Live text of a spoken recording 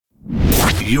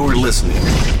You're listening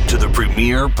to the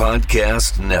Premier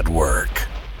Podcast Network.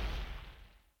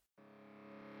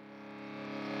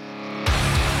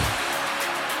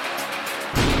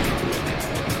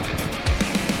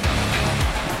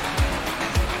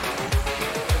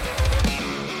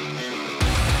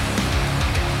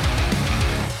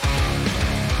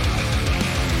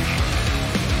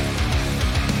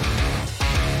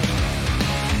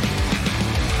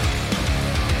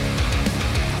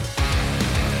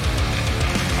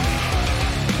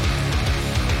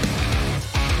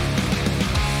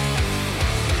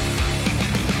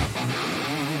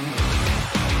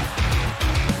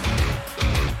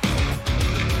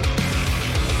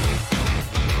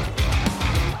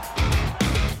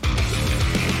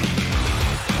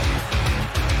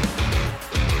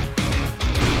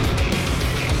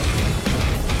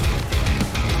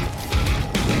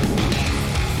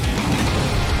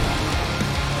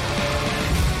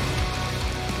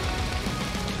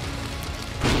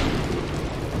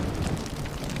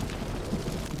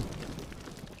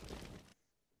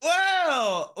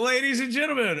 Ladies and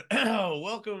gentlemen,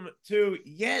 welcome to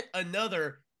yet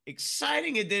another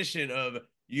exciting edition of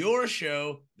your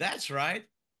show. That's right,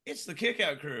 it's the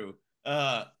Kickout Crew.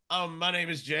 My name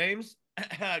is James.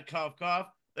 Cough, cough.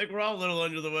 I think we're all a little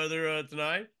under the weather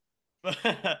tonight, but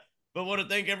want to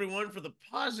thank everyone for the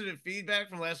positive feedback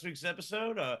from last week's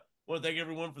episode. Want to thank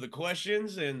everyone for the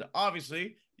questions, and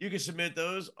obviously you can submit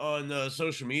those on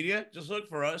social media. Just look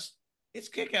for us. It's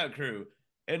Kickout Crew.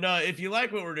 And if you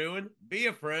like what we're doing, be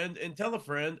a friend and tell a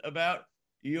friend about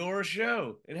your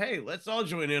show. And hey, let's all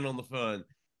join in on the fun.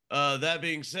 That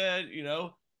being said,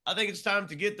 I think it's time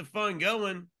to get the fun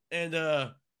going. And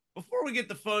before we get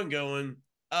the fun going,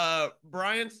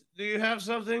 Bryant, do you have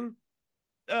something?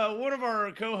 One of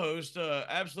our co-hosts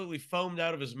absolutely foamed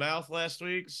out of his mouth last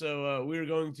week. So we're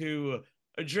going to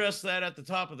address that at the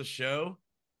top of the show.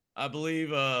 I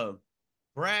believe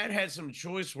Brad had some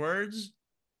choice words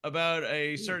about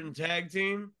a certain tag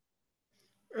team.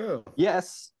 Oh.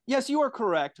 Yes, you are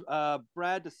correct.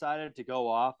 Brad decided to go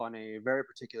off on a very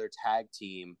particular tag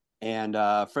team. And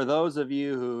for those of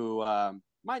you who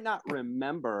might not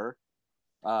remember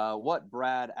what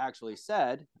Brad actually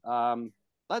said,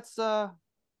 let's go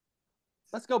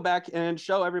back and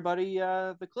show everybody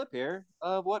the clip here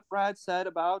of what Brad said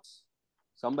about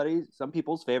some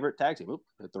people's favorite tag team. Oop,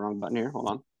 hit the wrong button here. Hold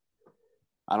on.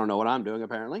 I don't know what I'm doing,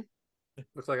 apparently.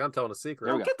 Looks like I'm telling a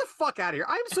secret. Get the fuck out of here.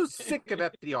 I'm so sick of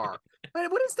FTR. Man,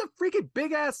 what is the freaking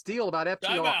big-ass deal about FTR?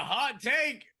 Talk about a hot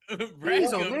take.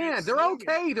 Jeez, oh, man. They're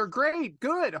okay. They're great.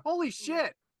 Good. Holy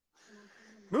shit.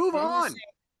 Move on.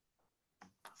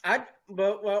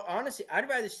 Honestly, I'd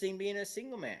rather see him be in a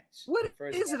single match. What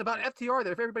is it about FTR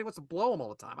that if everybody wants to blow them all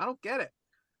the time? I don't get it.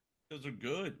 Those are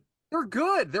good. They're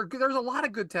good. There's a lot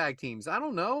of good tag teams. I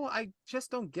don't know. I just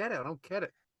don't get it. I don't get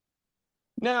it.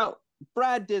 Now,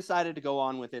 Brad decided to go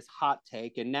on with his hot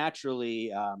take, and naturally,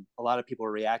 a lot of people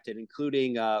reacted,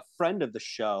 including a friend of the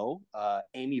show,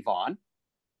 Amy Vaughn,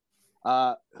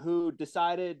 who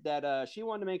decided that she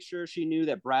wanted to make sure she knew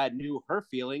that Brad knew her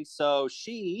feelings, so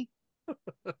she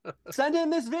sent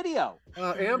in this video.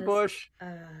 Ambush.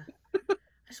 I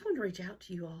just wanted to reach out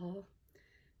to you all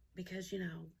because,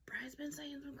 Brad's been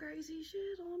saying some crazy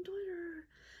shit on Twitter.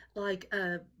 Like,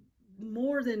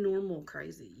 more than normal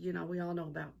crazy. We all know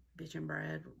about bitchin'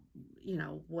 Brad,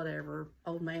 whatever,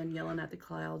 old man yelling at the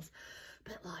clouds.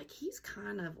 But, he's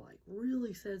kind of,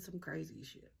 really said some crazy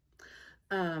shit.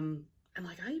 And,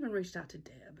 I even reached out to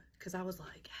Deb because I was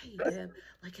like, hey, Deb,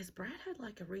 has Brad had,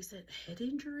 a recent head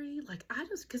injury?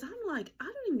 Because I'm I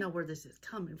don't even know where this is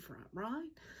coming from, right?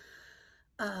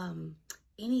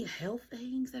 Any health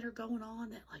things that are going on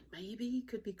that, maybe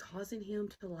could be causing him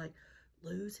to,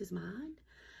 lose his mind?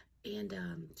 And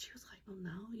she was like, well,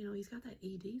 no, he's got that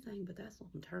ED thing, but that's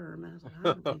long term. And I was like, I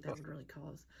don't think that would really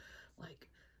cause,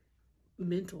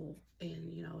 mental,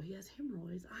 and, he has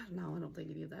hemorrhoids. I don't know. I don't think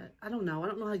any of that. I don't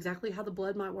know exactly how the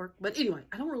blood might work. But anyway,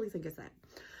 I don't really think it's that.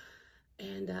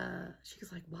 And she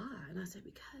was like, why? And I said,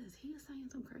 because he is saying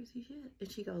some crazy shit.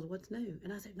 And she goes, what's new?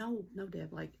 And I said, no,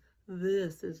 Deb,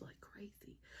 this is,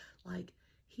 crazy.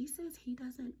 He says he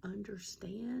doesn't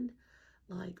understand,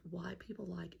 why people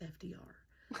like FDR.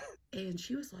 And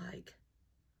she was like,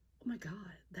 oh my God,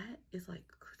 that is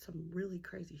some really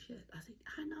crazy shit. I said,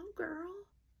 I know, girl,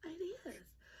 it is.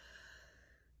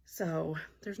 So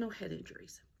there's no head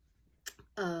injuries.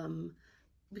 So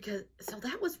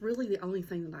that was really the only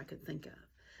thing that I could think of.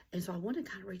 And so I wanted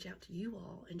to kind of reach out to you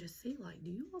all and just see, do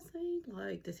you all think,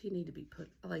 does he need to be put,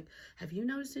 have you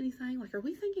noticed anything? Are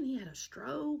we thinking he had a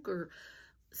stroke or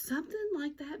something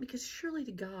like that? Because surely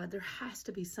to God, there has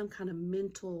to be some kind of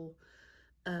mental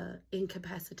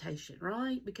incapacitation,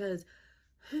 right? Because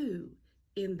who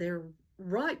in their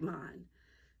right mind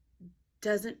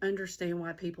doesn't understand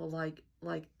why people like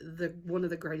the one of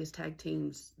the greatest tag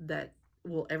teams that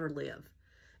will ever live,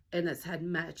 and that's had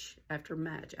match after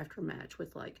match after match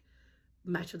with like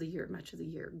match of the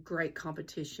year, great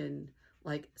competition,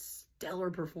 like stellar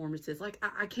performances. Like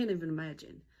I can't even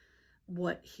imagine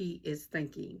what he is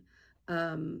thinking.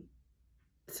 Um,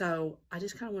 so I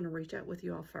just kind of want to reach out with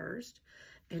you all first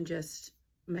and just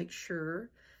make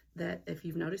sure that if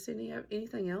you've noticed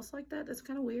anything else like that that's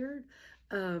kind of weird.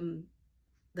 Um,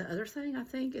 the other thing I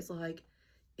think is like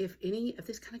if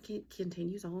this kind of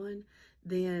continues on,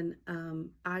 then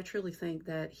I truly think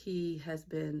that he has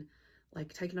been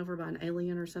like taken over by an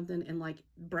alien or something, and like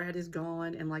Brad is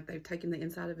gone, and like they've taken the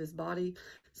inside of his body.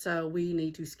 So we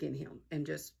need to skin him and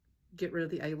just get rid of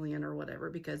the alien or whatever,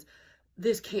 because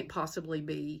this can't possibly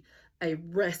be a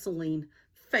wrestling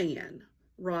fan,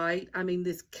 right? I mean,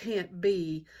 this can't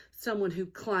be someone who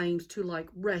claims to like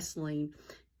wrestling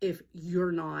if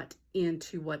you're not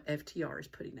into what FTR is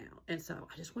putting out. And so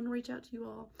I just want to reach out to you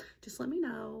all. Just let me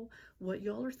know what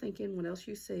y'all are thinking, what else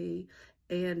you see.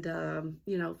 And,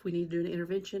 if we need to do an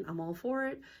intervention, I'm all for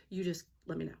it. You just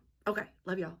let me know. Okay.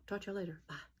 Love y'all. Talk to y'all later.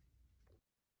 Bye.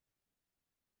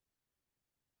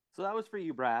 So that was for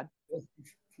you, Brad. Yeah,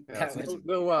 That was-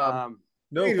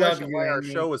 no We love question you, why our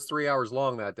Amy. show was 3 hours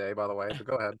long that day, by the way. So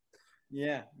go ahead.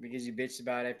 Yeah, because you bitched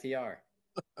about FTR.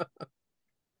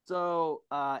 So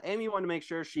Amy wanted to make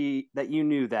sure that you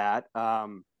knew that.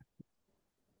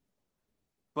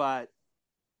 But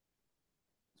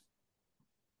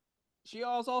she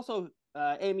also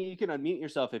Amy, you can unmute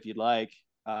yourself if you'd like.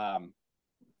 Because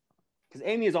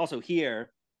Amy is also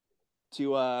here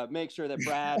to make sure that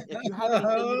Brad, if you have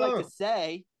anything you'd like to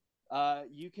say,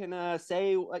 you can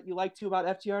say what you like to about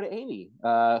FTR to Amy,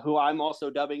 who I'm also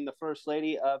dubbing the first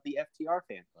lady of the FTR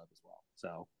fan club as well.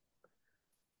 So,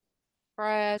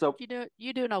 Brad,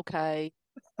 you doing okay?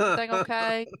 Everything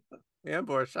okay?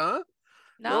 Ambush, huh?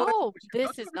 No,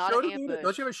 this is not an ambush.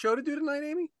 Don't you have a show to do tonight,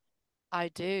 Amy? I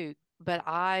do, but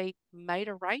I made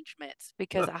arrangements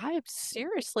because I am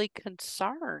seriously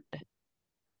concerned.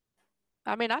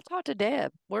 I mean, I talked to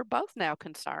Deb. We're both now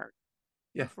concerned.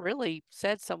 Yeah. You've really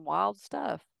said some wild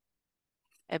stuff.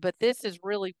 But this is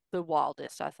really the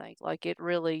wildest, I think. Like it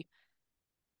really,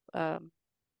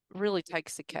 really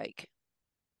takes the cake.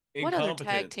 What other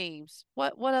tag teams?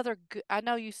 What other good? I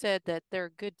know you said that they're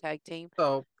a good tag team.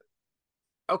 So,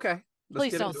 okay.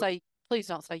 Please don't say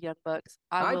Young Bucks.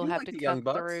 I will do have like to the come Young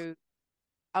Bucks. through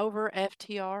over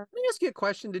FTR. Let me ask you a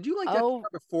question. Did you like FTR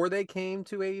before they came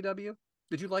to AEW?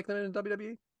 Did you like them in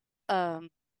WWE?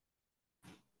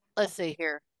 Let's see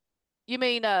here. You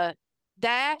mean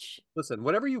Dash? Listen,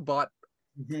 whatever you bought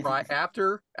right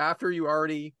after you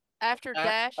already Dash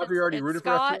after you already and rooted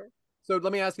Scott? for FTR. So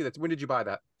let me ask you this: when did you buy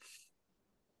that?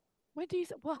 When do you?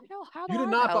 Well, hell, how do you did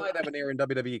I not know? buy that when they were in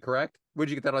WWE, correct? Would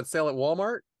you get that on sale at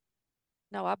Walmart?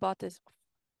 No, I bought this.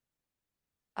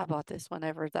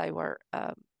 Whenever they were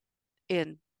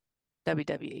in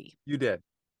WWE. You did.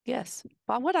 Yes.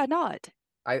 Why would I not?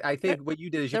 I think what you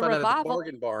did is you found out at the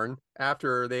bargain barn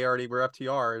after they already were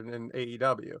FTR and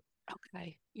AEW.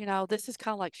 Okay. This is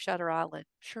kind of like Shutter Island.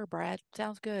 Sure, Brad.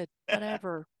 Sounds good.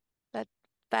 Whatever. That's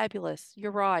fabulous.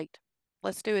 You're right.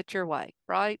 Let's do it your way,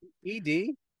 right?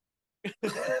 ED?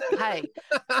 Hey.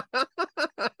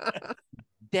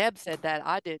 Deb said that.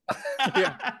 I didn't.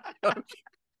 Yeah. I'm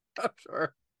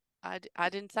sure. I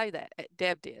didn't say that.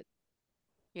 Deb did.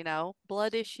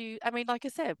 Blood issue. I mean, like I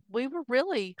said, we were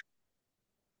really,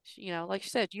 like you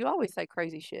said, you always say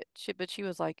crazy shit. But she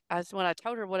was like, when I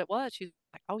told her what it was, she's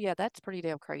like, oh yeah, that's pretty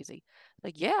damn crazy.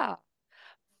 Like, yeah.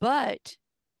 But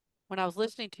when I was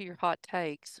listening to your hot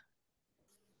takes,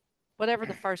 whatever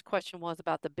the first question was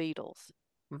about the Beatles,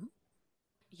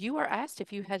 you were asked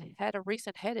if you had had a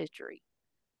recent head injury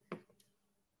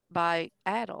by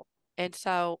Adam. And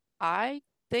so I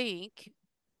think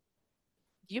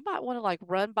you might want to like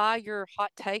run by your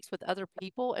hot takes with other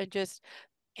people and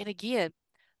again,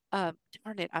 darn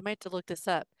it, I meant to look this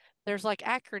up. There's like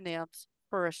acronyms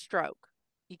for a stroke.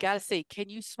 You got to see. Can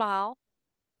you smile?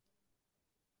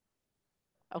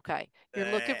 Okay.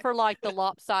 You're looking for like the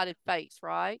lopsided face,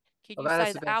 right? Can you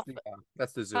say the alpha?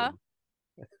 That's the Zoom. Huh?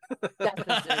 That's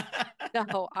the Zoom.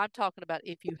 No, I'm talking about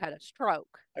if you had a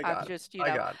stroke. I got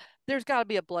it. There's got to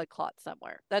be a blood clot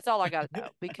somewhere. That's all I got to know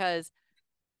because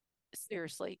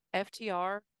seriously,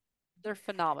 FTR, they're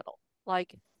phenomenal.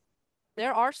 Like,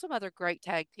 there are some other great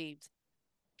tag teams,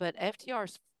 but FTR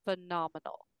is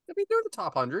phenomenal. I mean, they're the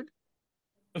top 100.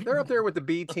 They're up there with the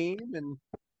B team and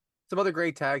some other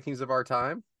great tag teams of our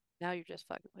time. Now you're just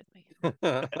fucking with me.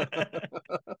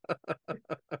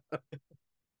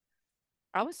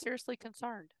 I was seriously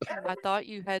concerned. I thought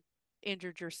you had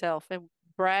injured yourself, and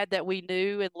Brad, that we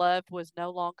knew and loved, was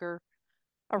no longer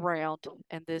around.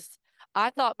 And this, I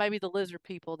thought maybe the lizard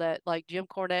people that, like Jim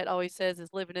Cornette always says, is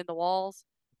living in the walls.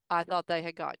 I thought they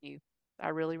had gotten you. I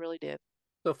really, really did.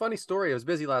 So funny story. I was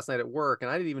busy last night at work,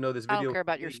 and I didn't even know this I video. don't care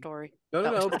about your story.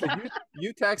 No, because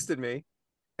you texted me,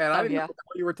 and I didn't know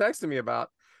what you were texting me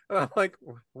about. And I'm like,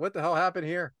 what the hell happened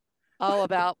here? Oh,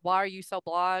 about why are you so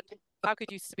blind? How could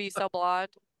you be so blind?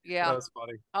 Yeah. That was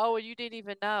funny. Oh, and you didn't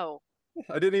even know.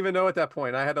 I didn't even know at that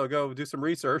point. I had to go do some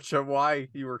research of why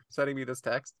you were sending me this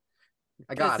text.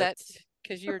 I got it. That's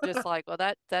because you're just like, well,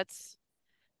 that's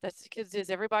because does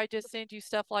everybody just send you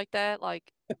stuff like that?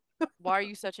 Like, why are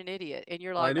you such an idiot? And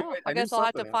you're like, I guess I'll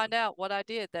have to find out what I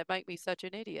did that make me such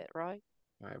an idiot, right?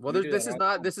 All right. Well, this is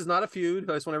not a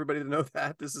feud. I just want everybody to know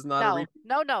that this is not a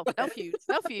no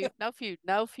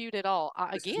feud at all.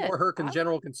 Again, more her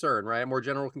general concern, right? More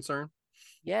general concern.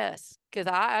 Yes, because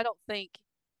I don't think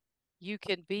you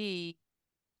can be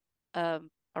a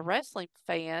wrestling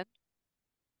fan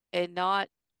and not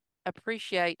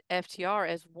appreciate FTR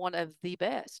as one of the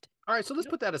best. All right, so let's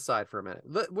put that aside for a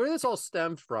minute. Where this all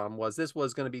stemmed from was this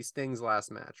was going to be Sting's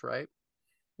last match, right?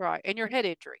 Right, and your head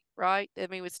injury, right? I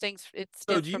mean, with Sting's, it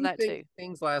stems from that too. Do you think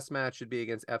Sting's last match should be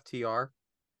against FTR?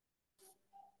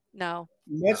 No.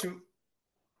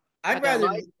 I'd rather.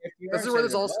 This is where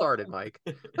this all started, Mike.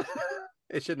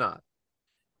 It should not.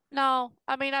 No,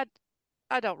 I mean,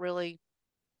 I don't really,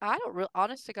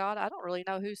 honest to God, I don't really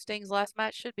know who Sting's last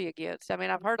match should be against. I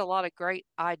mean, I've heard a lot of great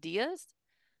ideas,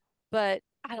 but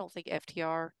I don't think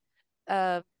FTR.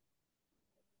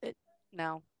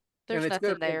 No, there's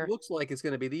nothing there. It looks like it's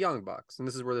going to be the Young Bucks, and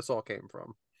this is where this all came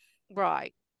from.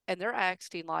 Right, and they're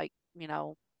acting like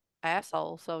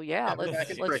assholes. So yeah,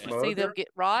 let's see them get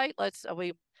right.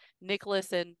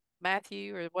 Nicholas and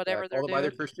Matthew or whatever they're doing by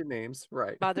their Christian names,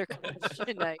 right? By their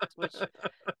Christian names, which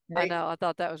I know. I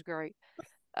thought that was great.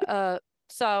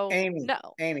 So Amy, no,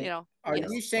 Amy, are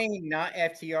you saying not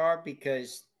FTR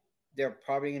because they're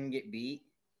probably going to get beat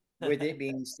with it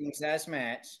being Sting's last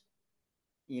match?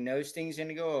 Sting's going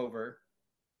to go over.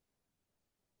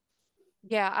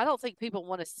 Yeah, I don't think people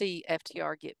want to see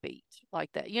FTR get beat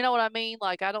like that. You know what I mean?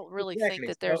 Like, I don't really think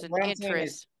that there's an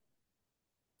interest.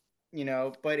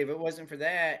 But if it wasn't for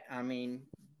that, I mean,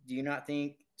 do you not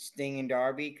think Sting and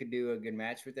Darby could do a good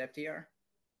match with FTR?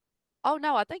 Oh,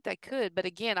 no, I think they could. But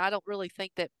again, I don't really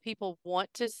think that people want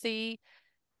to see,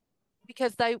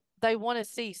 because they want to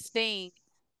see Sting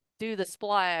do the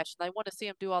splash. They want to see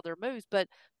him do all their moves. But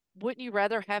wouldn't you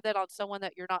rather have that on someone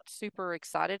that you're not super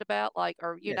excited about, like,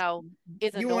 or,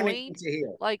 is annoying?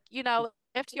 Like,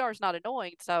 FTR is not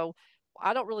annoying. So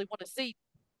I don't really want to see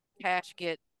Cash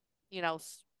get,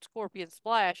 Scorpion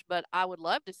Splash, but I would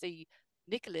love to see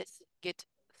Nicholas get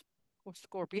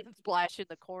Scorpion Splash in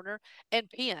the corner and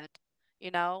pinned,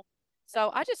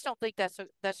 So I just don't think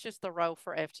that's just the role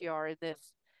for FTR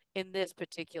in this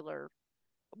particular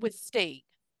with Sting.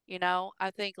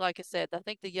 I think, like I said, I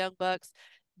think the Young Bucks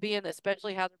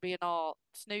especially how they're being all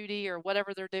snooty or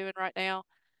whatever they're doing right now,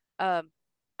 I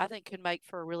think could make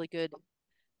for a really good,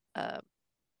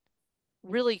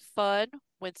 really fun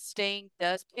when Sting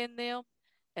does pin them.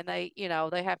 And they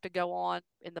have to go on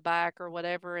in the back or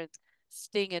whatever, and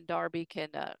Sting and Darby can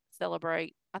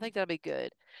celebrate. I think that'll be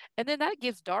good. And then that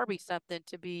gives Darby something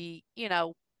to be,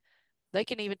 they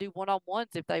can even do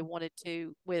one-on-ones if they wanted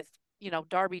to with,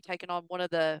 Darby taking on one of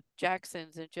the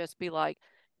Jacksons and just be like,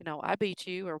 I beat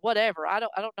you or whatever. I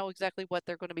don't know exactly what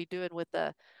they're going to be doing with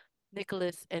the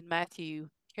Nicholas and Matthew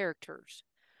characters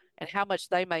and how much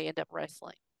they may end up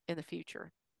wrestling in the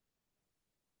future.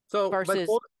 So versus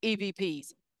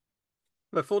EVPs.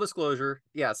 But full disclosure,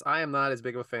 yes, I am not as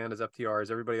big of a fan as FTR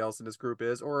as everybody else in this group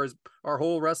is, or as our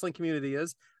whole wrestling community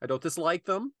is. I don't dislike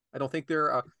them. I don't think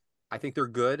I think they're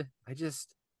good.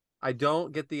 I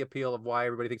don't get the appeal of why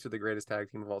everybody thinks they're the greatest tag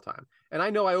team of all time. And I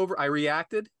know I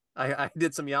reacted. I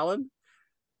did some yelling.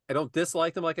 I don't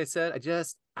dislike them, like I said.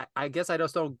 I guess I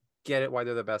just don't get it why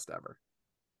they're the best ever.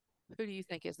 Who do you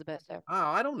think is the best ever? Oh,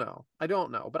 I don't know.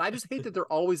 But I just hate that they're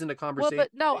always in the conversation. Well,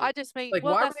 but no, I just mean,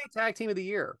 why were they tag team of the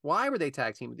year? Why were they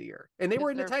tag team of the year? And they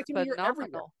were in the tag team of the year every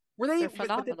year. Were they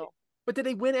phenomenal? But did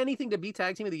they win anything to be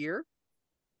tag team of the year?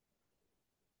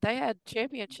 They had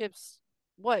championships.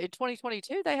 What, in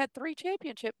 2022? They had 3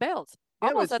 championship belts. Yeah,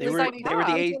 almost at the same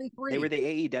time. They were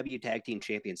the AEW tag team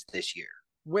champions this year.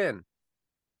 When?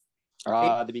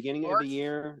 The beginning of the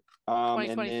year.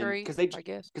 2023,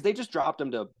 because they just dropped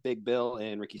them to Big Bill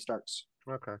and Ricky Starks.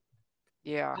 Okay.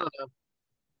 Yeah.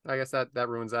 I guess that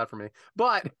ruins that for me.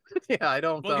 But yeah, I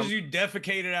don't. Well, because you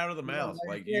defecated out of the mouth,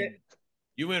 like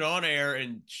you went on air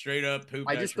and straight up pooped.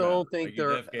 I just don't think like you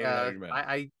they're. defecated out of your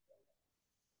mouth.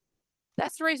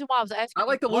 That's the reason why I was asking. I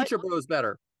like the what? Lucha Bros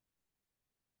better.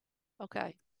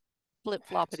 Okay, flip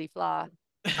floppity fly.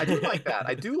 I do like that.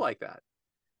 I do like that.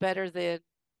 Better than.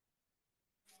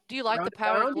 Do you like Ground the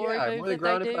power and glory yeah, move more than that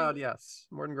ground they and do? pound, yes.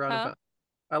 More than ground and pound.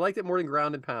 I liked it more than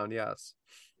ground and pound, yes.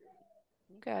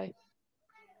 Okay.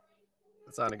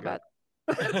 That sounded good.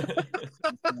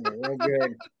 Real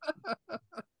good.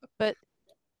 But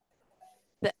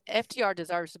the FTR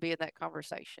deserves to be in that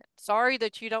conversation. Sorry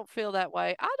that you don't feel that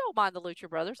way. I don't mind the Lucha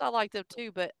Brothers. I like them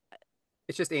too, but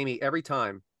it's just Amy. Every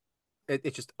time,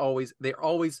 it's just always they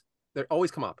always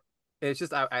come up. It's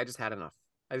just I just had enough.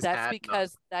 That's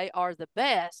because they are the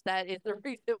best. That is the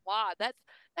reason why. That's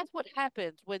what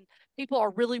happens when people are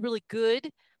really, really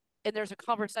good and there's a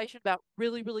conversation about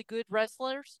really, really good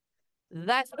wrestlers.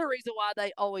 That's the reason why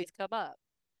they always come up.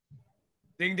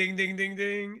 Ding, ding, ding, ding,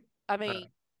 ding. I mean,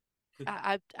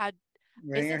 I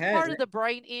is this part of the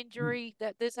brain injury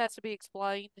that this has to be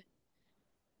explained?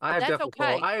 I have that's definitely,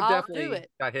 okay. I have I'll definitely do it.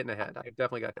 got hit in the head. I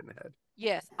definitely got hit in the head.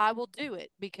 Yes, I will do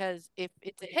it because if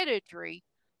it's a head injury,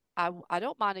 I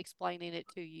don't mind explaining it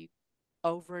to you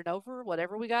over and over,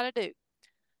 whatever we got to do,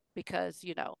 because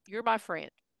you're my friend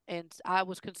and I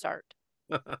was concerned.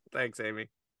 Thanks,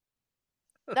 Amy.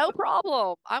 No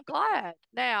problem. I'm glad.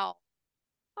 Now,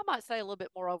 I might say a little bit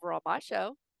more over on my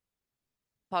show,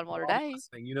 Pond Water Dave.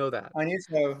 You know that. On your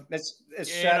show, let's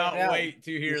shout it out. Wait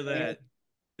to hear that.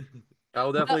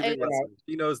 I'll definitely be listening.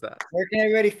 He knows that. Where can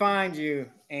everybody find you,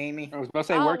 Amy? I was about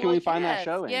to say, where can we find that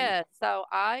show, Amy? Yeah, so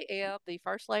I am the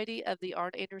first lady of the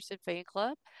Arn Anderson fan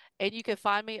club, and you can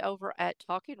find me over at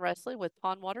Talking Wrestling with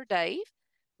Pond Water Dave.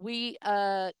 We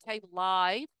tape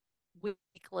live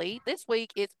weekly. This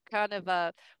week it's kind of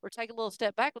we're taking a little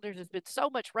step back, but there's just been so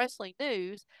much wrestling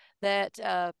news that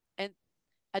and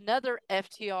another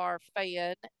FTR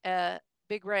fan,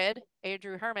 Big Red,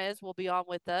 Andrew Hermes, will be on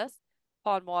with us,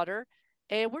 Pond Water.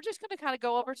 And we're just going to kind of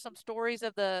go over some stories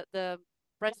of the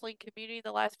wrestling community in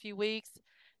the last few weeks.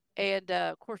 And,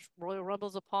 of course, Royal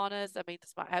Rumble's upon us. I mean,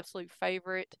 it's my absolute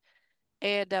favorite.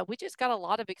 And we just got a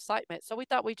lot of excitement. So we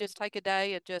thought we'd just take a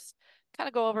day and just kind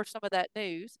of go over some of that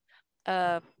news.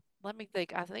 Let me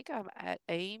think. I think I'm at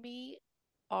Amy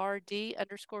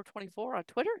RD_24 on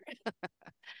Twitter.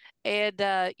 And,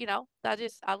 I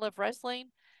love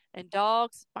wrestling and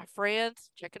dogs, my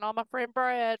friends, checking on my friend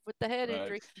Brad with the head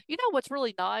injury. You know what's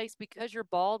really nice? Because you're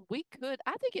bald, I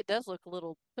think it does look a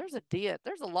little, there's a dent.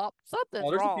 There's a lot, something's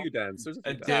there's wrong. A few dents. There's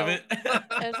a divot.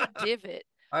 There's a divot.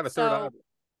 I have a third eye.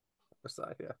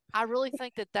 Side, yeah. I really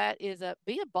think that is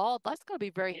being bald, that's going to be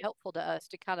very helpful to us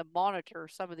to kind of monitor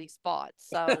some of these spots.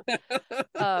 So,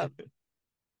 try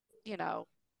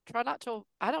not to,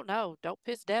 I don't know, don't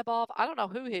piss Deb off. I don't know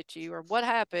who hit you or what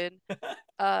happened.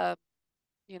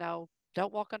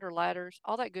 Don't walk under ladders,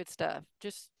 all that good stuff.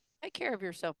 Just take care of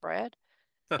yourself, Brad.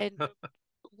 And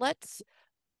let's,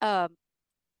 I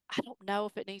don't know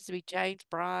if it needs to be James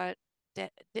Bryant,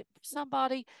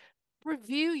 somebody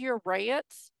review your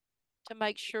rants to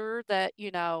make sure that,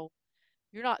 you're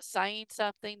not saying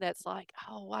something that's like,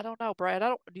 oh, I don't know, Brad.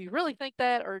 Do you really think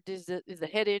that? Or is the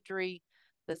head injury,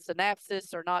 the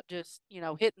synapses are not just,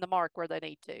 hitting the mark where they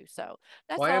need to. So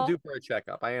that's all. I am due for a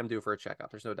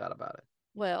checkup. There's no doubt about it.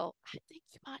 Well, I think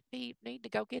you might need to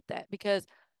go get that because,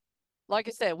 like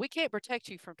I said, we can't protect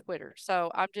you from Twitter.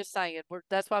 So I'm just saying,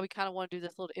 that's why we kind of want to do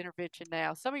this little intervention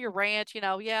now. Some of your rants,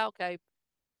 yeah, okay,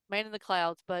 man in the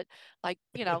clouds, but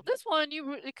this one,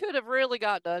 it could have really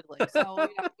gotten ugly. So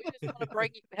we just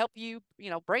want to help you,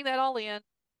 bring that all in,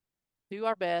 do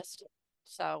our best.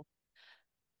 So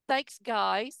thanks,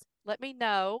 guys. Let me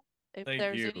know if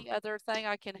there's any other thing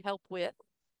I can help with.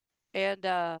 And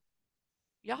y'all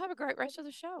have a great rest of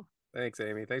the show. Thanks,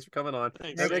 Amy. Thanks for coming on.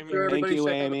 Thank you,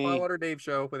 Amy. The Pond Water Dave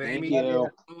show with Thank Amy. You.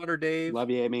 Pond Water Dave. Love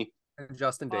you, Amy. And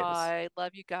Justin Davis. I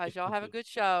love you guys. Y'all have a good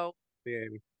show. See you,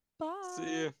 Amy. Bye.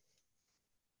 See you.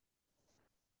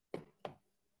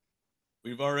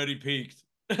 We've already peaked.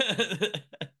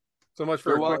 So much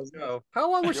for a quick show.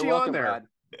 How long was she on there? Brad.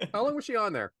 How long was she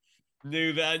on there? I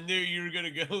knew you were gonna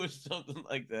go with something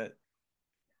like that.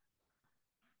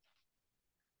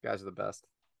 You guys are the best.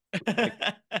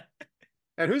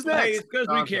 And who's next? Hey, it's because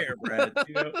we care, Brad.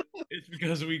 It's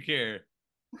because we care.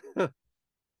 You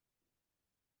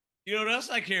know what else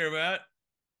I care about?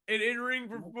 An in-ring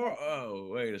performance. Oh,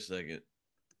 wait a second.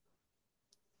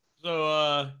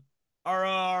 So,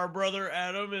 our brother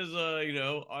Adam is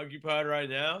occupied right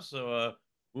now. So,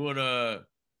 we want to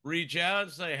reach out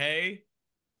and say, hey.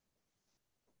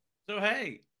 So,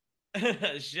 hey,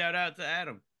 Shout out to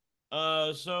Adam.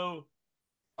 So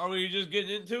are we just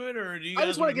getting into it, or do you I guys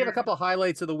just want to give a hear- couple of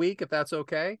highlights of the week, if that's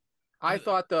okay. I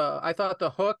thought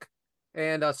the Hook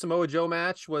and Samoa Joe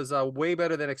match was way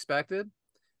better than expected.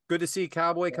 Good to see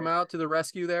Cowboy come out to the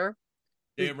rescue there.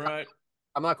 Damn right.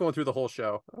 I'm not going through the whole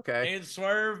show. Okay. And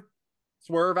Swerve.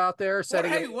 Swerve out there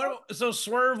setting it. So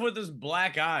Swerve with his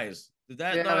black eyes. Did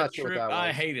that Yeah, I'm not not sure what trip? that I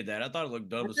was. hated that. I thought it looked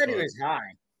dumb I as thought he fuck. was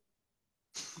high.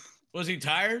 Was he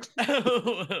tired? Did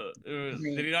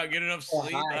he not get enough Well,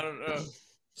 sleep? hi. I don't know.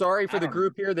 Sorry for I the don't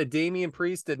group here that Damian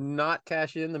Priest did not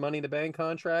cash in the Money in the Bank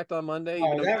contract on Monday. Oh,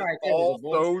 even though that he right there was a also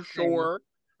bullshit thing. sure.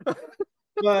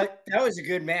 But that was a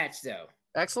good match, though.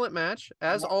 Excellent match,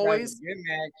 as That was always. a good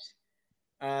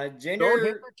match.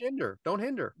 Don't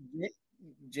hinder.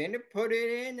 Jinder put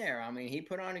it in there. I mean, he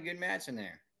put on a good match in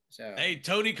there. So Hey,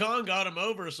 Tony Khan got him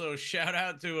over, so shout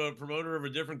out to a promoter of a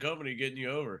different company getting you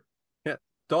over. Yeah,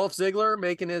 Dolph Ziggler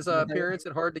making his appearance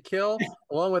at Hard to Kill,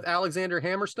 along with Alexander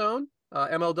Hammerstone,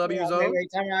 MLW's own. Wait,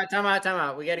 time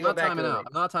out. We got to go back to it.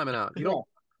 I'm not timing out. You don't.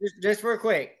 Just real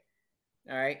quick.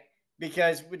 All right,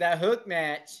 because with that Hook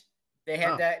match, they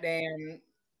had that damn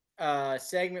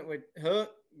segment with Hook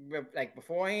like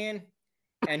beforehand,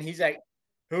 and he's like,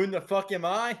 "Who in the fuck am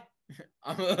I?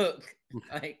 I'm Hook."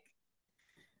 Like,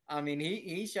 I mean,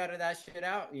 he shouted that shit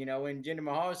out, you know, when Jinder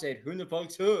Mahal said, "Who in the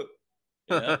fuck's Hook?"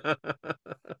 Yeah.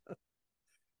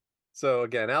 So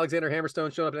again, Alexander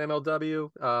Hammerstone showed up at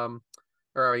MLW,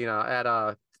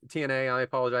 at TNA. I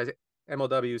apologize.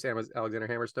 MLW's Alexander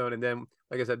Hammerstone, and then,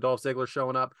 like I said, Dolph Ziggler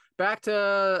showing up. Back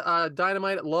to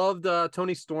Dynamite. Loved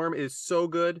Toni Storm is so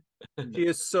good. She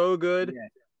is so good.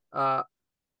 Yeah.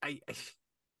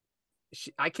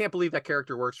 I can't believe that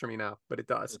character works for me now, but it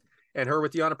does. And her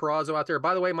with Deonna Purrazzo out there.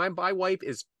 By the way, my wife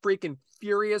is freaking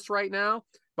furious right now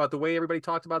about the way everybody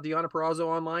talked about Deonna Purrazzo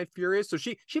online. Furious. So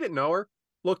she didn't know her.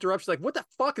 Looked her up. She's like, "What the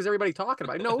fuck is everybody talking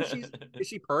about?" No, is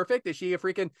she perfect? Is she a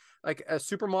freaking like a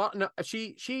supermodel? No,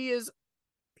 she is.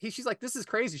 She's like, this is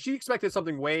crazy. She expected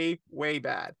something way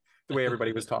bad. The way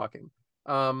everybody was talking.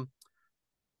 Like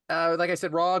I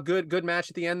said, Raw, good match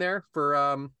at the end there for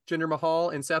Jinder Mahal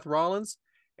and Seth Rollins.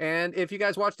 And if you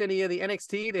guys watched any of the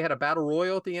NXT, they had a battle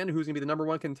royal at the end. Who's gonna be the number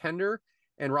one contender?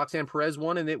 And Roxanne Perez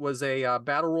won, and it was a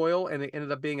battle royal, and it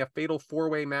ended up being a fatal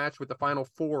 4-way match with the final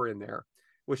 4 in there,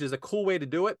 which is a cool way to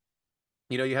do it.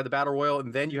 You know, you have the battle royal,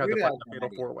 and then you have the fatal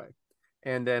 4-way.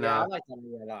 And then I like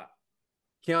that a lot.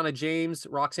 Kiana James,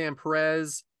 Roxanne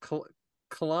Perez,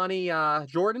 Kalani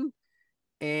Jordan,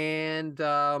 and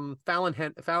Fallon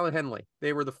Henley.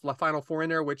 They were the final 4 in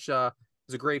there, which was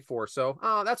a great 4. So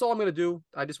that's all I'm going to do.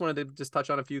 I just wanted to just touch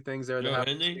on a few things there. Joe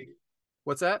Hendry?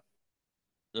 What's that?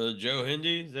 Joe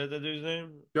Hendry? Is that the dude's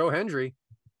name? Joe Hendry.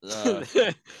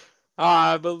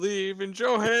 I believe in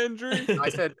Joe Hendry. I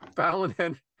said Fallon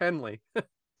Henley.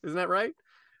 Isn't that right?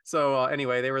 So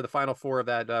anyway, they were the final 4 of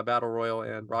that battle royal,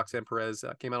 and Roxanne Perez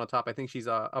came out on top. I think she's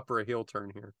up for a heel turn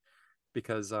here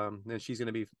because then she's going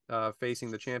to be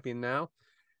facing the champion now.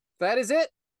 That is it.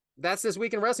 That's this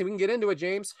week in wrestling. We can get into it,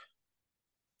 James.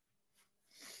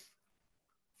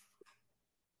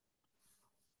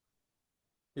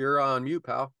 You're on mute,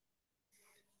 pal.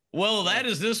 Well, that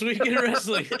is this week in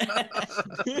wrestling.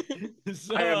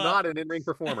 So, I am not an in-ring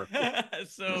performer.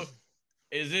 So,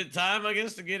 is it time, I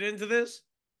guess, to get into this?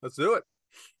 Let's do it.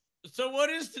 So, what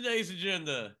is today's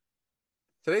agenda?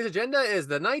 Today's agenda is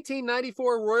the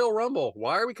 1994 Royal Rumble.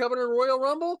 Why are we covering Royal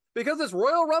Rumble? Because it's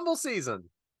Royal Rumble season.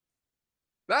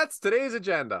 That's today's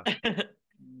agenda.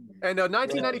 And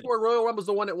 1994 Royal Rumble is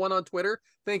the one that won on Twitter.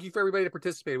 Thank you for everybody that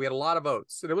participated. We had a lot of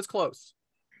votes, and it was close.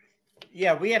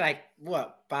 Yeah, we had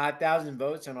 5,000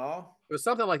 votes in all? It was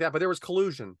something like that, but there was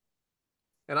collusion.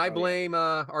 And I blame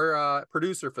our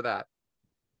producer for that.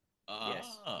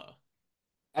 Yes.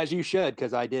 As you should,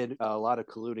 because I did a lot of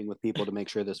colluding with people to make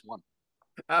sure this won.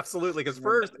 Absolutely, because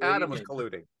first Adam was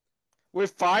colluding.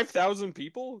 With 5,000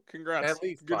 people? Congrats. At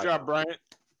least Good job, Bryant.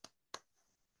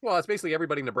 Well, it's basically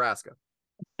everybody in Nebraska.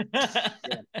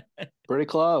 Pretty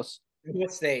close.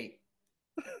 What state?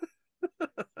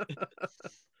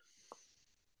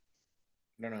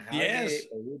 I don't know how Yes. I did it,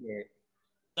 but we did.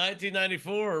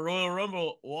 1994 Royal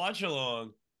Rumble watch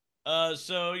along.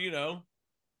 So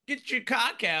get your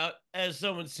cock out, as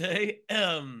someone say.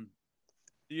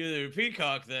 Either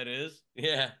Peacock, that is.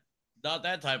 Yeah, not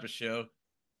that type of show.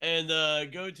 And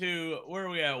go to, where are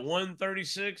we at?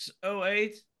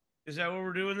 136.08. Is that what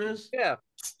we're doing this? Yeah.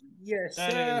 Yes,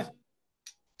 That is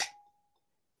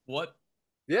what?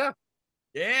 Yeah.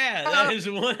 Yeah, that is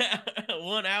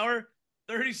 1 hour,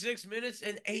 36 minutes,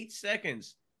 and 8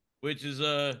 seconds, which is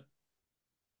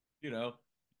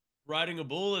riding a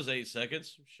bull is 8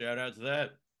 seconds. Shout out to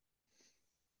that.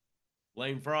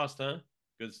 Lane Frost, huh?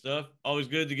 Good stuff. Always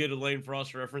good to get a Lane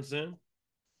Frost reference in.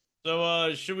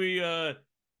 So should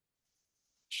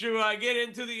I get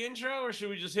into the intro or should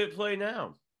we just hit play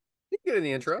now? You can get in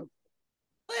the intro.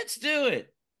 Let's do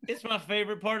it. It's my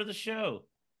favorite part of the show.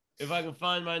 If I can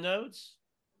find my notes.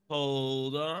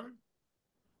 Hold on.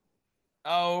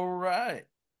 All right.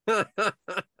 And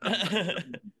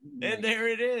there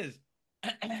it is.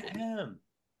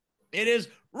 It is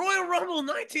Royal Rumble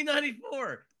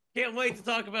 1994. Can't wait to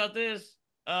talk about this.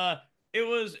 It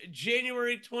was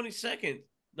January 22nd,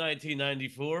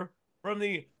 1994, from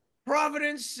the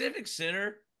Providence Civic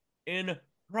Center in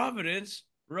Providence,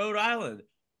 Rhode Island.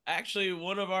 Actually,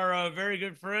 one of our very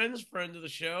good friends, friend of the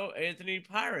show, Anthony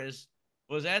Pyrus,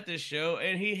 was at this show,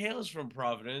 and he hails from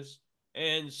Providence.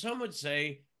 And some would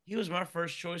say he was my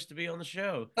first choice to be on the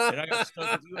show, and I got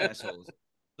stuck with you assholes.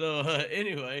 So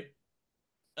anyway,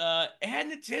 it had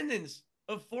an attendance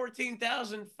of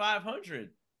 14,500.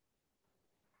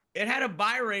 It had a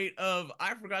buy rate of,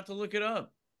 I forgot to look it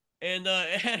up, and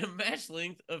it had a match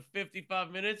length of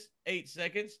 55 minutes, 8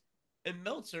 seconds, and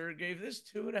Meltzer gave this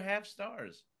 2.5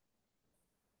 stars.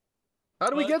 How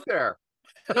do we get there?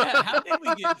 Yeah, how did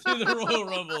we get to the Royal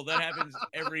Rumble? That happens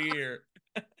every year.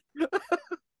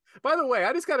 By the way,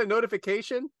 I just got a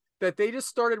notification that they just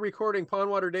started recording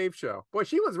Pondwater Dave's show. Boy,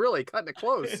 she was really cutting it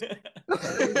close.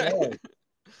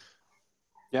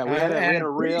 Yeah, we had a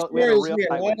real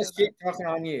a lot of shit talking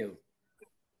on you.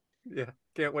 Yeah,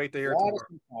 can't wait to hear tomorrow.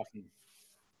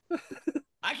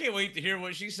 I can't wait to hear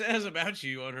what she says about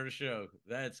you on her show.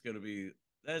 That's gonna be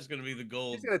the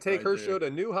gold. She's gonna take her show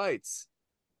to new heights.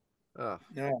 Oh.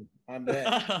 No, I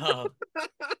bet.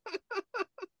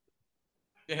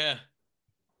 Yeah,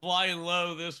 flying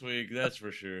low this week, that's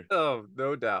for sure. Oh,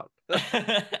 no doubt.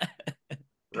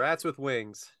 Rats with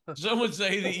wings. Some would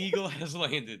say the eagle has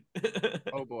landed.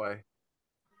 Oh boy.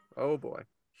 Oh boy.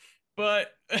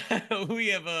 But we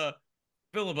have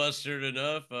filibustered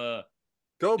enough.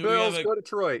 Go Bills, go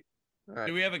Detroit. All right.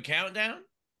 Do we have a countdown?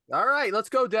 All right, let's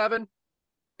go, Devin.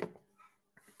 All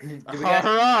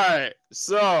right.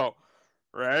 So,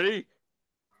 ready?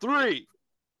 3,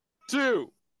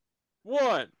 2,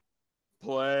 1,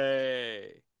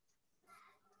 play.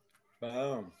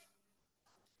 Boom.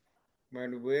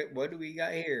 What do we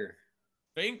got here?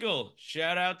 Finkel.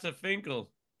 Shout out to Finkel.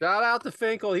 Shout out to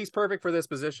Finkel. He's perfect for this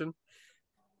position.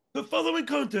 The following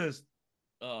contest.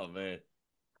 Oh, man.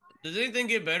 Does anything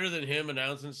get better than him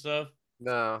announcing stuff?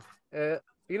 No.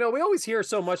 We always hear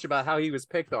so much about how he was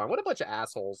picked on. What a bunch of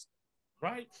assholes.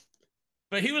 Right.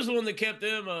 But he was the one that kept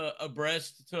them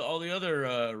abreast to all the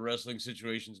other wrestling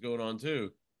situations going on,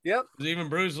 too. Yep. Because even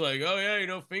Bruce was like, oh,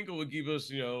 yeah, Finkel would keep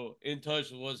us, in touch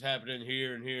with what's happening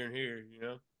here and here and here,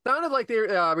 Sounded like they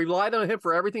relied on him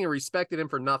for everything and respected him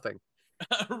for nothing.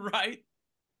 Right.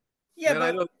 Yeah,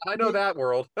 but I know that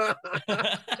world.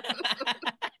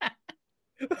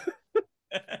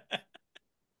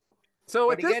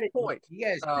 So at this point, he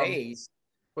got his pays.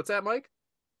 What's that, Mike?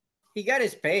 He got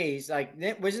his pays. Like,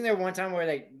 wasn't there one time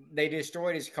where they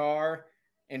destroyed his car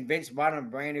and Vince bought him a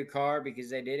brand new car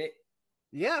because they did it?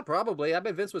 Yeah, probably. I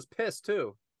bet Vince was pissed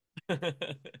too.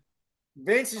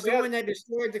 Vince is the one that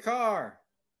destroyed the car.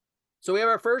 So we have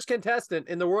our first contestant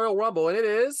in the Royal Rumble, and it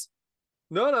is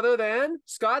none other than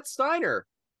Scott Steiner.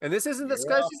 And this isn't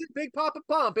the Big Papa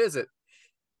Pump, is it?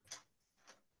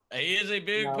 He is a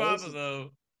big papa, though.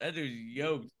 That dude's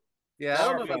yoked. Yeah, I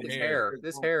don't know about his hair.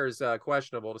 This hair is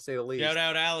questionable, to say the least. Shout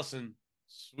out Allison.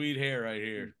 Sweet hair right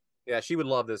here. Yeah, she would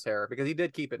love this hair because he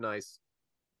did keep it nice.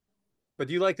 But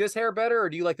do you like this hair better, or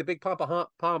do you like the Big Papa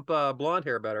Pump blonde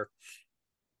hair better?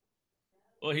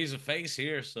 Well, he's a face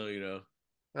here, so,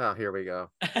 Oh, here we go.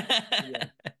 Yeah.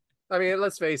 I mean,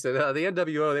 let's face it. The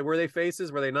NWO, were they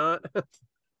faces? Were they not?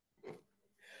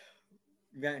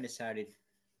 We haven't decided.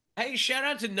 Hey, shout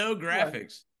out to No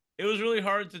Graphics. It was really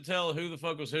hard to tell who the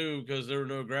fuck was who because there were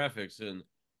no graphics. And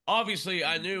obviously,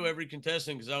 I knew every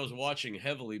contestant because I was watching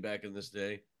heavily back in this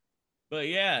day. But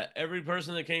yeah, every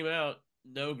person that came out,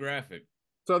 no graphic.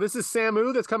 So this is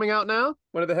Samu that's coming out now?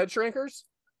 One of the head shrinkers?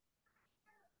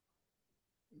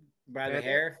 By the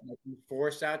hair?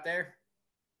 Forced out there?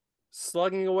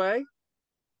 Slugging away?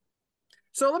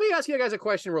 So let me ask you guys a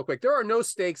question real quick. There are no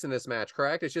stakes in this match,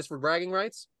 correct? It's just for bragging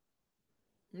rights?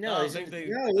 No, I think they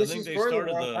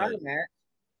started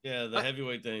the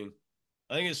heavyweight thing.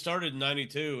 I think it started in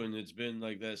 92 and it's been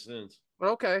like that since.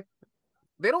 Okay.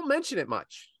 They don't mention it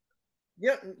much.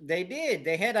 Yeah, they did.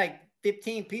 They had like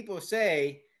 15 people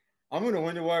say, I'm going to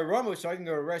win the Royal Rumble so I can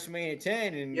go to WrestleMania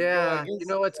 10. And yeah, you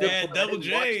know what's good? Yeah, Double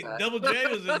J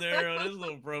was in there on his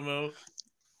little promo.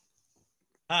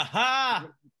 Ha ha!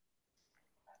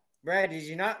 Brad, did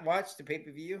you not watch the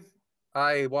pay-per-view?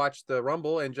 I watched the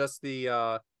Rumble and just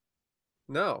the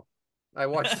no. I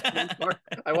watched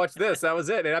I watched this. That was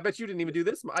it. And I bet you didn't even do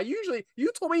this.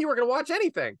 You told me you were gonna watch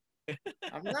anything.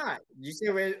 I'm not. You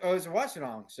said I was watching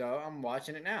along, so I'm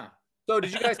watching it now. So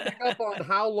did you guys pick up on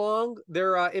how long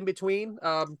they're in between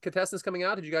contestants coming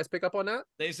out? Did you guys pick up on that?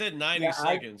 They said 90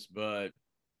 seconds, but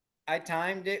I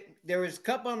timed it. There was a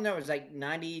couple of them that was like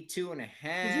 92 and a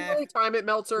half. Did you really time it,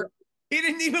 Meltzer? he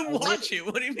didn't even watch it.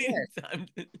 What do you mean?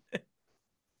 Yes.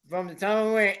 From the time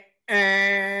we went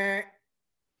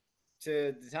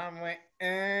to the time we went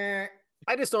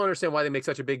I just don't understand why they make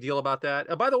such a big deal about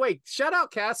that. By the way, shout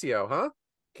out Casio, huh?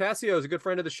 Casio is a good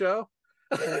friend of the show.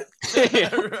 Right.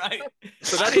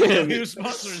 So I didn't know he was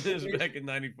sponsoring this back in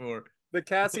 '94. The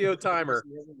Casio timer.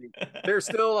 They're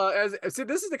still see,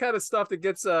 this is the kind of stuff that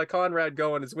gets Conrad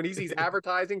going, is when he sees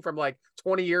advertising from like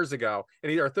 20 years ago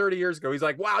or 30 years ago. He's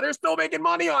like, wow, they're still making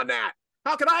money on that.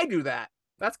 How can I do that?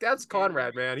 That's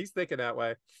Conrad, man. He's thinking that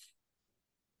way.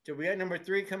 So we got number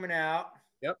 3 coming out.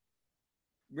 Yep.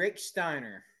 Rick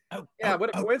Steiner. Yeah,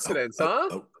 what a coincidence,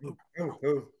 huh?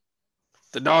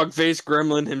 The dog-faced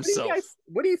gremlin himself.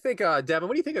 What do you think, Devin?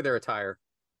 What do you think of their attire?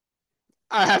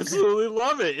 I absolutely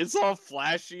love it. It's all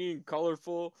flashy and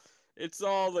colorful. It's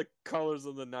all the colors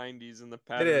of the 90s and the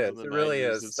patterns. It is. Of the It really 90s.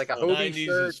 is. It's It's like a fun. Hobie 90s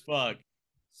shirt as fuck.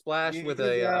 splashed with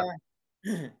a.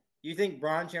 You think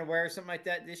Braun's gonna wear something like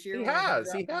that this year? He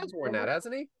has worn that,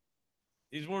 hasn't he?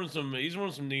 He's worn some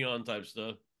neon type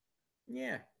stuff.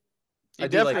 Yeah. He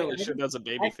definitely should as a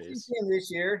baby I face. see him this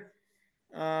year.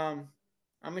 I'm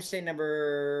gonna say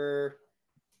number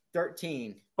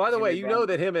 13. By the way, you know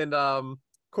that him and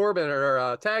Corbin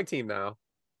are a tag team now,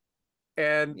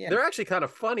 and they're actually kind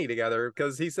of funny together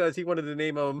because he says he wanted to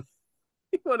name them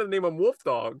Wolf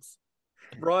Dogs,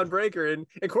 Braun Breaker, and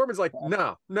Corbin's like,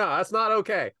 no, that's not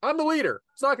okay. I'm the leader.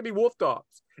 It's not gonna be Wolf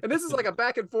Dogs. And this is like a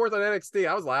back and forth on NXT.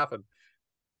 I was laughing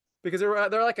because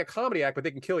they're like a comedy act, but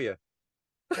they can kill you.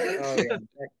 Oh, yeah.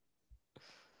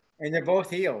 And they're both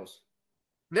heels.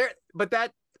 But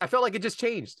I felt like it just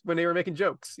changed when they were making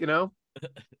jokes, you know?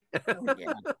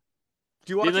 Yeah.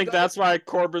 Do you think that's why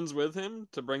Corbin's with him,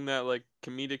 to bring that like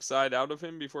comedic side out of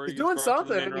him before he's he gets doing brought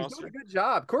something? to the main He's roster? doing a good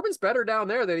job. Corbin's better down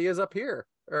there than he is up here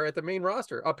or at the main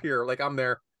roster. Up here, like I'm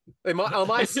there on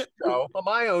my show, on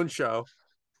my own show.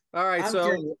 All right,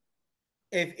 You,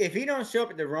 if he don't show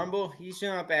up at the Rumble, he's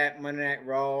showing up at Monday Night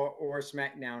Raw or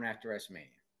SmackDown after WrestleMania.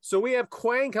 So we have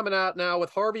Quang coming out now with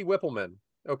Harvey Whippleman.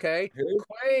 Okay,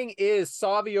 Quang is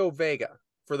Savio Vega.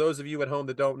 For those of you at home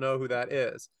that don't know who that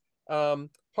is,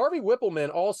 Harvey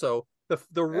Whippleman also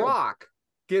the Rock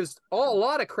gives a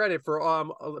lot of credit for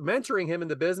mentoring him in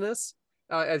the business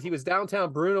as he was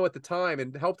downtown Bruno at the time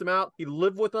and helped him out. He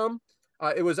lived with him.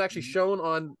 It was actually shown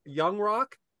on Young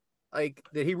Rock, like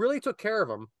that he really took care of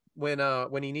him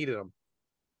when he needed him.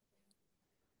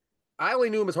 I only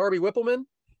knew him as Harvey Whippleman,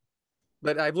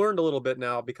 but I've learned a little bit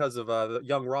now because of the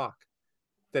Young Rock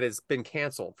that has been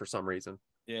canceled for some reason.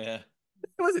 Yeah.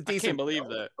 It was a decent. I can't believe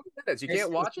that. You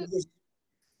can't watch it?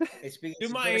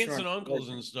 Dude, my aunts and uncles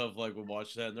and stuff would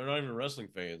watch that, and they're not even wrestling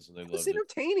fans, and they love it. It's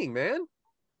entertaining, man.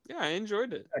 Yeah, I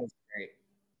enjoyed it. That is great.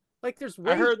 Like, there's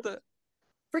I heard that.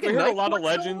 Freaking I heard a lot of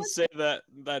legends say that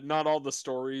not all the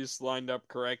stories lined up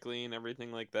correctly and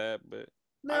everything like that, but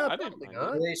no, I didn't mind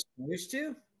Are they supposed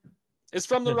to? It's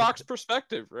from the Rock's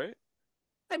perspective, right?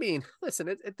 I mean, listen,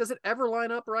 it does it ever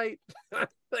line up right?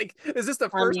 Like, is this the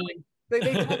first? They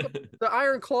the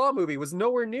Iron Claw movie was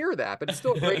nowhere near that, but it's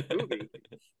still a great movie.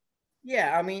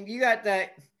 Yeah, I mean, you got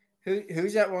that.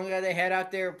 Who's that one guy they had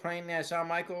out there playing Shawn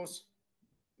Michaels?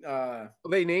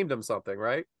 They named him something,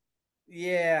 right?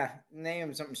 Yeah, name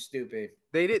him something stupid.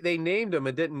 They named him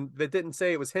and didn't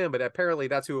say it was him, but apparently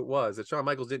that's who it was. That Shawn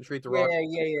Michaels didn't treat the Rock.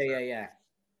 Yeah.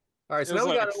 All right, so it was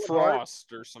now we like got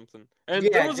Frost or something, and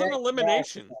there was an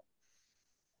elimination.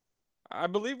 I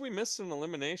believe we missed an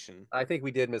elimination. I think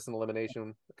we did miss an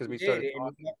elimination because we started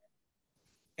talking.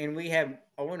 And we have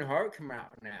Owen Hart come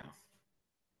out now.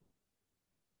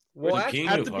 Well, at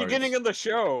the beginning of the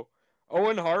show,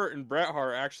 Owen Hart and Bret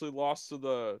Hart actually lost to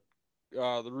the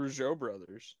Rougeau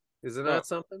brothers. Isn't that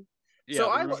something? Yeah.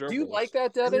 So do you like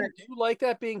that, Devin? Do you like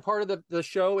that being part of the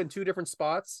show in two different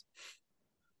spots?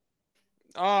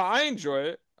 I enjoy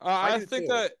it. I think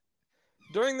too. that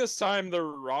during this time the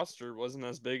roster wasn't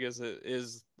as big as it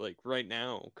is like right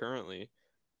now currently,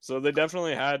 so they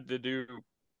definitely had to do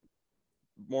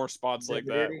more spots like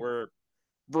that where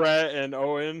Bret and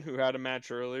Owen, who had a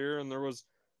match earlier, and there was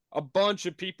a bunch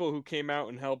of people who came out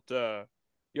and helped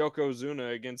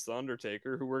Yokozuna against the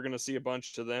Undertaker, who we're going to see a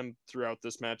bunch to them throughout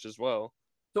this match as well.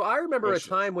 So I remember a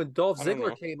time when Dolph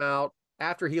Ziggler came out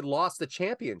after he lost the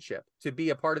championship to be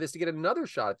a part of this to get another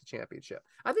shot at the championship.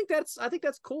 I think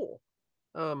that's cool.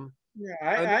 Yeah,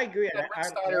 I agree. Rick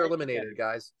Steiner eliminated,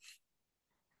 guys.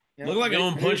 Look like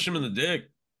I punched him in the dick.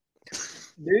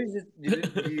 You lose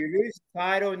the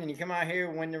title, and then you come out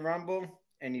here, win the Rumble,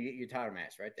 and you get your title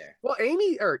match right there. Well,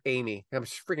 Amy, I'm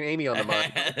freaking Amy on the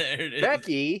mind.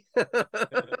 Becky,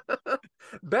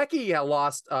 Becky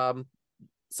lost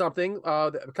something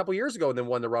a couple years ago and then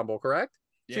won the Rumble, correct?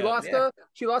 Yeah,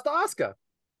 she lost to Asuka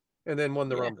and then won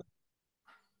the Rumble.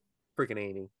 Freaking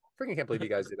Amy. Freaking can't believe you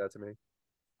guys did that to me.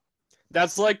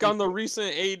 That's like on the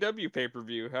recent AEW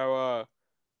pay-per-view, how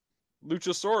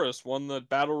Luchasaurus won the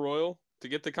Battle Royal to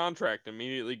get the contract,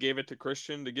 immediately gave it to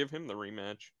Christian to give him the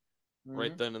rematch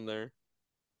right then and there.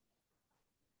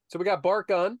 So we got Bart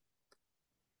Gunn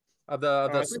of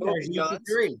the Smoking Guns.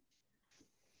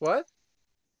 What?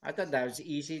 I thought that was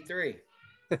EC3.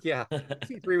 Yeah,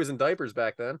 EC3 was in diapers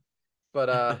back then,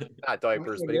 but not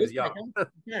diapers, but he was young.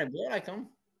 Yeah, like him.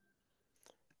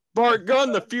 Bart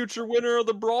Gunn, the future winner of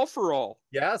the Brawl for All.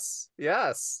 Yes.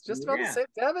 Just about the same.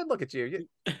 Devin, look at you.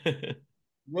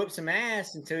 Whoop some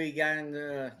ass until he got in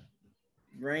the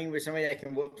ring with somebody that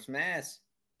can whoop some ass.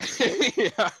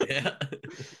 Yeah.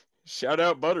 Shout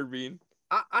out Butterbean.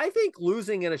 I think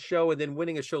losing in a show and then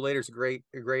winning a show later is a great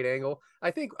angle.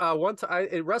 I think one time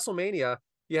in WrestleMania,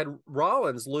 you had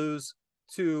Rollins lose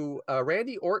to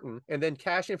Randy Orton and then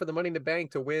cash in for the Money in the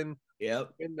Bank to win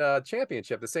the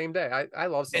championship the same day. I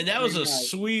love something. And that was a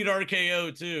sweet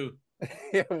RKO too.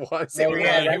 It was. He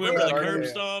went for the curb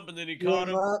stomp and then he caught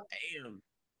him. Damn.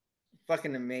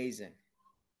 Fucking amazing.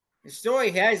 The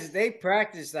story has is they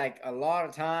practiced like a lot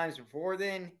of times before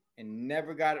then and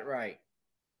never got it right.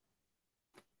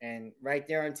 And right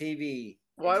there on TV.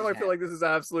 Why do I feel like this is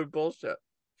absolute bullshit?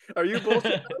 Are you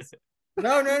bullshit?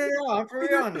 No. I'm for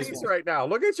real on this one. Right now.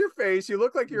 Look at your face. You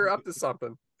look like you're up to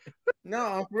something. No,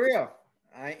 I'm for real.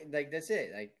 That's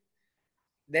it. Like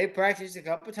they practiced a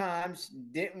couple times,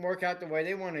 didn't work out the way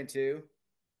they wanted to,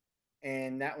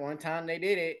 and that one time they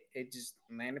did it, it just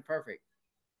landed perfect.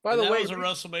 By the way, it was a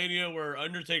WrestleMania where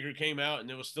Undertaker came out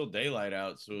and it was still daylight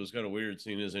out, so it was kind of weird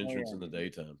seeing his entrance in the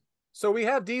daytime. So we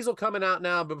have Diesel coming out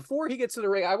now, but before he gets to the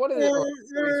ring, I wanted to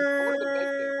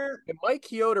mention Mike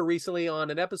Chioda recently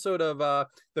on an episode of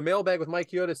the Mailbag with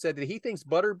Mike Chioda said that he thinks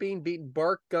Butterbean beating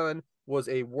Bart Gunn was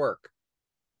a work.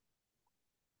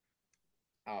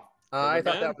 I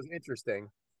thought that was interesting.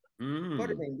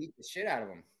 Butterbean beat the shit out of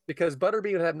him. Because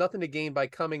Butterbean would have nothing to gain by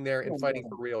coming there and fighting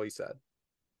for real, he said.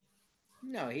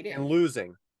 No, he didn't. And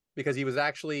losing, because he was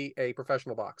actually a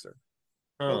professional boxer.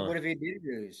 But what if he did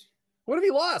lose? What if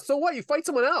he lost? So what? You fight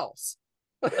someone else.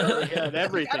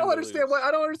 Everything. I don't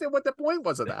understand what the point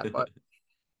was of that. But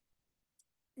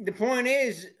the point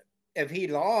is, if he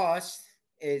lost,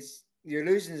 is you're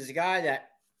losing this guy that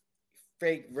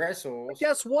fake wrestles. But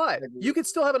guess what? You could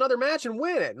still have another match and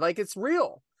win it. Like it's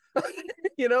real.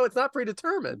 It's not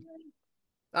predetermined.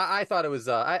 I thought it was.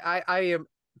 I am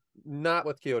not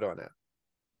with Kyoto on that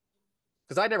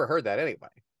because I never heard that anyway.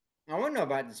 I want to know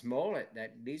about this mullet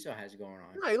that Diesel has going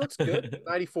on. Yeah, he looks good.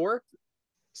 94.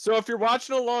 So if you're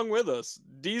watching along with us,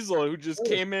 Diesel, who just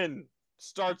came in,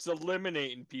 starts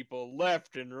eliminating people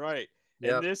left and right.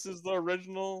 Yep. And this is the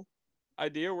original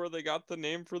idea where they got the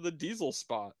name for the Diesel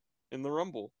spot in the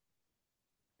Rumble.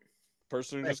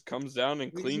 Person who just comes down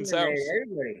and cleans house.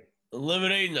 Everybody.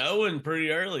 Eliminating Owen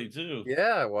pretty early, too.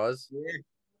 Yeah, it was. Yeah.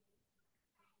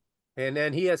 And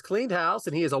then he has cleaned house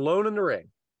and he is alone in the ring.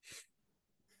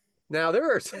 Now,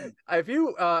 if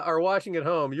you are watching at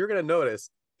home, you're going to notice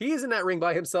he is in that ring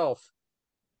by himself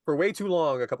for way too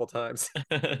long a couple times.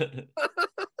 Because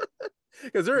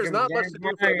there is not much to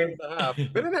do for a minute and a half.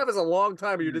 Minute and a half is a long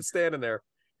time, but you're just standing there.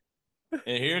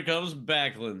 And here comes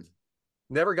Backlund.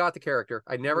 Never got the character.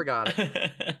 I never got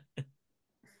it.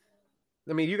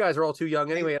 I mean, you guys are all too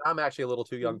young anyway, and I'm actually a little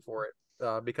too young for it.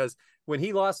 Because when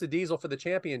he lost to Diesel for the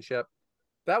championship,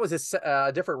 that was his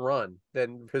different run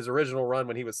than his original run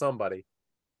when he was somebody.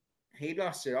 He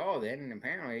lost it all then,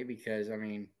 apparently, because, I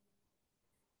mean...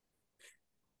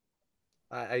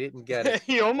 I didn't get it.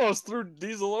 He almost threw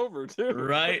Diesel over, too.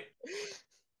 Right.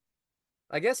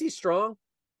 I guess he's strong.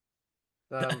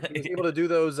 He was able to do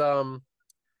those,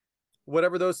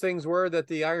 whatever those things were that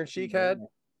the Iron Sheik had.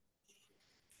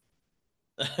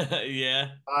 Yeah.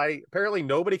 Apparently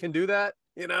nobody can do that.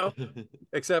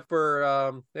 Except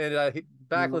for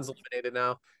Backlund's eliminated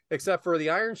now, except for the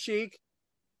Iron Sheik,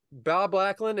 Bob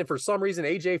Backlund, and for some reason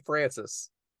AJ Francis.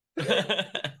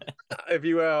 If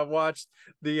you watched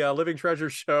the Living Treasure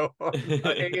show on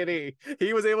A&E,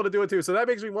 he was able to do it too. So that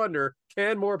makes me wonder: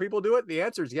 can more people do it? The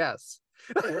answer is yes.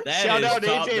 Shout out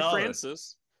AJ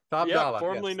Francis. Top Dollar,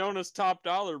 formerly yes. known as Top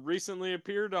Dollar, recently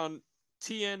appeared on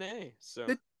TNA. So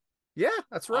yeah,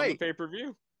 that's right. On the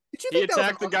pay-per-view. Did you He think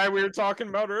attacked the guy we were talking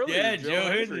about earlier, Yeah, Joe Joe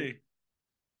Hendry. Hendry.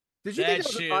 Did you That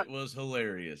think shit was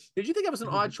hilarious? Did you think that was an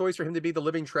odd choice for him to be the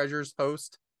Living Treasures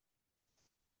host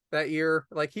that year?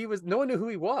 Like no one knew who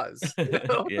he was. You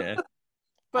know? Yeah.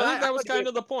 But I think that was kind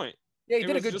of the point. Yeah, he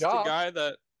did a good job. A guy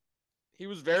that he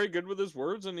was very good with his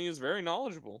words and he is very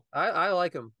knowledgeable. I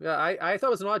like him. Yeah, I thought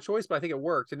it was an odd choice, but I think it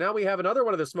worked. And now we have another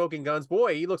one of the smoking guns.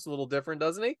 Boy, he looks a little different,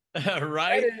 doesn't he?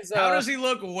 Right? How does he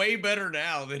look way better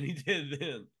now than he did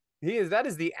then? That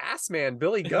is the ass man,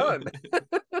 Billy Gunn.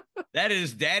 That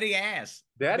is Daddy Ass.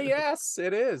 Daddy Ass,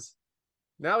 it is.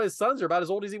 Now his sons are about as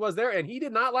old as he was there, and he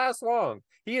did not last long.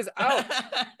 He is out.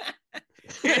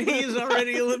 And he is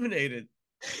already eliminated.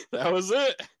 That was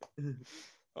it.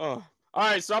 Oh. All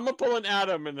right, so I'm going to pull an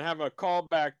Adam and have a call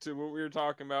back to what we were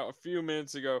talking about a few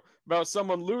minutes ago about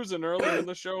someone losing earlier in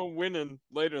the show and winning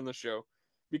later in the show.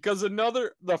 Because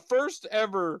the first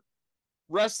ever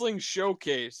wrestling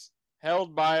showcase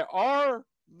held by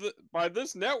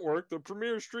this network, the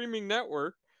premier streaming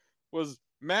network, was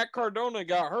Matt Cardona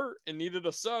got hurt and needed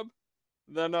a sub.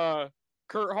 Then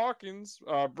Kurt Hawkins,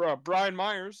 Brian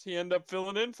Myers, he ended up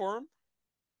filling in for him,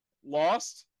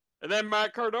 lost. And then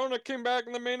Matt Cardona came back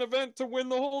in the main event to win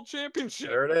the whole championship.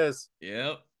 There it is.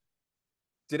 Yep.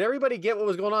 Did everybody get what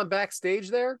was going on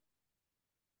backstage there?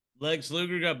 Lex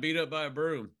Luger got beat up by a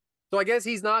broom. So I guess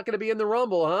he's not going to be in the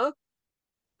Rumble, huh?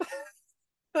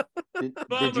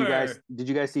 Did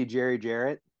you guys see Jerry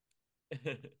Jarrett?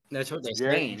 That's what they're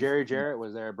saying. Jerry Jarrett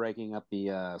was there breaking up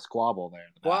the squabble there.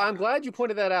 Well, I'm glad you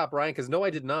pointed that out, Brian, because no, I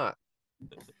did not.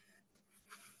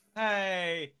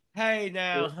 Hey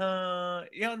now, huh?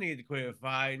 Y'all need to quit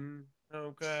fighting,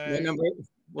 okay?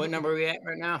 What number are we at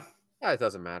right now? It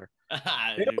doesn't matter.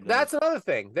 That's another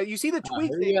thing that you see the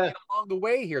tweaks they made along the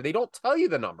way here. They don't tell you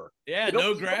the number. Yeah,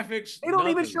 no graphics. They don't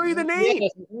even show you the name.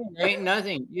 There ain't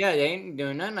nothing. Yeah, they ain't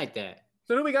doing nothing like that.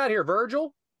 So who we got here?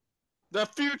 Virgil? The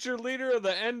future leader of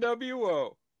the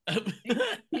NWO.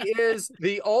 He is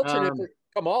the alternate for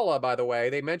Kamala, by the way.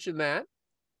 They mentioned that.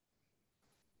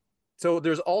 So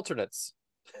there's alternates.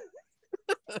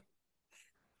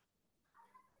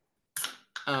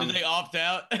 Did they opt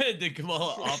out? Did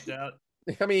Kamala opt out?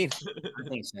 I mean, I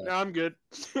think so. No, I'm good.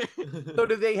 So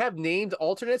do they have named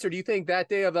alternates, or do you think that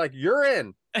day of like, you're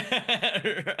in?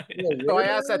 Right. So I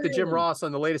asked that to Jim Ross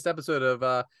on the latest episode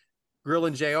of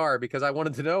Grillin' JR because I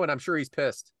wanted to know, and I'm sure he's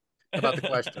pissed about the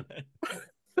question.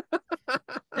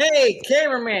 Hey,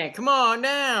 cameraman, come on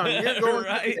down. You're going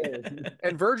right.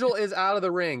 And Virgil is out of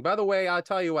the ring. By the way, I'll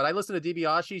tell you what, I listened to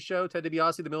DiBiase's show, Ted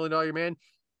DiBiase, the $1 Million Man.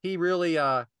 He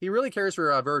really cares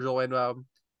for Virgil, and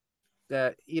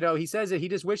that, you know, he says that he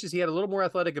just wishes he had a little more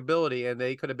athletic ability and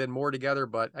they could have been more together,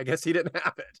 but I guess he didn't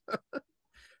have it.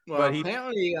 Well, but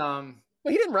apparently,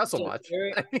 he didn't wrestle much.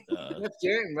 Jarrett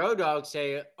and Road Dogg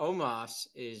say Omos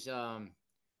is a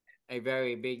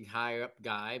very big higher up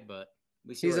guy, but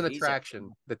he's an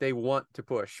attraction that they want to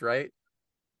push, right?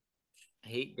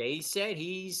 They said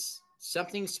he's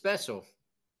something special.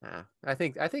 I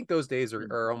think those days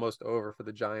are almost over for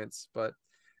the Giants, but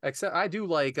except I do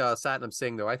like Satnam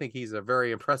Singh, though. I think he's a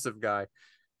very impressive guy.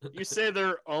 You say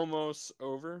they're almost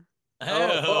over?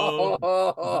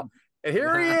 Oh. And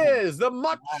here he is, the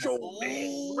Macho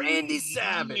Man, Randy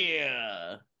Savage.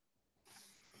 Yeah.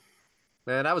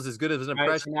 Man, that was as good as an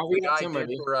impression so the guy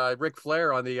did for Ric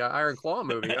Flair on the Iron Claw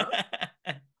movie.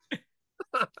 Huh?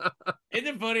 Isn't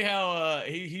it funny how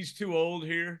he's too old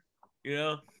here? You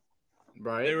know,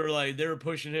 Right? They were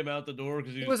pushing him out the door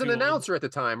because he was an announcer at the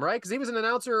time, right? Because he was an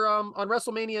announcer on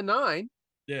WrestleMania 9.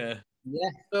 Yeah.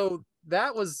 So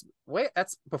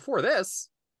that's before this.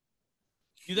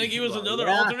 You think he was another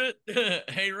alternate?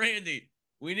 Hey, Randy,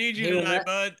 we need you tonight,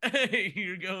 bud.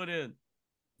 You're going in.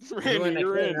 Randy,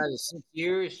 you're in. Another 6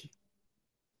 years.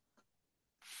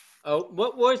 Oh,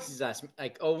 what was his last?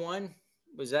 Like 01?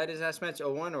 Was that his last match?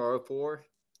 01 or 04?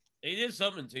 He did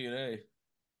something in TNA.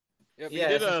 Yep, he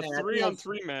did a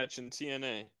 3-on-3 match in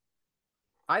TNA.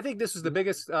 I think this was the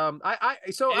biggest. He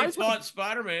fought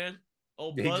Spider-Man.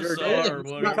 Old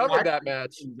Buzzsaw. We covered that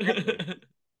match.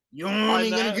 You're only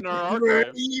going to get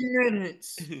 30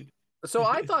 minutes. So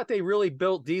I thought they really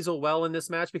built Diesel well in this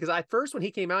match because at first when he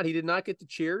came out, he did not get the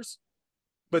cheers.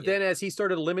 But then as he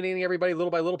started eliminating everybody little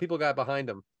by little, people got behind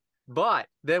him. But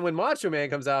then when Macho Man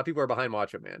comes out, people are behind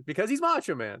Macho Man because he's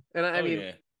Macho Man. And I mean,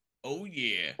 yeah. Oh,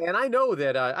 yeah. And I know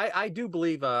that I do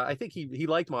believe I think he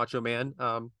liked Macho Man,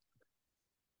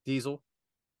 Diesel,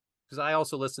 because I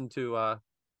also listened to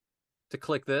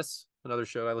Click This, another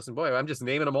show I listened. Boy, I'm just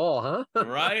naming them all, huh?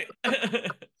 Right.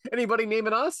 Anybody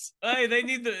naming us? Hey, they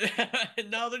need the.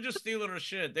 No, they're just stealing our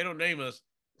shit. They don't name us.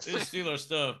 They just steal our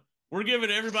stuff. We're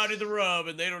giving everybody the rub,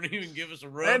 and they don't even give us a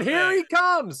rub. And here he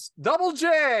comes, Double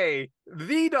J,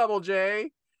 the Double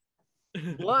J.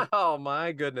 Wow,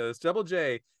 my goodness, Double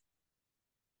J.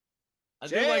 I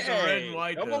do like the red and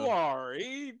white. Double R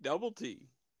E double T.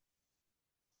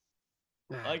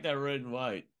 I like that red and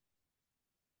white.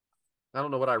 I don't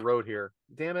know what I wrote here.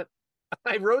 Damn it.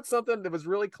 I wrote something that was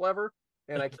really clever,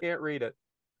 and I can't read it.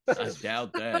 I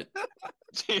doubt that.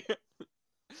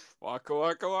 Waka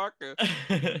waka waka.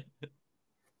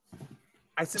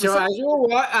 So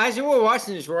as you were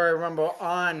watching this Royal Rumble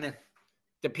on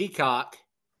the Peacock,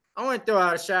 I want to throw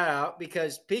out a shout out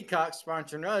because Peacock's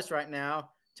sponsoring us right now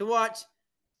to watch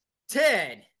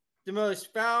Ted, the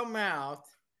most foul-mouthed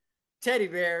teddy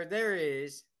bear there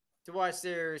is, to watch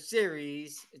their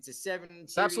series. It's a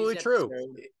 7-series Absolutely episode.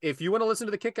 true. If you want to listen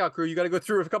to the Kickout Crew, you got to go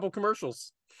through a couple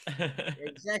commercials.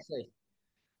 Exactly.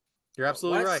 You're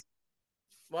absolutely right.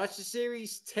 Watch the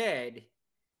series Ted,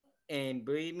 and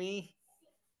believe me,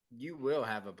 you will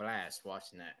have a blast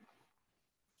watching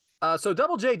that. So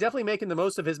Double J definitely making the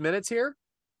most of his minutes here.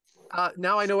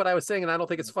 Now I know what I was saying, and I don't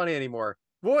think it's funny anymore.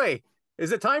 Boy,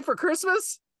 is it time for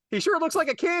Christmas? He sure looks like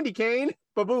a candy cane.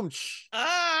 Ba-boom. Oh!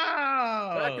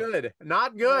 Not good.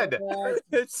 Not good.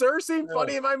 It sure seemed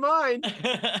funny in my mind.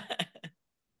 That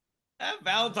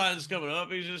Valentine's coming up.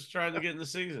 He's just trying to get in the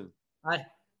season.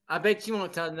 I bet you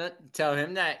won't tell him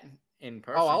that in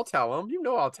person. Oh, I'll tell him. You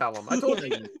know I'll tell him. I told you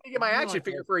to get my action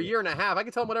figure for a year and a half. I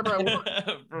can tell him whatever I want.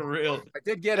 For real. I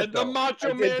did get it, And though. the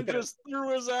Macho Man just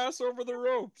threw his ass over the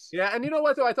ropes. Yeah, and you know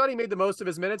what, though? I thought he made the most of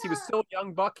his minutes. He was still a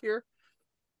young buck here.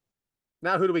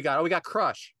 Now who do we got? Oh, we got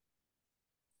Crush.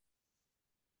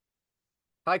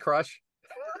 Hi, Crush.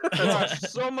 Gosh,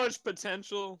 so much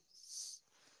potential.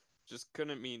 Just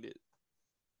couldn't meet it.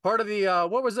 Part of the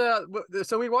what was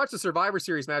so we watched the Survivor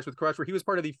Series match with Crush where he was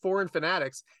part of the Foreign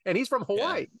Fanatics, and he's from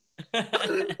Hawaii. Yeah.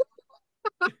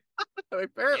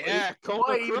 Apparently, Yeah,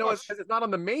 Hawaii, even though it's not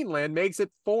on the mainland, makes it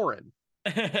foreign.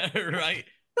 Right.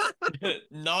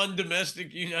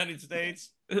 Non-domestic United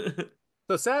States.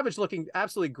 So Savage looking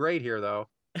absolutely great here, though.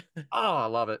 Oh, I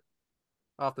love it.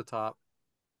 Off the top.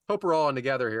 Hope we're all in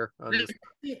together here.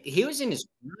 He was in his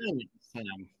prime at this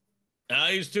time.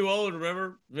 He's too old,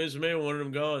 remember? Vince McMahon wanted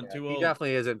him gone. Too old. He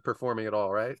definitely isn't performing at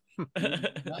all, right?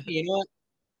 You know what?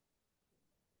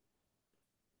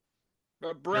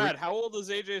 But Brad, how old is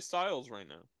AJ Styles right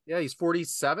now? Yeah, he's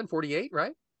 47, 48,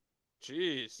 right?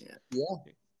 Jeez. Yeah.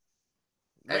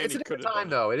 It's a different time,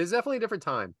 though. It is definitely a different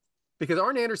time. Because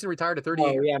Arn Anderson retired at 38.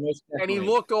 Oh, yeah, and he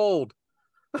looked old.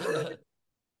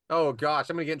 Oh, gosh.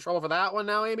 I'm going to get in trouble for that one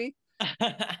now, Amy?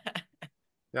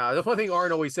 No, the one thing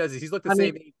Arn always says is he's looked the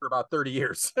same age for about 30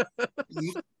 years.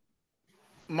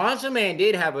 Macho Man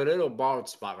did have a little bald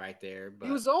spot right there. But...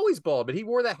 He was always bald, but he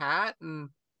wore the hat and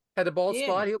had the bald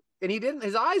spot. And he didn't,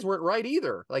 his eyes weren't right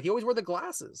either. Like, he always wore the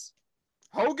glasses.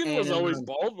 Hogan was always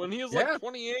bald when he was like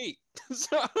 28.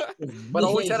 But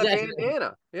always had a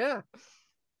bandana. Yeah.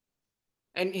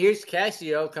 And here's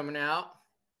Casio coming out.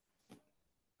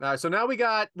 So now we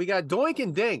got Doink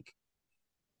and Dink.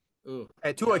 Ooh,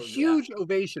 to a huge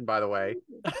ovation, by the way.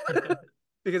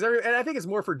 Because and I think it's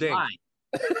more for Dink.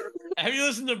 Have you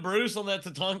listened to Bruce on that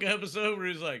Tatanka episode where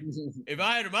he's like, if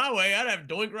I had it my way, I'd have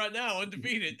Doink right now,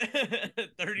 undefeated.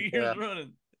 30 years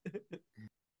running.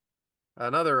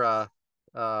 Another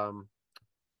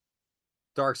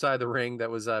dark side of the ring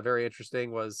that was very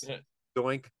interesting was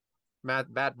Doink,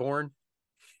 Matt Bourne.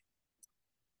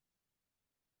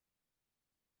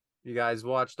 You guys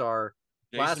watched our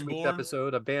last week's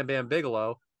episode of Bam Bam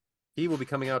Bigelow. He will be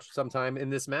coming out sometime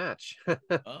in this match.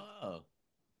 Oh.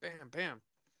 Bam, bam.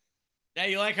 Yeah,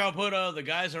 you like how I put the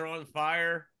guys are on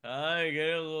fire? You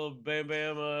get a little Bam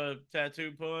Bam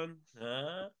tattoo pun?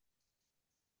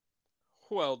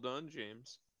 Well done,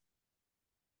 James.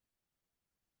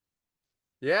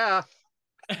 Yeah.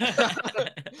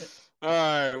 All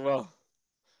right, well.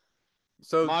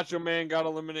 So Macho Man got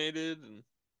eliminated.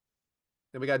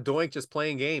 And we got Doink just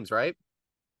playing games, right?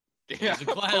 Yeah,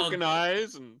 poking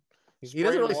eyes. And he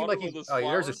doesn't really seem like he's... Oh,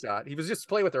 there's a shot. He was just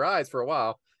playing with their eyes for a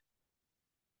while.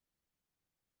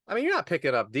 I mean, you're not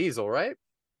picking up Diesel, right?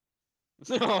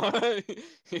 No,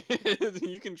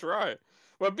 you can try.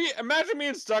 Well, imagine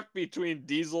being stuck between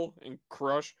Diesel and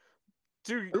Crush.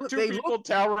 Two people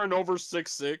towering over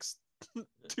 6'6",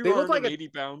 280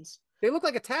 pounds. They look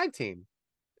like a tag team.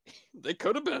 They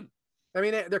could have been. I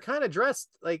mean, they're kind of dressed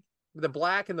like the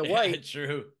black and the white. Yeah,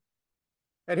 true.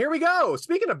 And here we go.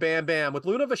 Speaking of Bam Bam with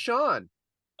Luna Vachon.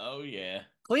 Oh, yeah.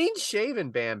 Clean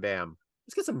shaven Bam Bam.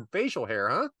 Let's get some facial hair,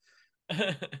 huh?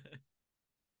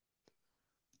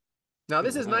 Now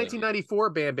this is 1994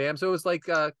 Bam Bam, so it was like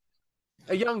a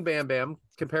young Bam Bam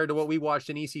compared to what we watched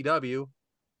in ECW.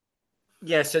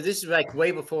 Yeah, so this is like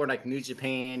way before like New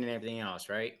Japan and everything else,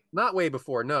 right? Not way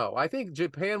before, no. I think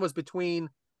Japan was between.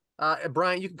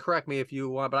 Brian, you can correct me if you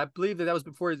want, but I believe that was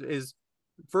before his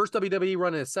first WWE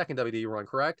run and his second WWE run,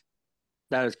 correct?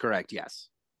 That is correct. Yes.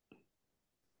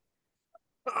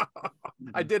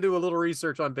 I did do a little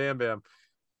research on Bam Bam.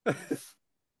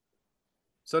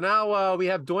 So now we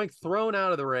have Doink thrown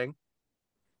out of the ring.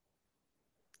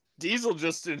 Diesel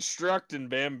just instructing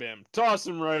Bam Bam, toss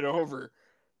him right over.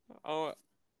 Oh,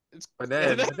 And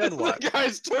then what? The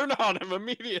guys turn on him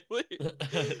immediately.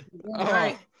 All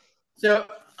right. So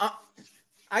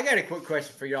I got a quick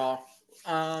question for y'all.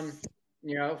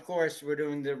 Of course, we're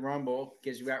doing the Rumble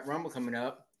because we got Rumble coming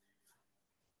up.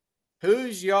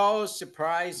 Who's y'all's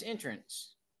surprise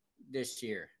entrance this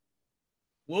year?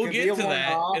 We'll get to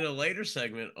that in a later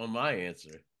segment on my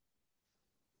answer.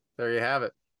 There you have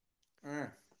it.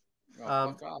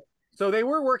 So they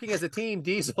were working as a team,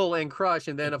 Diesel and Crush,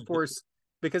 and then of course,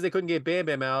 because they couldn't get Bam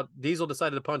Bam out, Diesel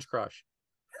decided to punch Crush.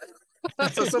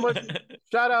 So much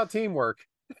shout out teamwork.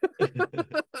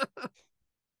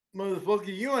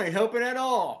 Motherfucker, you ain't helping at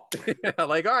all. Yeah,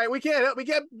 like, all right, we can't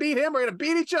beat him. We're gonna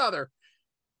beat each other.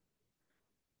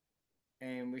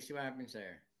 And we see what happens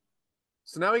there.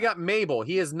 So now we got Mabel.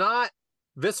 He is not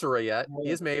Viscera yet. He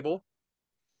is Mabel.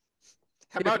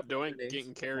 How about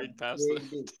getting carried past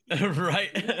the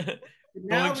right?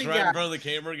 Now Doink's right in front of the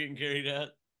camera getting carried out.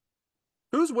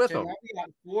 Who's with him? Now we got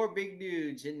 4 big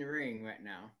dudes in the ring right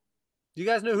now. Do you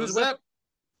guys know who's with him?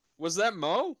 Was that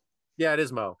Mo? Yeah, it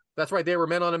is Mo. That's right. They were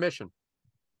men on a mission.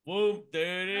 Whoop,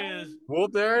 there it is.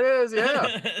 Whoop, there it is.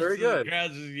 Yeah, very good. The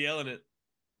crowd's just yelling it.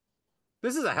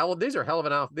 These are hell of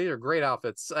an outfit. These are great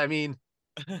outfits. I mean,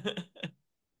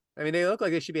 they look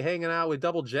like they should be hanging out with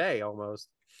Double J almost.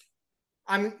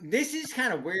 This is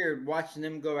kind of weird watching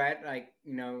them go at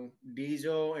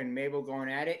Diesel and Mabel going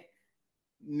at it,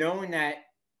 knowing that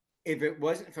if it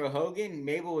wasn't for Hogan,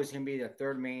 Mabel was going to be the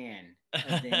third man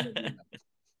at the end of the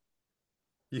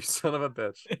You son of a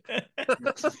bitch.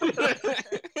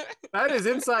 That is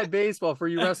inside baseball for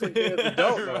you wrestling fans who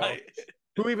don't know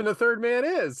who even the third man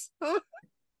is.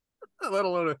 Let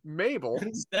alone Mabel.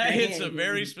 That hits a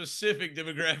very specific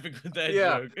demographic with that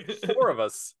joke. 4 of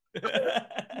us.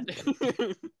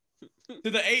 To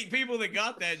the 8 people that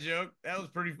got that joke, that was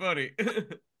pretty funny.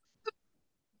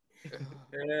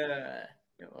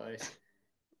 It was.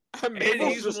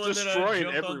 Mabel's just destroying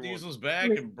jumped everyone. on Diesel's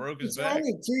back and broke his back. It's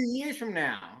only 2 years from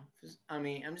now. I'm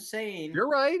just saying. You're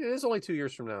right. It is only 2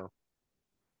 years from now.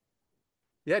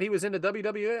 Yet he was into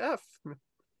WWF.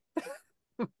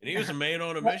 And he was a man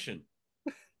on a mission.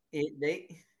 That's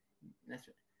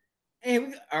right.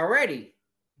 And already,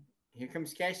 here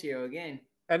comes Casio again.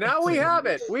 And now we have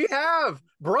it. We have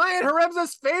Brian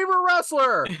Haremza's favorite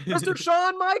wrestler, Mr.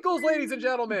 Shawn Michaels, ladies and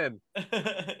gentlemen.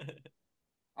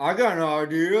 I got an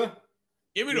idea.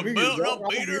 Give me the belt and I'll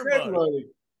beat everybody.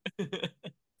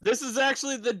 This is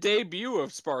actually the debut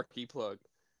of Sparky Plug.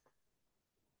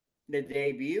 The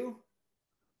debut?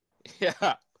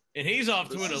 Yeah. And he's off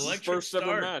to an electric first start.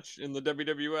 ever match in the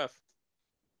WWF.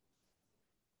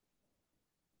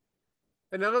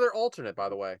 And another alternate, by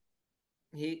the way.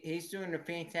 He's doing a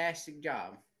fantastic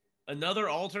job. Another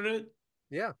alternate?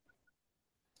 Yeah.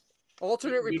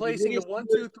 Alternate replacing the 1,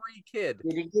 2, 3 kid.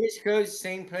 Did he get his coach the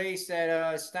same place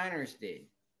that Steiner's did?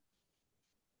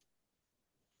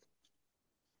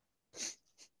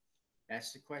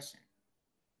 That's the question.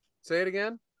 Say it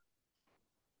again.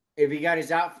 If he got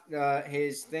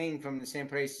his thing from the same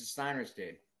place as Steiner's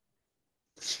did.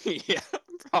 Yeah,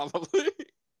 probably.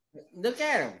 Look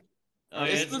at him. Oh,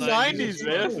 it's the 90s,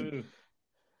 man.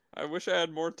 I wish I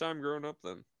had more time growing up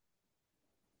then.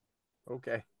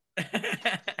 Okay.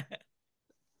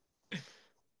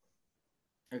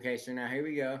 Okay, so now here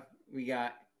we go. We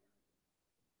got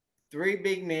 3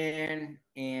 big men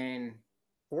and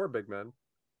 4 big men.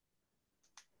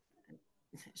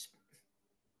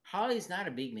 Holly's not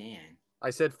a big man.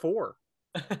 I said 4.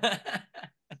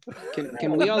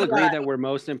 Can we all agree that we're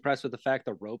most impressed with the fact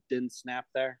the rope didn't snap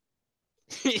there?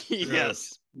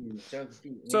 Yes.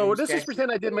 So let's just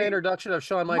pretend I did my introduction of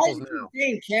Shawn Michaels now.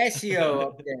 Casio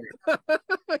up there.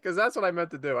 Because that's what I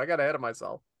meant to do. I got ahead of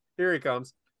myself. Here he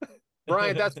comes.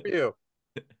 Brian, that's for you.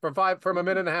 From a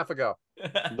minute and a half ago.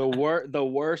 The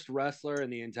worst wrestler in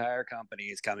the entire company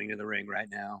is coming to the ring right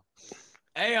now.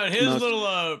 Hey, on his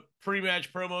little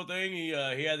pre-match promo thing, he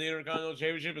had the Intercontinental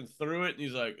Championship and threw it, and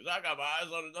he's like, I got my eyes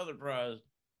on another prize.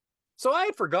 So I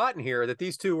had forgotten here that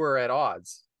these two were at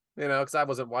odds, because I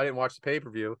didn't watch the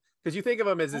pay-per-view, because you think of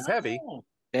him as heavy.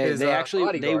 They actually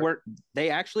bodyguard. they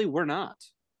actually were not.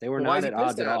 They were Well, not at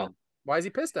odds at all. Why is he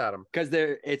pissed at him? Because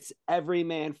it's every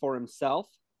man for himself.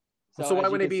 So why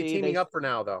wouldn't they be teaming up for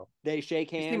now, though? They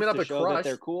shake hands teaming up to with show Crush. that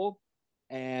they're cool,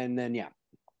 and then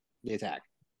they attack.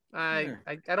 I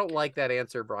don't like that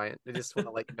answer, Brian. I just want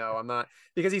to let you know I'm not,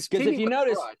 because he's because if you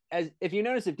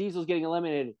notice if Diesel's getting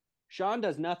eliminated, Sean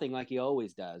does nothing like he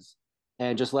always does,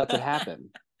 and just lets it happen.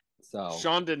 So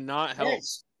Sean did not help.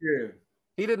 That's true.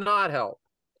 He did not help.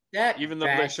 Even though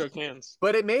they shook hands.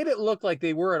 But it made it look like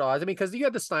they were at odds. I mean, because you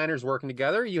had the Steiners working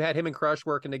together, you had him and Crush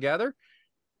working together.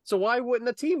 So why wouldn't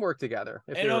a team work together?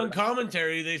 And on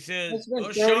commentary, they said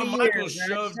Shawn Michaels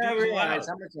shoved Diesel out.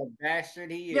 How much of a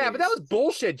bastard he is. Yeah, but that was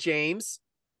bullshit, James.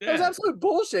 Yeah. That was absolute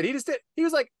bullshit. He just did. He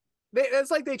was like, it's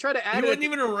like they tried to add. He wasn't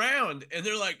even around, and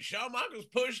they're like, Shawn Michaels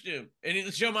pushed him,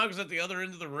 and Shawn Michaels at the other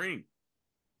end of the ring.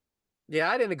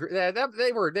 Yeah, I didn't agree. That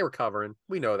they were covering.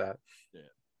 We know that. Yeah.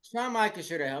 Shawn Michaels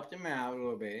should have helped him out a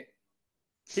little bit.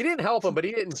 He didn't help him, but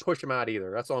he didn't push him out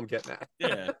either. That's all I'm getting at.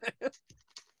 Yeah.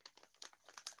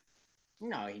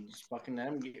 No, he just fucking let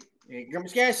him get. Here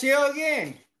comes Casio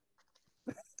again.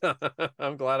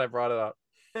 I'm glad I brought it up.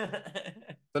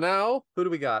 So now, who do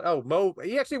we got? Oh, Mo.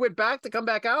 He actually went back to come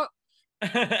back out.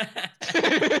 Yeah.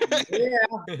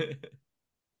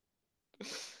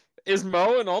 Is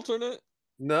Mo an alternate?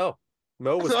 No,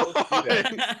 Mo was supposed to be there.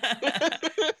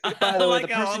 By the way, the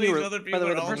person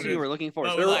you were looking for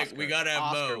is like, we gotta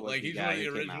have Mo. Like, he's one of the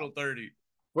original 30.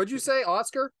 What'd you say,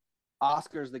 Oscar?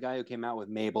 Oscar's the guy who came out with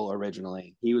Mabel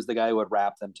originally. He was the guy who would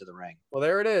wrap them to the ring. Well,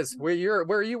 there it is. Where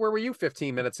were you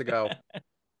 15 minutes ago?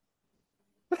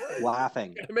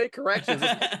 Laughing. Make corrections.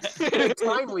 Make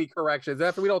timely corrections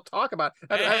after we don't talk about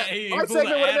it. My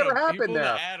segment would have never happened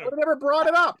there. Would have never brought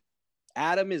it up.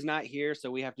 Adam is not here,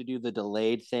 so we have to do the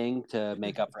delayed thing to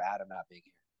make up for Adam not being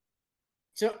here.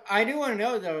 So I do want to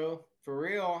know, though, for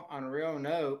real, on a real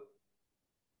note,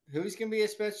 who's going to be a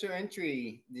special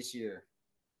entry this year?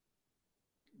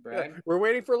 Brad? We're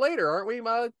waiting for later, aren't we,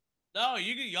 Mud? No,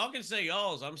 y'all can say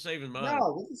y'all's. I'm saving mine.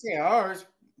 No, we can say ours.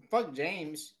 Fuck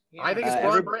James. Yeah. I think it's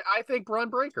I think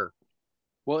Braun Breaker.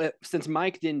 Well, since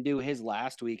Mike didn't do his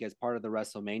last week as part of the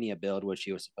WrestleMania build, which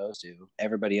he was supposed to,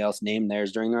 everybody else named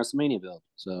theirs during the WrestleMania build.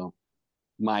 So,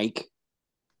 Mike.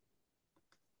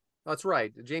 That's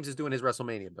right. James is doing his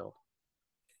WrestleMania build.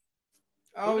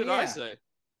 Oh, what did I say?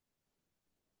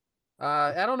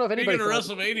 I don't know if anybody. Speaking of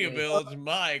WrestleMania builds,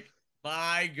 Mike.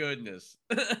 My goodness.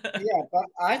 Yeah, but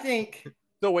I think.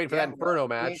 Still waiting for that Inferno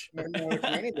match.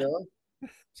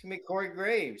 It's gonna be Corey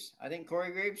Graves. I think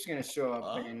Corey Graves is gonna show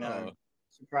up and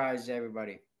surprise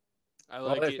everybody. I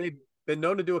like it. They've been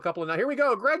known to do a couple of. Now here we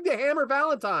go. Greg the Hammer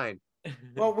Valentine.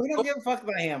 Well, we don't give a fuck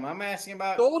about him. I'm asking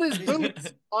about. Sold his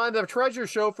boots on the Treasure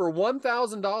Show for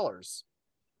 $1,000.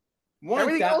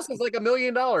 Everything else is like $1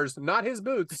 million, not his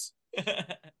boots.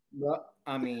 Well,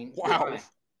 I mean, wow.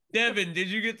 Devin, did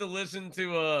you get to listen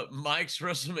to Mike's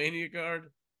WrestleMania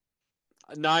card?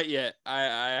 Not yet. I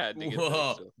had to get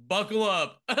that, so. Buckle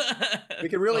up. We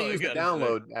can really use the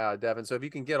download, Devin, so if you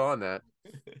can get on that.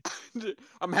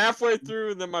 I'm halfway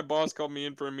through, and then my boss called me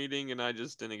in for a meeting, and I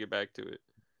just didn't get back to it.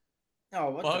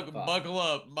 Oh, buckle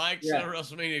up. Mike's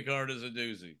WrestleMania card is a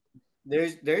doozy.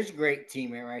 There's a great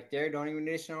teammate right there. Don't even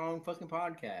listen to our own fucking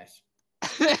podcast.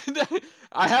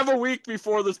 I have a week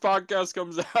before this podcast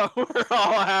comes out where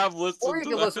I'll have listened or you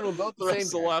can listen to both the same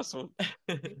the last one.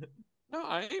 No,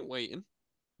 I ain't waiting.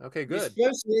 Okay, good.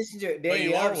 You're supposed to listen to it daily.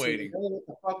 You are waiting. You know what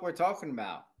the fuck we're talking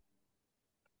about.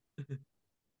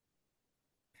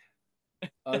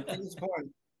 I think it's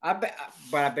important. I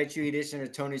bet you he listened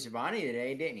to Tony Schiavone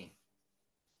today, didn't he?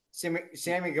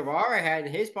 Sammy Guevara had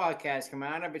his podcast come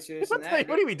out. I bet you listened to that.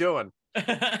 What are we doing?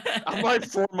 I'm like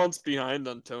 4 months behind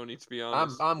on Tony, to be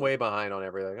honest. I'm way behind on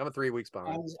everything. I'm 3 weeks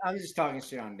behind. I'm just talking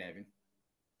shit on Devin.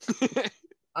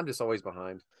 I'm just always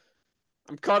behind.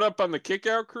 I'm caught up on the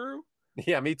Kickout Crew.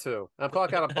 Yeah, me too. I'm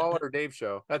caught out on Paul or Dave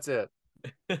show. That's it.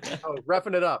 Oh,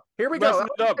 roughing it up. Here we go.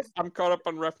 I'm caught up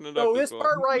on roughing it up. So this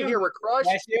part right here, where Crush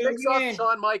picks up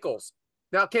Shawn Michaels.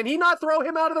 Now, can he not throw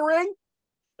him out of the ring?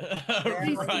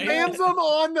 He slams him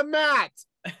on the mat.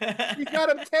 He's got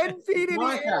him 10 feet in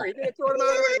the air. He didn't throw him out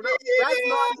of the ring. No, that's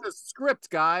not in the script,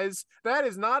 guys. That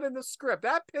is not in the script.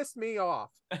 That pissed me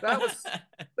off.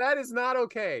 That is not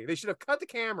okay. They should have cut the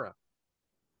camera.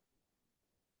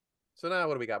 So now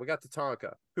what do we got? We got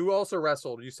Tatanka, who also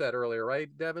wrestled, you said earlier, right,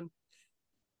 Devin?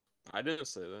 I didn't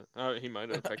say that. He might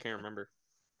have. I can't remember.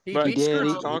 He did.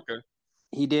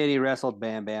 He did. He wrestled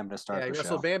Bam Bam to start the show. Yeah, he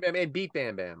wrestled Bam Bam and beat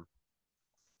Bam Bam.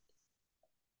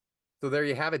 So there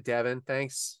you have it, Devin.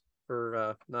 Thanks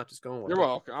for not just going with You're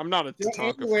welcome. I'm not a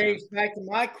Tatanka fan. Back to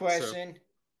my question.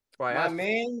 My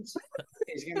men's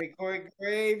is going to be Corey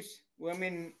Graves.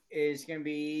 Women is going to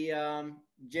be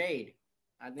Jade.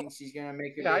 I think she's going to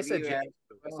make her debut.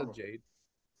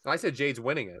 I said Jade's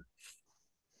winning it.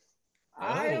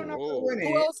 I don't know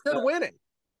who else could win it.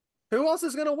 Who else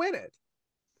is going to win it?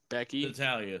 Becky.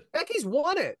 Natalia. Becky's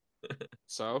won it.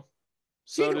 So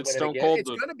did Stone Cold. It's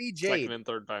going to be Jade. Second and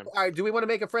third time. All right. Do we want to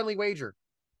make a friendly wager?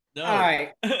 No. All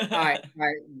right.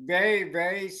 Very,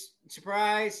 very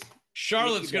surprised.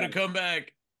 Charlotte's going to come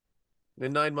back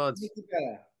in 9 months.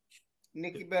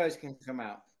 Nikki Bella's going to come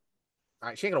out. All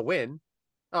right. She ain't going to win.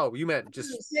 Oh, you meant just.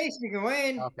 She can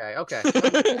win. Okay.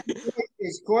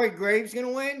 Is Corey Graves going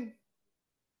to win?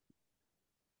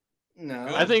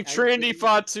 No. I think Trinity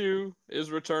Fatu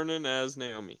is returning as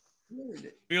Naomi.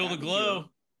 Feel the glow.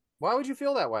 Why would you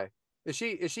feel that way? Is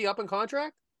she up in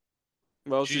contract?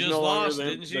 Well, she's no longer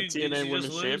the TNA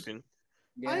Women's Champion.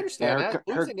 Yeah. I understand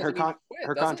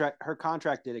her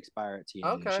contract did expire at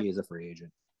TNA. Okay. She is a free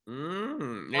agent.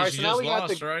 And right, she so just now we got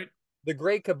lost, right? The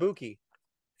Great Kabuki.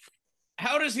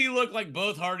 How does he look like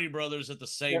both Hardy brothers at the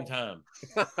same time?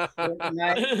 When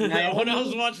I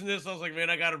was watching this, I was like, man,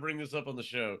 I got to bring this up on the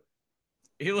show.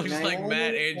 He looks like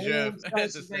Matt and Jeff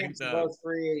at the same time. Both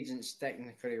free agents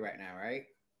technically right now, right?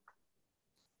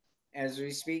 As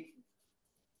we speak.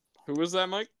 Who was that,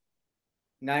 Mike?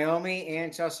 Naomi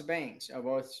and Sasha Banks are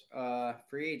both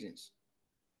free agents.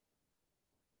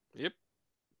 Yep.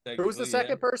 Who's the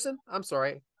second person? I'm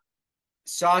sorry.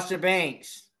 Sasha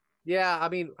Banks. Yeah, I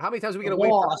mean, how many times are we going to wait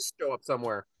for her to show up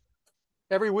somewhere?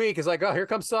 Every week is like, oh, here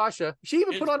comes Sasha. She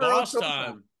even put on her own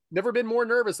time. Never been more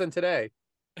nervous than today.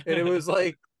 And it was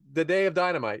like the day of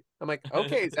Dynamite. I'm like,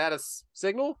 okay, is that a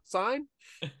signal? Sign?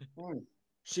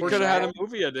 She could have had a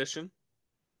movie edition.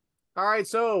 All right,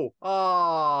 so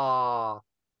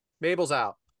Mabel's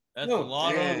out. That's a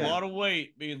lot of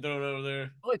weight being thrown over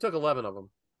there. Only took 11 of them.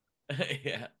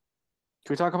 Yeah. Can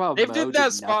we talk about They Mo did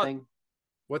that spot. Nothing?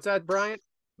 What's that, Bryant?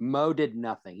 Mo did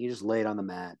nothing. He just laid on the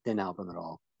mat. Didn't help him at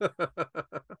all. Hell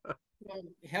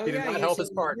he did not help his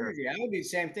partner. I would do the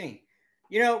same thing.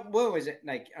 You know, what was it?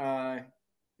 Like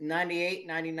 98,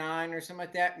 99 or something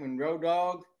like that when Road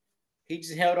Dogg, he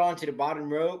just held on to the bottom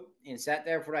rope and sat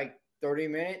there for like 30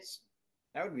 minutes.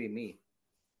 That would be me.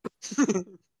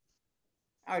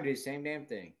 I would do the same damn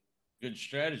thing. Good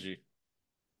strategy.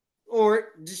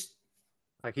 Or just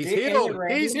like he's healed.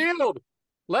 He's healed.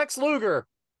 Lex Luger.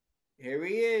 Here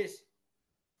he is.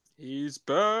 He's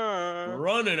back.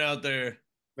 Running out there.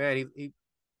 Man,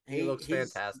 he looks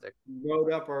fantastic.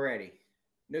 Blowed up already.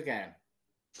 Look at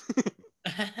him.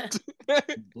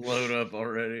 Blowed up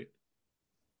already.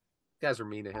 You guys are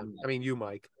mean to him. I mean, you,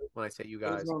 Mike, when I say you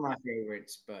guys. He's one of my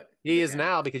favorites, but he is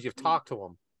now because you've talked to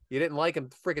him. You didn't like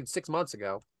him freaking 6 months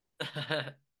ago.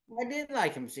 I did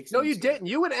like him 6 months ago. No, you ago. didn't.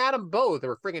 You and Adam both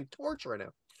are freaking torturing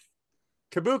him.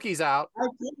 Kabuki's out. I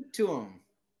did to him.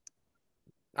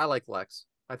 I like Lex.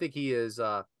 I think he is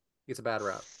gets a bad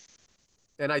rap.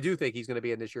 And I do think he's going to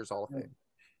be in this year's Hall of Fame.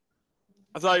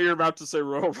 I thought you were about to say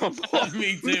Royal Rumble.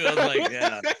 Me too. I was like,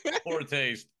 yeah, poor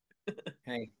taste.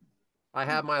 Hey. I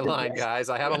have my line, guys.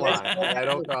 I have a line. I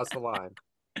don't cross the line.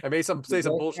 I may say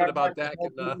some bullshit about Dak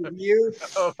and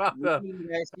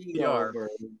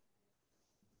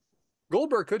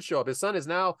Goldberg could show up. His son is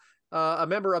now a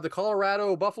member of the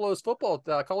Colorado Buffaloes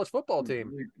college football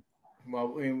team.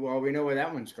 Well, we know where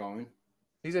that one's going.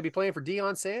 He's gonna be playing for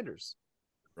Deion Sanders,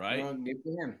 right? Well, good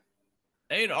for him.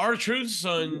 Hey, and R-Truth's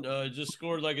son just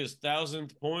scored like his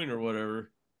 1,000th point or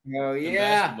whatever. Oh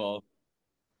yeah. Basketball.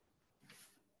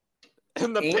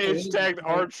 And the page tagged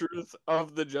R-Truth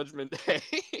of the Judgment Day.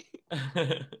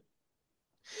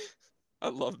 I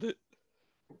loved it.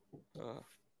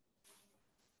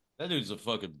 That dude's the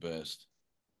fucking best.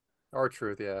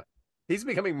 R-Truth, yeah. He's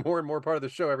becoming more and more part of the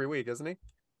show every week, isn't he?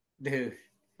 Dude.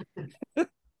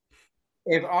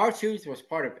 If R-Truth was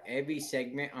part of every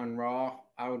segment on Raw,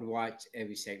 I would watch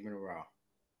every segment of Raw.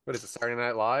 What is it, Saturday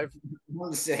Night Live?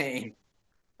 I'm saying.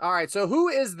 All right, so who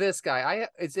is this guy?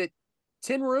 Is it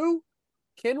Tenryu?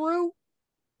 Kenru?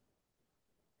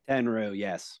 Tenryu,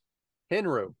 yes.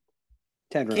 Henru.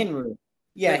 Kenru.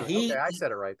 Yeah, Kenru. Okay, I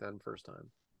said it right then first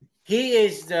time. He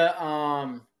is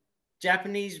the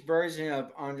Japanese version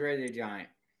of Andre the Giant.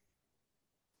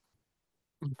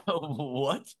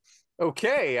 What?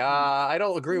 Okay, I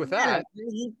don't agree with that.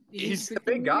 He's a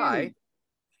big guy.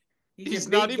 He's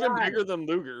not even bigger than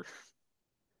Luger.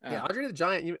 Yeah, Andre the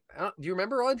Giant. Do you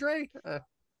remember Andre?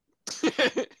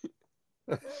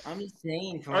 I'm just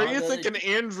saying. Are you thinking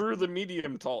Andrew the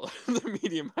medium the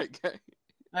medium height guy?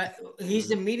 He's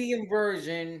the medium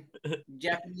version,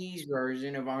 Japanese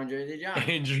version of Andre the Giant.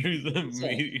 Andrew the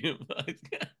medium height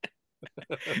guy.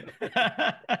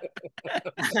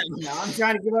 I'm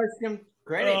trying to give us some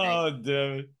credit. Oh,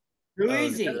 damn it. Too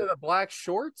easy. The black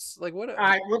shorts? Like what? All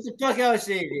right, what the fuck else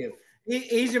did he do?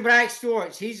 He's in black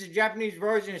shorts. He's the Japanese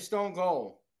version of Stone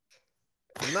Cold.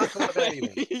 I'm not going with that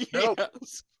either. Nope.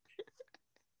 Yes.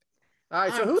 All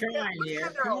right, so I'm who's trying been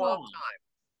here. there a long time?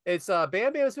 It's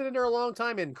Bam Bam's been in there a long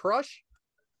time, and Crush.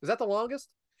 Is that the longest?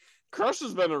 Crush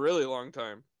has been a really long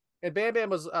time. And Bam Bam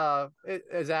was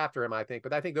is after him, I think,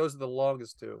 but I think those are the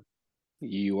longest two.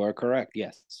 You are correct.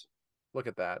 Yes. Look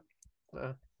at that.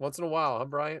 Once in a while, huh,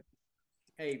 Bryant?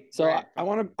 Hey, So Brad, I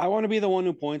want to be the one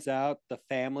who points out the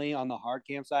family on the hard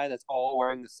camp side that's all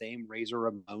wearing the same Razor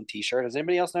Ramon T-shirt. Has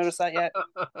anybody else noticed that yet?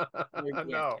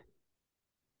 No.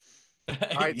 All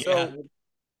right, Yeah. so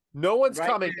no one's right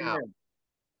coming there. out,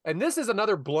 and this is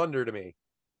another blunder to me.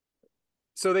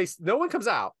 So no one comes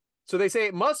out. So they say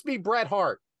it must be Bret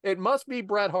Hart. It must be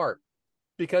Bret Hart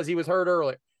because he was hurt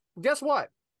earlier. Guess what?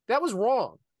 That was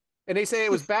wrong. And they say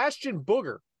it was Bastion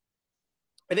Booger.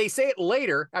 And they say it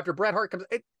later after Bret Hart comes.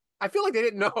 I feel like they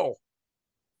didn't know.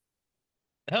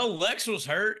 Hell, Lex was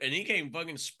hurt, and he came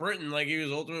fucking sprinting like he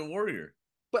was Ultimate Warrior.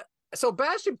 But so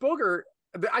Bastion Booger,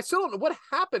 I still don't know what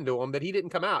happened to him that he didn't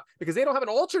come out because they don't have an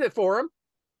alternate for him.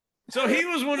 So he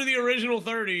was one of the original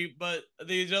 30, but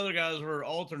these other guys were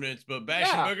alternates. But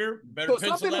Bastion Booger, better So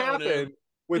pencil something that one in. happened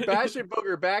with Bastion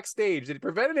Booger backstage that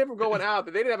prevented him from going out,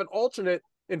 that they didn't have an alternate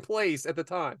in place at the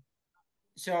time.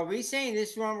 So are we saying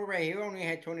this Rumble right here only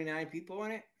had 29 people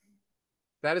in it?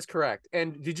 That is correct.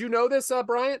 And did you know this,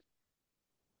 Bryant?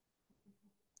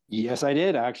 Yes, I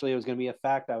did. Actually, it was going to be a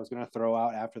fact I was going to throw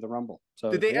out after the Rumble.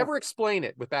 So Did they ever explain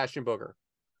it with Bastion Booger?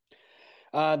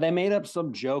 They made up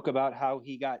some joke about how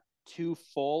he got too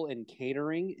full in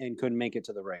catering and couldn't make it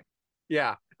to the ring.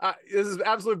 Yeah. This is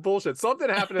absolute bullshit. Something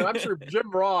happened, and I'm sure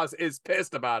Jim Ross is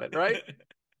pissed about it, right?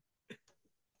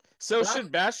 So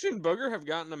should Bastion Booger have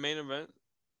gotten a main event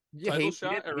title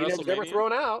shot at he was never WrestleMania?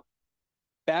 thrown out.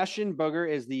 Bastion Booger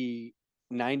is the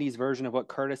 90s version of what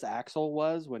Curtis Axel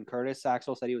was when Curtis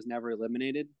Axel said he was never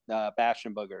eliminated.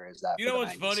 Bastion Booger is that. You know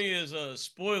what's funny is a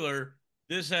spoiler.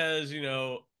 This has,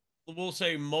 we'll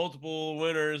say multiple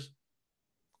winners,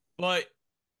 but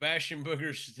Bastion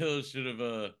Booger still should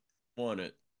have won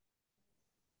it.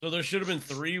 So there should have been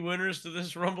 3 winners to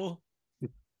this Rumble.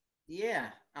 Yeah,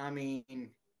 I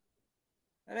mean,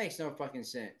 that makes no fucking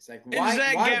sense. Like, And why?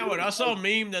 Zach why Gowen. I saw a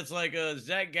meme that's like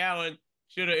Zach Gowen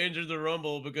should have entered the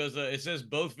Rumble because it says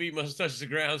both feet must touch the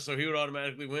ground, so he would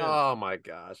automatically win. Oh my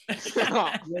gosh.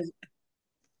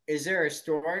 Is there a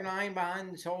storyline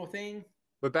behind this whole thing?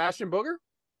 With Bastion Booger?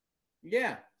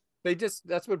 Yeah.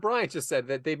 That's what Brian just said,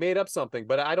 that they made up something,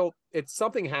 but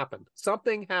something happened.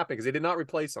 Something happened because they did not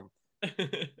replace him.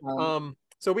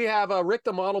 So we have Rick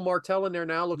the Model Martel in there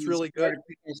now. Looks really good.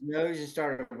 His nose and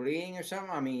started bleeding or something.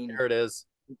 I mean, there it is.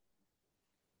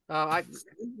 I'm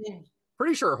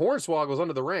pretty sure Hornswoggle was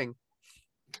under the ring.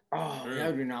 Oh, that would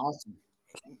have been awesome.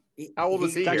 How old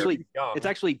is he? It's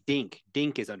actually Dink.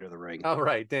 Dink is under the ring. Oh,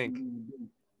 right, Dink.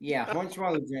 Yeah,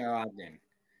 Hornswoggle's out then,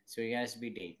 so he has to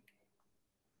be Dink.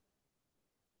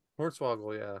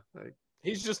 Hornswoggle, yeah.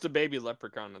 He's just a baby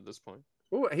leprechaun at this point.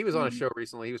 Ooh, he was on a show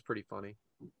recently. He was pretty funny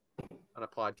on a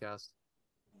podcast.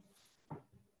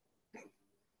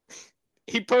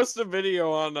 He posted a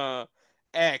video on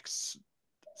X,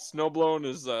 snow blowing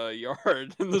his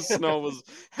yard, and the snow was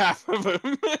half of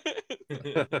him.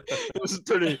 It was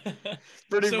pretty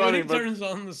so funny. When he turns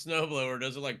on the snowblower,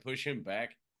 does it like push him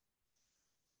back?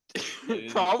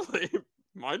 Probably.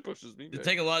 Mine pushes me back. It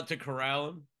take a lot to corral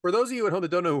him. For those of you at home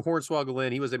that don't know who Hornswoggle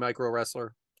is, he was a micro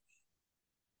wrestler.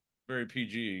 Very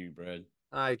PG, Brad.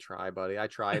 I try, buddy. I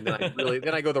try, and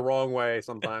then I go the wrong way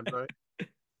sometimes, right?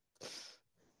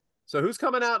 So who's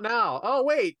coming out now? Oh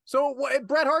wait, so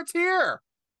Bret Hart's here.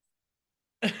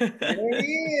 There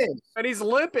he is. And he's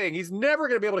limping. He's never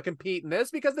going to be able to compete in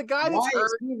this because the guy that's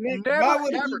hurt never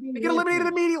They get eliminated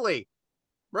immediately,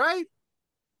 right?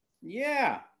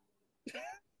 Yeah.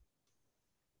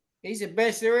 He's the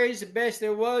best there is, the best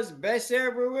there was, the best there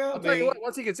ever will I'll be. tell you what.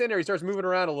 Once he gets in there, he starts moving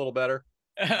around a little better.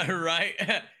 Right?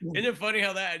 Isn't it funny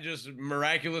how that just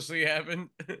miraculously happened?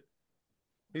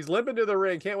 He's limping to the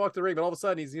ring, can't walk the ring, but all of a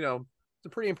sudden he's some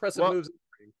pretty impressive moves.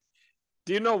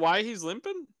 Do you know why he's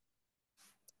limping?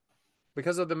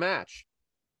 Because of the match.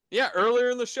 Yeah, earlier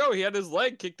in the show, he had his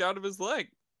leg kicked out of his leg.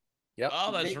 Yep.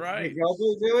 Oh, that's right. Did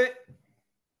Goldberg do it?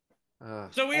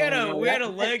 So we had a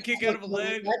leg kick out of a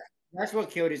leg. That's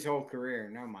what killed his whole career.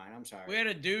 Never mind. I'm sorry. We had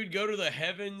a dude go to the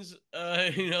heavens,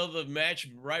 the match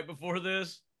right before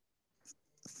this.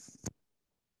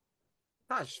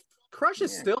 Gosh, Crush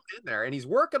is still in there, and he's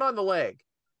working on the leg.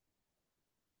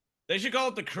 They should call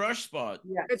it the crush spot.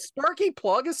 Yeah. And Sparky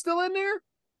Plug is still in there?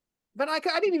 But I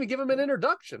didn't even give him an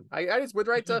introduction. I just went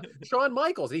right to Shawn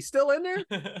Michaels. He's still in there?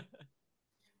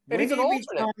 And he's an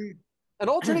alternate. An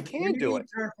alternate can do it.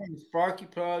 Turn from Sparky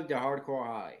Plug to Hardcore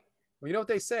High. Well, you know what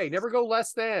they say? Never go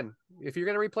less than. If you're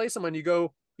going to replace someone, you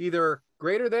go either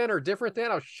greater than or different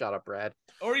than. Oh, shut up, Brad.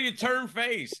 Or you turn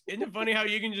face. Isn't it funny how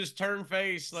you can just turn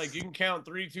face? Like you can count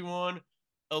 3, 2, 1,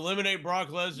 eliminate Brock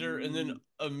Lesnar, and then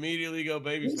immediately go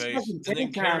babyface, and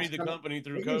then carry the company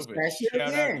through COVID.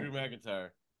 Shout out Drew McIntyre.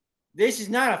 This is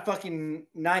not a fucking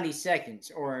 90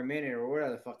 seconds or a minute or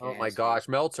whatever the fuck. Oh my gosh,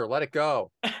 Meltzer, let it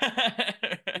go.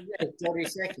 30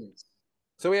 seconds.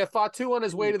 So we have Fatu on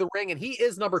his way to the ring, and he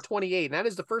is number 28. And that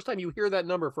is the first time you hear that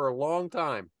number for a long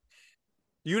time.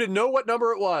 You didn't know what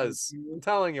number it was. I'm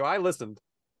telling you, I listened.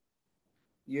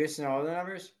 You listen to all the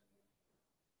numbers?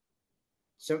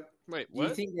 So wait, what?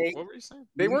 What were you saying?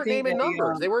 They weren't naming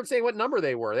numbers. They weren't saying what number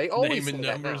they were. They always naming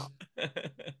say numbers.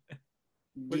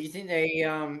 Do you think they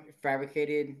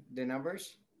fabricated the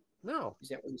numbers? No. Is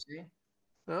that what you're saying?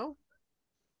 No.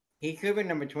 He could have been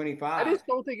number 25. I just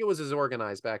don't think it was as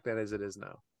organized back then as it is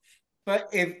now. But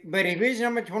if he's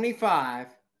number 25,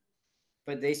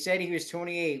 but they said he was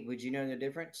 28, would you know the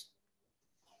difference?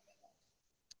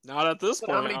 Not at this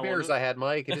point. How many beers I had,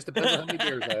 Mike? It just depends on how many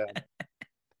beers I had.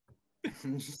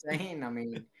 I'm just saying. I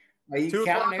mean, are you 2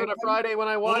 counting o'clock on a Friday when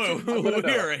I watch it?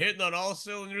 We are hitting on all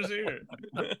cylinders here.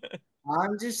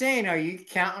 I'm just saying, are you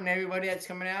counting everybody that's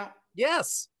coming out?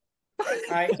 Yes.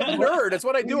 Right. I'm a nerd. That's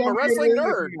what I do. I'm a wrestling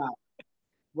nerd.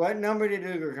 What number did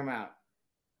Luger come out?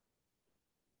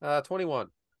 21.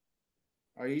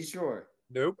 Are you sure?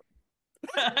 Nope.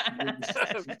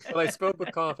 But I spoke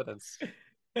with confidence.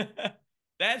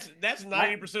 That's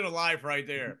 90% of life right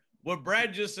there. What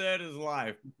Brad just said is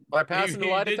life. By passing the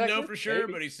lie detector? He didn't know for sure,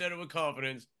 but he said it with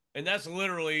confidence. And that's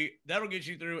literally, that'll get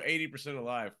you through 80% of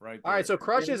life right there. All right, so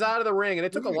Crush is out of the ring, and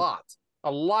it took a lot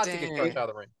to get Crush out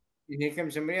of the ring. Here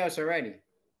comes somebody else already.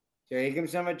 So here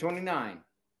comes number 29.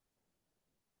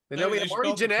 And then we have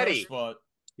Marty Jannetty.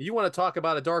 You want to talk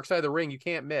about a dark side of the ring you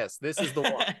can't miss. This is the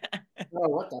one. Oh,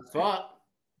 what the fuck?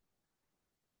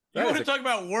 You want to talk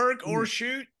about work or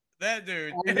shoot? That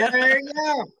dude. Oh, there you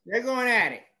go. They're going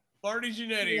at it. Marty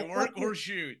Jannetty, work or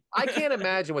shoot. I can't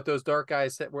imagine what those dark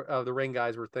guys, the ring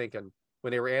guys, were thinking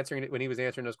when they were answering it, when he was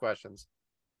answering those questions.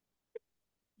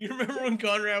 You remember when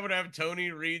Conrad would have Tony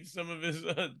read some of his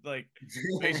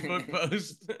Facebook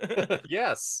posts?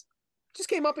 Yes, just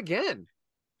came up again.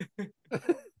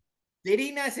 Did he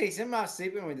not say something about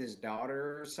sleeping with his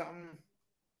daughter or something?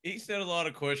 He said a lot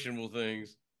of questionable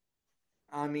things.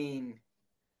 I mean,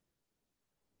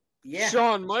 yeah.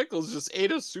 Shawn Michaels just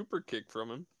ate a super kick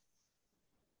from him.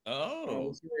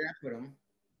 Oh. I put him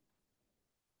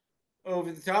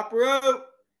over the top rope,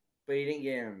 but he didn't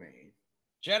get him, man.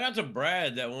 Shout out to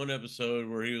Brad, that one episode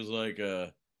where he was like,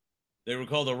 they were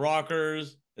called the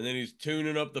Rockers, and then he's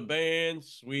tuning up the band,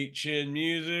 Sweet Chin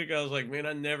Music. I was like, man,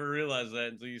 I never realized that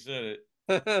until you said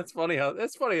it. That's funny how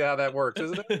that works,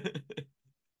 isn't it?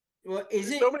 Well,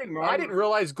 I didn't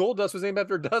realize Goldust was named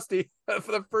after Dusty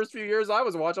for the first few years I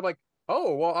was watching. I'm like,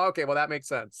 oh, well, okay, well, that makes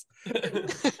sense.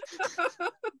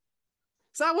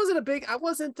 So I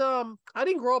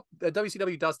didn't grow up a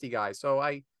WCW Dusty guy. So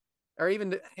I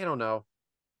don't know.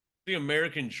 The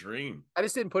American dream. I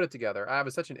just didn't put it together. I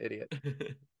was such an idiot.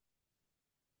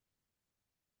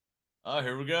 Oh,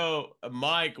 here we go.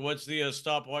 Mike, what's the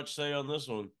stopwatch say on this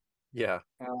one? Yeah.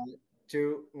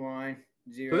 2, 1,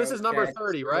 0. So this is number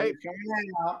 30, right?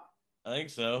 I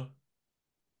think so.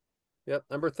 Yep,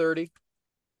 number 30.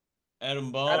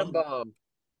 Adam Bomb. Adam Bomb.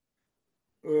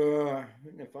 Who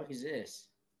the fuck is this?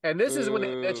 And this is when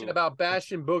they mentioned about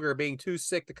Bastion Booger being too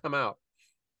sick to come out.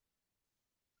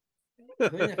 Who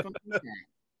the fuck is that?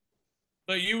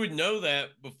 But you would know that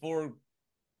before.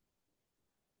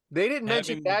 They didn't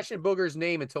mention Bastion Booger's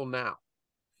name until now.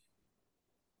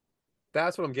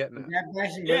 That's what I'm getting at.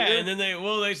 Yeah, and then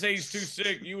they say he's too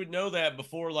sick. You would know that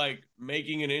before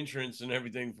making an entrance and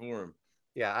everything for him.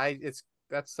 Yeah, it's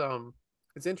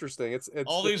interesting. It's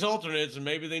all these alternates, and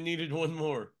maybe they needed one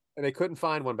more. And they couldn't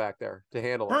find one back there to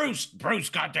handle it. Bruce,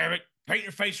 goddammit. Paint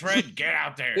your face red, get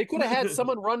out there. They could have had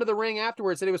someone run to the ring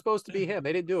afterwards that it was supposed to be him.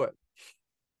 They didn't do it.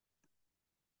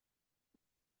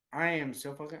 I am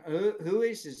so fucking. Who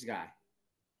is this guy?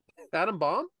 Adam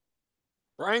Bomb?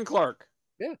 Brian Clark.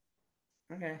 Yeah.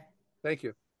 Okay. Thank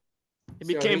you. He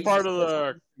became part of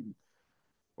the.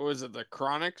 What was it? The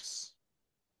Chronics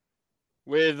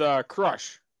with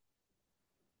Crush.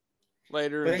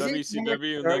 Later in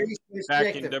WCW and then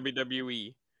back in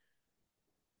WWE.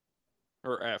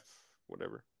 Or F,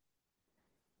 whatever.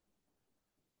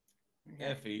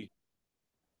 Effie.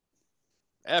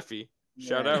 Effie.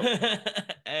 Shout out.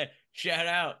 Shout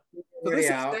out. So this is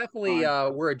definitely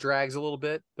where it drags a little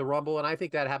bit, the Rumble, and I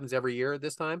think that happens every year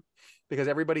this time because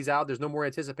everybody's out. There's no more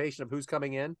anticipation of who's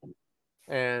coming in,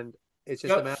 and it's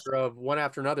just a matter of one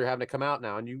after another having to come out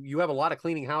now. And you have a lot of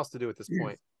cleaning house to do at this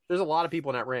point. There's a lot of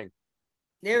people in that ring.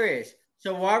 There is.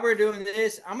 So while we're doing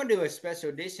this, I'm gonna do a special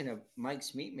edition of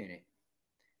Mike's Meat Minute.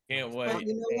 Can't wait.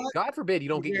 You know what? God forbid you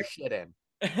don't get your shit in.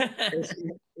 Is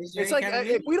there It's any like kind of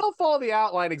if we don't follow the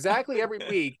outline exactly every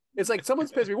week, it's like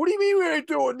someone's pissed me. What do you mean we ain't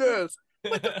doing this?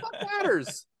 What the fuck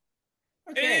matters?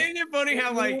 Okay. Isn't it funny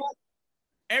how like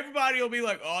everybody will be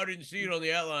like, "Oh, I didn't see it on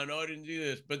the outline. Oh, I didn't do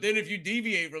this." But then if you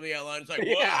deviate from the outline, it's like,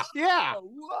 "Whoa, yeah."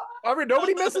 I mean,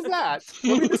 nobody misses that.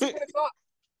 Nobody misses what it's on.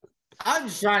 I'm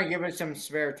just trying to give it some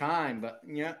spare time, but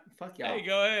fuck y'all. Hey,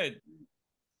 go ahead.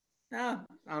 No,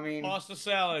 I mean, Pasta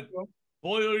salad.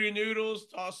 Boil your noodles,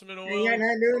 toss them in oil. Yeah,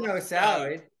 not doing no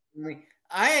salad. I mean,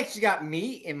 I actually got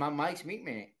meat in my Mike's Meat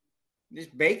Minute. There's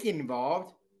bacon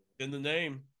involved. In the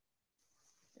name.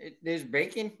 There's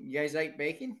bacon. You guys like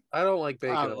bacon? I don't like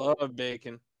bacon. I love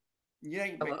bacon. You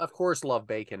like I, of course, love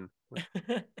bacon.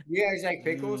 You guys like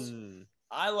pickles?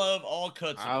 I love all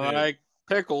cuts of I like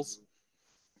pickles.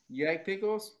 You like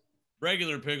pickles?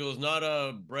 Regular pickles, not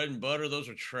bread and butter. Those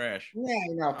are trash. Yeah,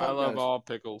 no. I love all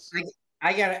pickles.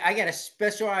 I got a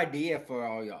special idea for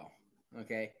all y'all.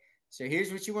 Okay, so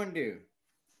here's what you want to do.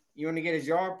 You want to get a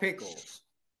jar of pickles.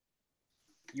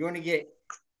 You want to get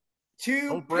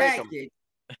 2 packets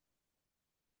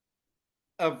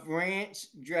of ranch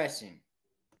dressing.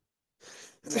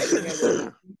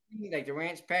 Like the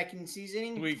ranch packing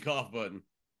seasoning. Sweet cough button.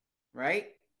 Right?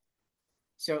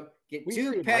 So get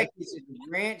 2 packets of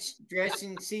ranch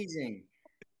dressing seasoning.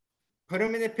 Put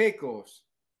them in the pickles.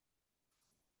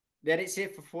 Let it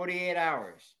sit for 48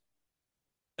 hours.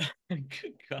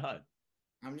 Good God.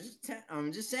 I'm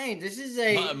just saying, this is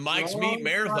a Mike's Meat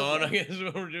Marathon, I guess is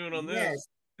what we're doing on this.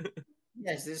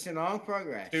 Yes, this is a long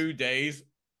progress. 2 days.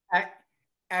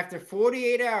 After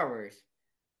 48 hours,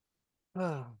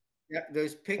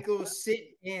 those pickles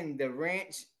sit in the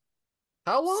ranch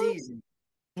How long? season.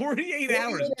 48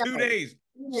 hours, 2 days.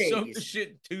 2 days. So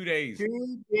shit, 2 days.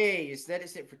 2 days. Let it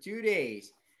sit for 2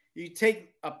 days. You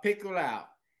take a pickle out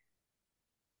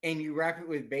and you wrap it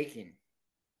with bacon.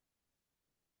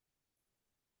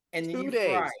 And then 2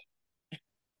 days. Fry it.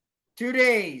 2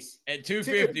 days. At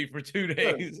 $2.50 for 2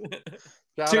 days.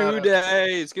 2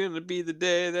 days. Gonna be the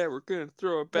day that we're gonna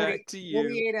throw it back to you.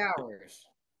 48 hours.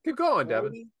 Keep going,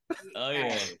 Devin. Oh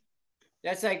yeah.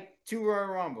 That's like 2 Royal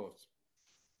Rumbles.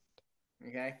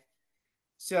 Okay.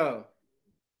 So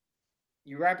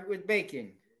you wrap it with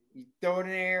bacon. You throw it in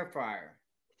the air fryer.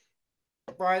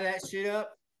 Fry that shit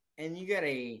up, and you got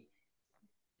a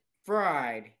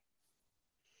fried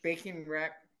bacon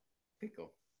wrapped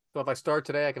pickle. So if I start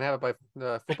today, I can have it by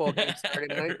the football game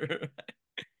Saturday night.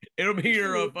 It'll be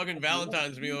your fucking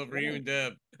Valentine's meal for you and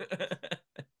Deb. That's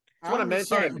what I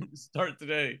mentioned. Start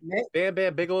today. Bam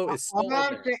Bam Bigelow is still in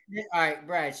there. All right,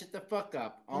 Brad, shut the fuck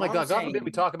up. Oh my God, God forbid we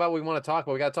talk about what we want to talk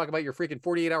about. We got to talk about your freaking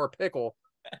 48-hour pickle.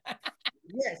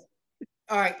 Yes.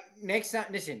 All right, next time,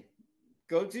 listen.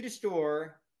 Go to the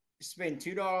store, spend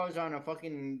 $2 on a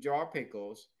fucking jar of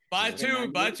pickles. Buy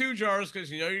 2 jars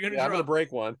because you know you're gonna. I'm gonna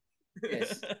break one.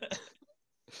 Yes.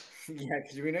 Yeah,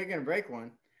 because we know you're gonna break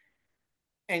one.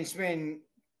 And spend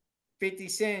 50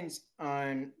 cents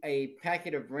on a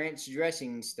packet of ranch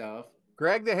dressing stuff.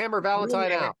 Greg the Hammer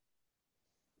Valentine out.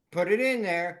 Put it in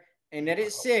there and let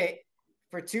it sit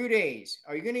for 2 days.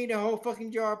 Are you gonna eat a whole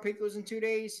fucking jar of pickles in 2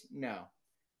 days? No.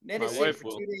 Let it sit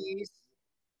for 2 days.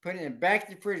 Put it in the back of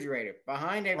the refrigerator,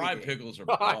 behind everything. Fried pickles are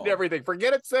behind everything.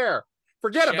 Forget it's there.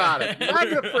 Forget about it. Back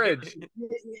in the fridge.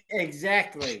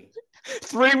 Exactly.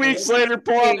 3 weeks later,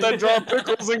 pull out that jar of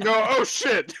pickles and go, oh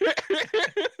shit.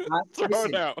 Throw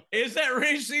it out. Is that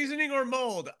ranch seasoning or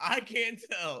mold? I can't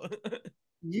tell.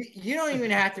 You don't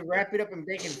even have to wrap it up in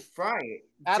bacon, fry it.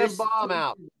 Adam Bomb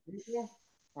out.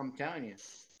 I'm telling you.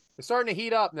 It's starting to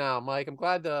heat up now, Mike. I'm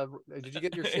glad did you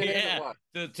get your shit in or what?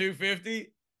 The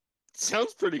 $2.50?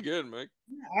 Sounds pretty good, Mike.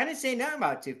 I didn't say nothing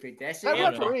about $2.50. That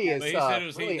referee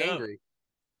is really angry.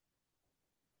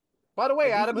 By the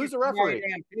way, Adam, who's the referee?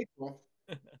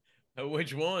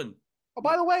 Which one? Oh,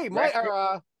 by the way,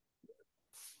 but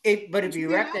if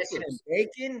you wrap that shit in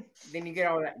bacon, then you get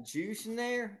all that juice in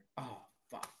there. Oh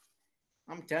fuck!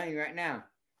 I'm telling you right now,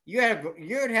 you'd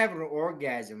have an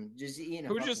orgasm just eating.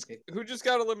 Who just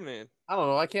got eliminated? I don't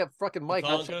know. I can't fucking Mike.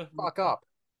 Shut the fuck up.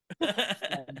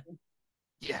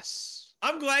 Yes.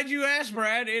 I'm glad you asked,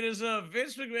 Brad. It is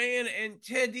Vince McMahon and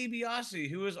Ted DiBiase,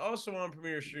 who is also on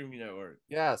Premier Streaming Network.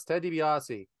 Yes, Ted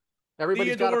DiBiase.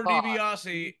 Everybody's got a Theodore pod.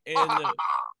 DiBiase and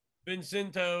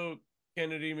Vincento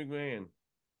Kennedy McMahon.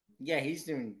 Yeah, he's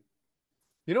doing.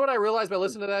 You know what I realized by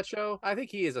listening to that show? I think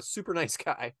he is a super nice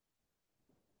guy.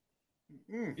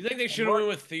 You think they should have went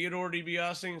with Theodore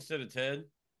DiBiase instead of Ted?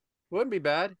 Wouldn't be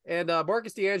bad. And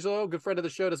Marcus D'Angelo, good friend of the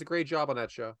show, does a great job on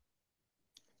that show.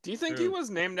 Do you think he was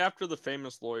named after the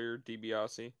famous lawyer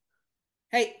DiBiase?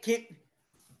 Hey,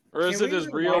 or is it his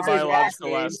real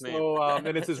biological last name? So,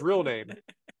 and it's his real name.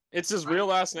 It's his real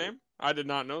last name? I did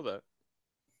not know that.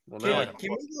 Well, can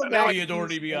we go back? Theodore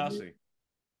DiBiase.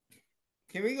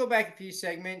 Can we go back a few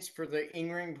segments for the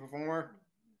in-ring performer?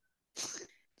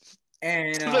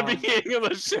 And to the beginning of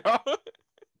the show.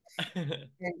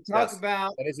 And talk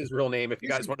about that is his real name. If you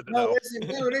guys wanted to know.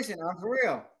 Listen, I'm for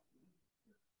real.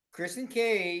 Christian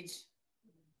Cage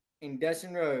and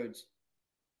Dustin Rhodes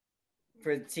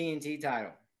for the TNT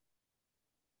title.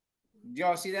 Did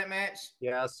y'all see that match?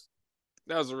 Yes.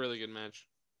 That was a really good match.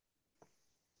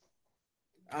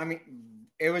 I mean,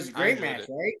 it was a great match,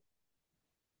 right?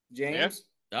 James?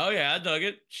 Yeah. Oh, yeah, I dug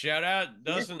it. Shout out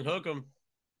Dustin Hookem.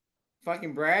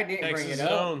 Fucking Brad didn't bring it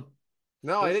up.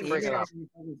 No, I didn't bring it up.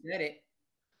 Said it.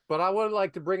 But I would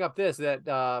like to bring up this, that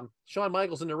Shawn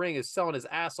Michaels in the ring is selling his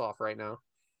ass off right now.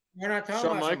 We're not talking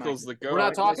Shawn about Michaels, the goat. We're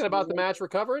not talking about the match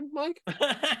recovering, Mike?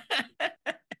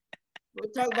 We'll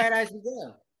talk about it as we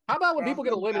go. How about when people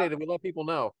get eliminated, we let people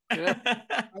know? You know?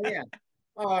 Oh, yeah.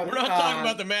 We're not talking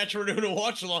about the match we're doing a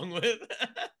watch along with.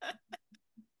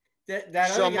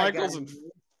 that Shawn Michaels and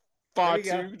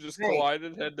Fatu just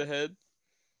collided head to head.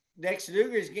 Lex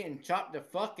Luger is getting chopped the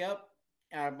fuck up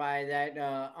by that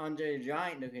Andre the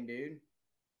Giant looking dude.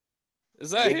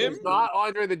 Is that him? It's not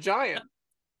Andre the Giant.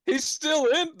 He's still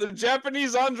in the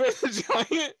Japanese Andre the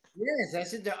Giant. Yes,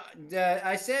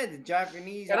 I said the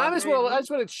Japanese. And I just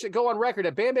want to go on record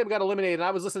that Bam Bam got eliminated, and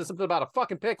I was listening to something about a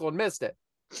fucking pickle and missed it.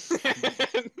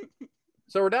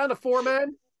 So we're down to 4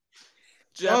 men.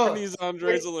 Japanese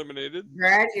Andre's eliminated.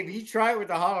 Brad, if you try it with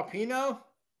the jalapeno,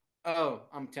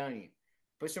 I'm telling you,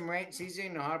 put some ranch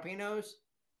seasoning in the jalapenos.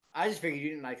 I just figured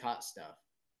you didn't like hot stuff.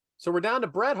 So we're down to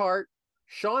Bret Hart,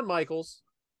 Shawn Michaels,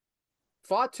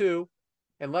 Fatu,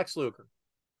 and Lex Luger.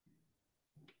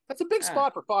 That's a big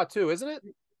spot for Fatu, isn't it?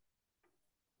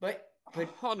 But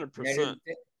 100%. I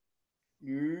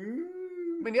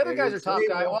mean, the other guys are top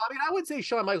guy. Well, I mean, I wouldn't say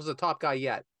Shawn Michaels is a top guy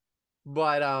yet,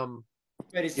 but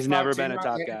he's never been a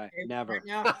top guy. Never.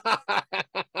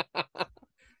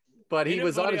 But he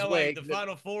was on his way. The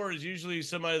Final Four is usually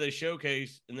somebody they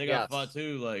showcase, and they got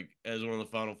Fatu like as one of the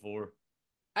Final Four.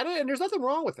 And there's nothing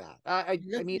wrong with that. I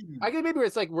mean, I guess maybe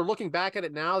it's like we're looking back at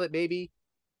it now that maybe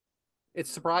it's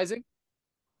surprising.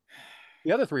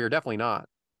 The other 3 are definitely not.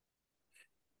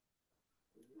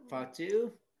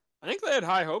 Fatu? I think they had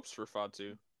high hopes for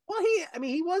Fatu. Well,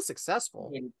 he was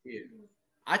successful.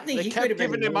 I think they he kept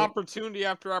giving him opportunity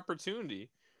after opportunity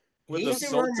with the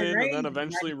Sultan and then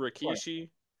eventually Rikishi.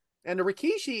 And the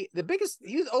Rikishi,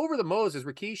 he was over the Moses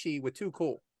Rikishi with Too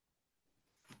Cool.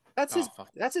 That's his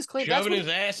claim. Shoving his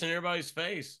ass in everybody's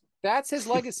face. That's his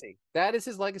legacy. That is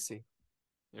his legacy.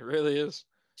 It really is.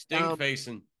 Stink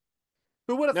facing.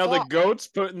 Who would have thought? Now the goat's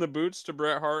putting the boots to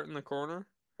Bret Hart in the corner.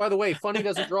 By the way, funny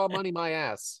doesn't draw money, my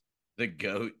ass. The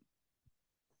goat.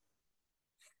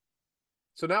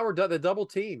 So now we're the double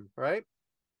team, right?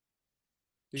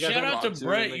 Shout out to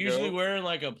Bret, usually wearing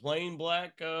like a plain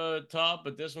black top,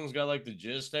 but this one's got like the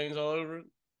jizz stains all over it.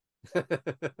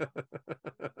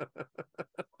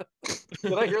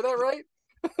 Did I hear that right?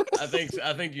 I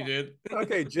think you did.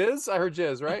 Okay, jizz. I heard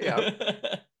jizz, right? Yeah.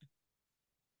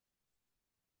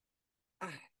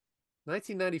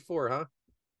 1994, huh?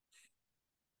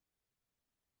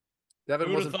 Devin,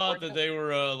 who would have thought that they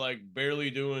were like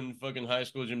barely doing fucking high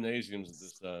school gymnasiums at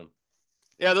this time?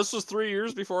 Yeah, this was 3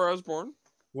 years before I was born.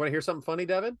 Want to hear something funny,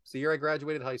 Devin? It's the year I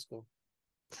graduated high school.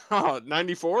 Oh,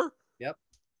 94? Yep.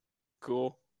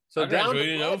 Cool. So I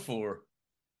graduated in 04.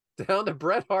 Down to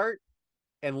Bret Hart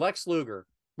and Lex Luger,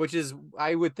 which is,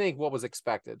 I would think, what was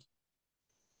expected.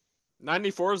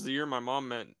 94 is the year my mom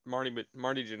met Marty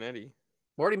Jannetty.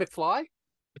 Marty McFly?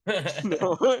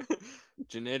 No.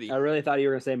 Jannetty. I really thought you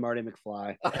were going to say Marty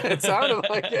McFly. It sounded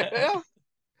like it. Yeah.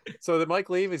 So did Mike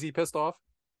leave? Is he pissed off?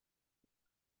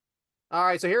 All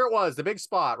right, so here it was, the big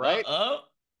spot, right?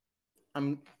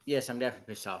 I'm definitely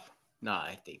pissed off. No,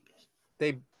 I think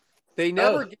they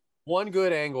never get one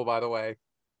good angle, by the way,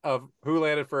 of who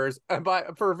landed first, and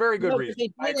for a very good reason.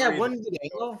 They did have one good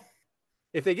angle.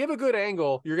 If they give a good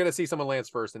angle, you're going to see someone lands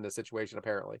first in this situation,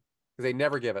 apparently, because they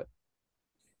never give it.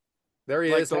 There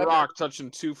he is. Like The Rock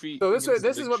touching 2 feet. So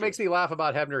this is what makes me laugh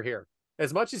about Hebner here.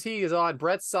 As much as he is on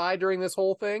Bret's side during this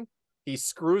whole thing, he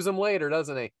screws him later,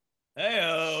 doesn't he?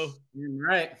 Hey-o.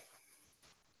 Right.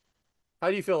 How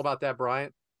do you feel about that,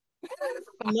 Bryant?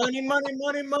 Money, money,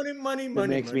 money, money, money, It money.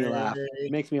 makes me money. laugh.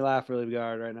 It makes me laugh really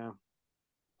hard right now.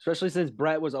 Especially since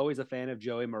Brett was always a fan of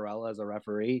Joey Morella as a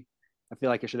referee. I feel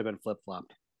like it should have been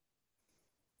flip-flopped.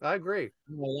 I agree.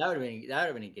 Well, that would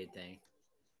have been a good thing.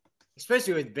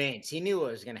 Especially with Vince. He knew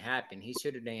what was gonna happen. He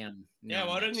should have damn. Yeah,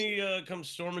 why didn't he come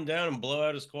storming down and blow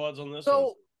out his quads on this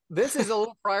So this is a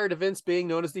little prior to Vince being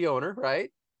known as the owner,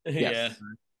 right? one? Yes.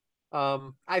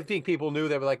 I think people knew.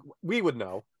 They were like, we would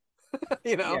know,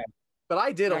 you know. Yeah. But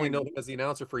I did only Right. know him as the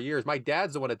announcer for years. My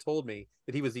dad's the one that told me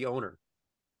that he was the owner.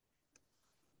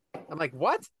 I'm like,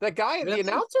 what? That guy, the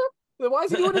announcer? Then why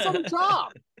is he doing his other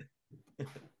job?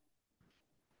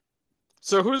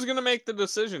 So who's gonna make the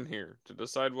decision here to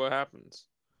decide what happens?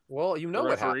 Well, you know The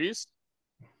what happens. referees?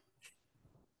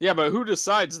 Yeah, but who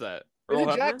decides that? Earl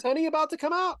Isn't Jack Hebner? Tunney about to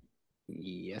come out?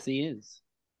 Yes, he is.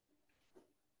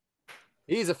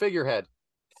 He's a figurehead.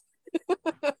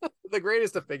 The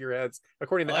greatest of figureheads,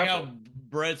 according I to like Apple. how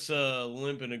Brett's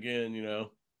limping again, you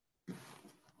know.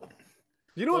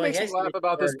 You know what Well, I makes me guess laugh they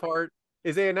about this started- part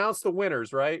is they announce the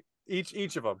winners, right?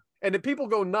 Each of them. And the people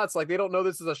go nuts like they don't know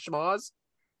this is a schmoz.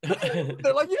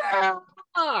 They're like, yeah.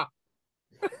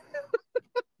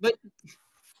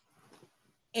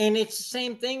 And it's the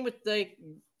same thing with like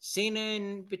Cena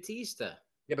and Batista.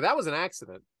 Yeah, but that was an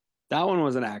accident. That one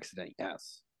was an accident,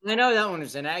 yes. I know that one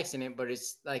was an accident, but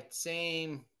it's like the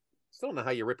same. Still don't know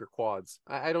how you rip your quads.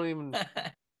 I don't even.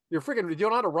 You're freaking. You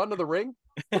don't know how to run to the ring?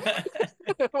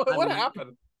 What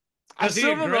happened? I Because he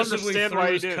still don't aggressively understand threw why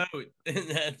he his did. coat. And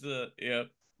that's yeah.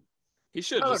 He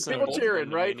should Oh, just send people both of cheering, them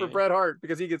to right, for Mania. Bret Hart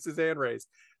because he gets his hand raised.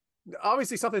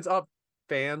 Obviously, something's up,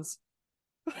 fans.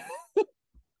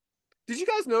 Did you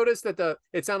guys notice that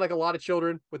it sounded like a lot of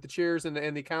children with the cheers and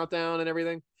the countdown and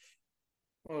everything?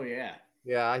 Oh yeah.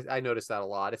 Yeah, I noticed that a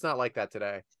lot. It's not like that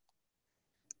today.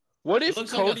 What It if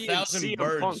looks Cody like a and 1,000 CM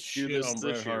birds Punk do shit this on this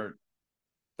Bret year? Hart.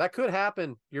 That could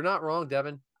happen. You're not wrong,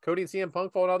 Devin. Cody and CM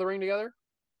Punk falling out of the ring together?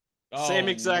 Same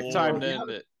exact time Lord. to end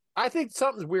it. I think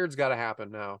something weird's got to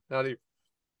happen now.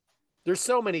 There's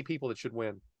so many people that should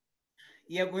win.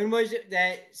 Yeah, when was it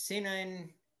that Cena and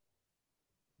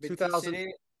 2000 did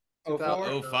it?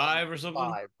 2005 or something?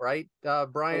 5, right?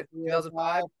 Bryant,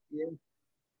 2005? Yeah.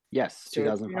 Yes, So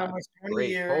it's been 2005. almost 20 Great.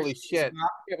 years. Holy shit. I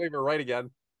can't believe we're right again.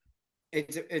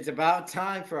 It's about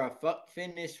time for a fuck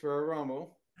finish for a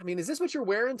Rumble. I mean, is this what you're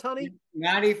wearing, Tony?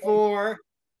 94.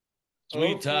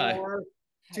 Sweet tie. 04,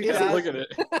 Yeah, 2000. look at it.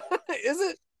 Is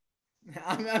it?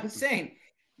 I'm saying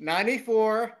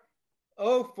 94,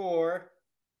 04,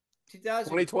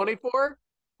 2004. 2024?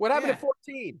 What happened Yeah. at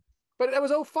 14? But that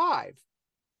was 05.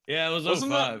 Yeah, it was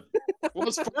Wasn't 05.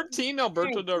 Was 14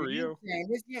 Alberto Del Rio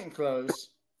It's getting close.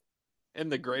 in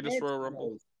the greatest It's Royal Rumble?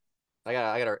 close.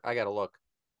 I gotta look.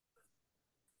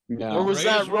 No. Or was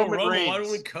Greatest that Royal Roman Rumble, Reigns? why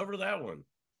don't we cover that one?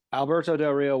 Alberto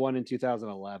Del Rio won in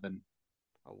 2011.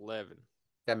 11.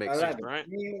 That makes sense. 11. right?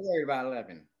 You ain't worried about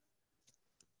 11.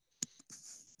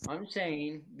 I'm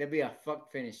saying there'll be a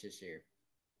fuck finish this year.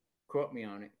 Quote me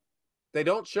on it. They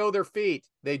don't show their feet.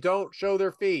 They don't show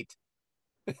their feet.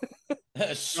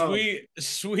 Sweet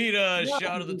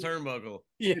shot of the turnbuckle.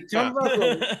 Yeah.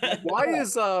 Why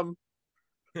is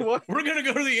what? We're gonna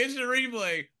go to the instant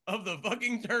replay of the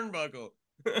fucking turnbuckle.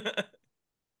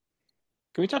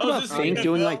 Can we talk Oh, is about this Fink the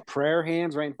doing NFL? like prayer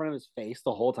hands right in front of his face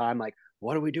the whole time? Like,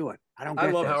 what are we doing? I don't get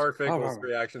I love this. Howard Finkel's Oh.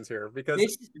 reactions here because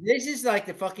This is like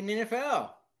the fucking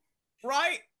NFL.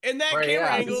 Right? And that Right, camera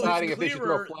yeah, angle deciding is if they should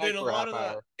throw a clearer flag than a for a lot half of the.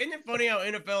 hour. Isn't it funny how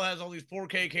NFL has all these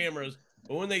 4K cameras,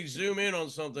 but when they zoom in on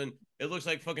something, it looks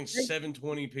like fucking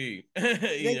 720p.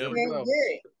 They you know? can't go. get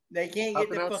it. They can't Up get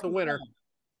the announce fucking the winner. time.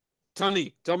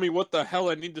 Tony, tell me what the hell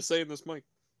I need to say in this mic.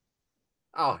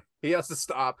 Oh, he has to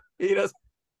stop. He does.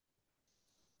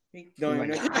 Don't even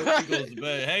know. Finkel's the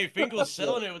best. Hey, Finkel's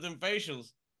selling it with them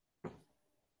facials.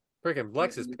 Freaking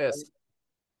Lex is pissed.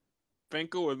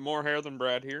 Finkel with more hair than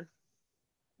Brad here.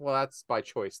 Well, that's by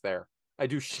choice there. I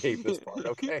do shave this part,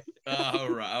 okay? All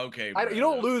right, okay. You Brad.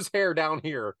 don't lose hair down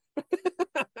here.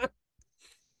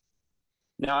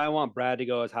 Now I want Brad to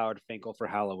go as Howard Finkel for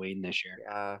Halloween this year.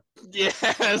 Yeah.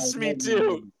 Yes, me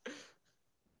too.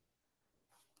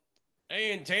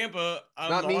 Hey, in Tampa,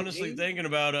 Not I'm me, honestly me. thinking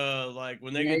about like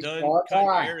when they Nice get done ball cutting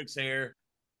tie. Eric's hair,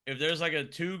 if there's like a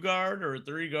 2 guard or a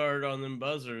 3 guard on them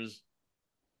buzzers,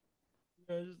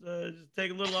 just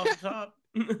take a little off the top.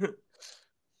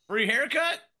 Free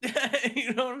haircut?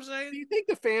 You know what I'm Do saying? you think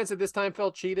the fans at this time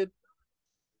felt cheated?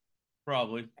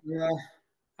 Probably. Yeah,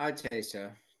 I'd say so.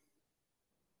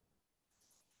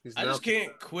 These I just announcers-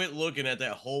 can't quit looking at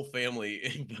that whole family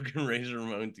in fucking Razor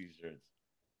Ramon t-shirts.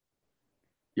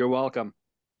 You're welcome.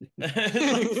 Like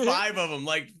five of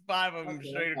them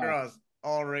straight across,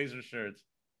 all Razor shirts.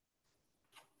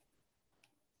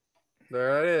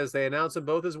 There it is. They announced them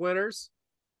both as winners.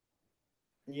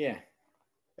 Yeah.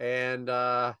 And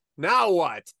now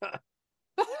what?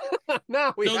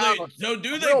 Now we have so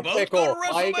do a they real both pickle, go to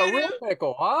WrestleMania? like a real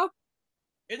pickle, huh?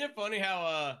 Isn't it funny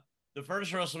how the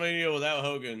first WrestleMania without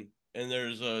Hogan, and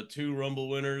there's 2 Rumble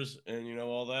winners, and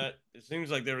all that. It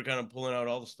seems like they were kind of pulling out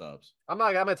all the stops. I'm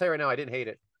gonna tell you right now, I didn't hate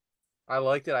it. I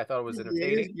liked it. I thought it was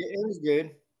entertaining. It was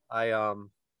good.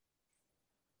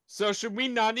 So should we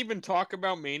not even talk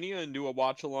about Mania and do a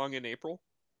watch along in April?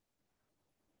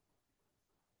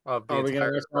 Of the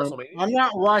entire WrestleMania? I'm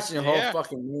not watching the whole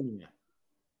fucking Mania.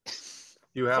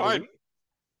 You have Fine.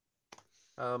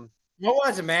 I'll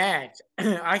watch a match.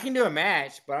 I can do a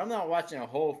match, but I'm not watching a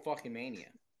whole fucking Mania.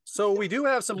 So we do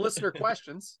have some listener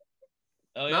questions.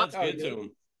 Oh yeah, let's get to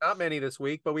them. Not many this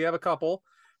week, but we have a couple.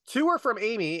 2 are from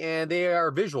Amy, and they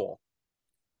are visual.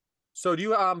 So do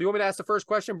you want me to ask the first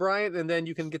question, Brian, and then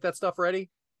you can get that stuff ready?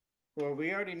 Well,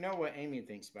 we already know what Amy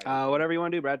thinks about it. Whatever you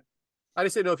want to do, Brad. I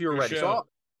just didn't know if you were ready. So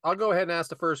I'll go ahead and ask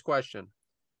the first question.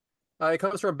 It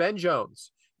comes from Ben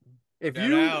Jones. If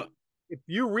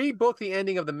you rebook the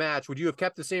ending of the match, would you have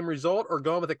kept the same result or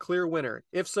gone with a clear winner?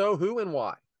 If so, who and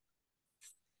why?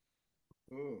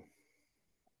 Ooh.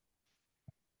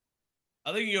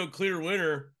 I think you go clear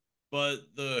winner, but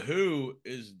the who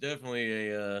is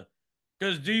definitely a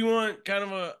because do you want kind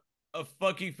of a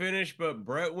fucky finish but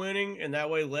Brett winning, and that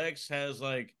way Lex has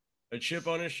like a chip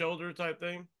on his shoulder type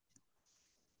thing?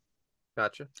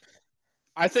 Gotcha.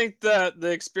 I think that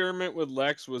the experiment with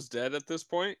Lex was dead at this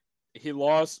point. He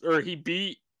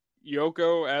beat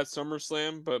Yoko at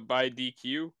SummerSlam, but by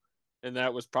DQ, and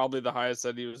that was probably the highest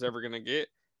that he was ever going to get.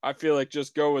 I feel like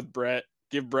just go with Brett,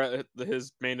 give Brett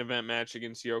his main event match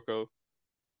against Yoko,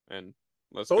 and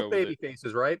let's go with both baby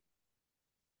faces, right?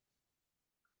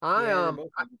 I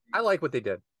like what they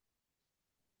did.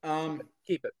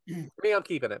 Keep it. For me, I'm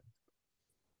keeping it.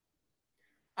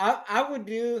 I would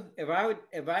do if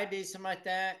I did something like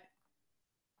that.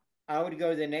 I would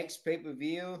go to the next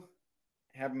pay-per-view,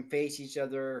 have them face each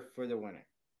other for the winner.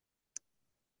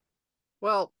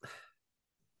 Well,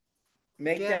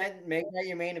 make that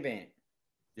your main event.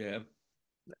 Yeah.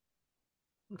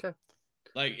 Okay.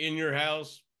 Like in your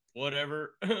house,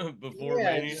 whatever, before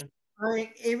Mania. I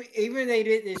mean, even they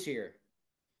did this year.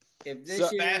 If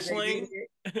this year Fastlane.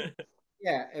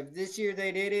 If this year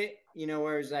they did it,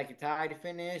 where it's like a tie to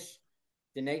finish,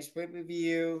 the next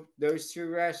pay-per-view, those 2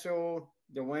 wrestle,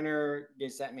 the winner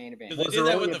gets that main event. They did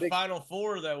that with the Final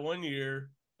Four that one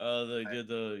year. They did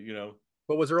the,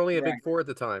 But was there only a big 4 at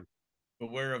the time?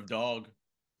 Beware of Dog.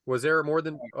 Was there more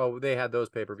than? Oh, they had those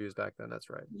pay-per-views back then.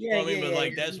 That's right. Yeah,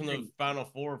 but that's when the Final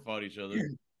Four fought each other.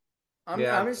 I'm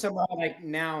just talking about like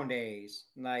nowadays.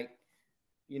 Like,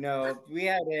 if we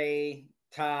had a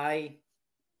tie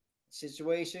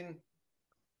situation,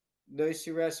 those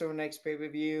 2 wrestle next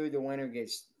pay-per-view, the winner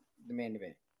gets the main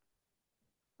event.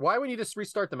 Why wouldn't you just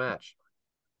restart the match?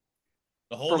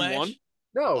 The whole match? One?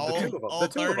 No, the 2 of them. All The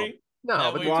 2 of 30? them.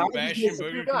 No, but the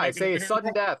 2 guys. Say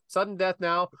sudden death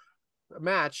now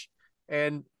match,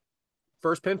 and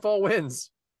first pinfall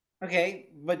wins. Okay,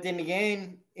 but then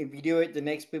again, if you do it the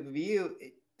next pay-per-view,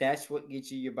 that's what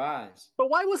gets you your buys. But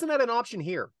why wasn't that an option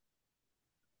here?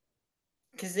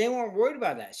 Because they weren't worried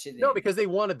about that shit. No, because they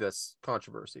wanted this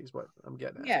controversy is what I'm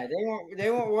getting at. Yeah, they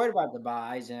weren't worried about the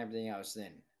buys and everything else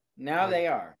then. Now they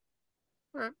are.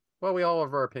 All right. Well, we all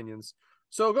have our opinions.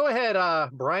 So go ahead,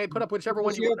 Brian, put up whichever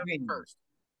one you want first.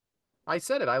 I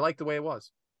said it. I liked the way it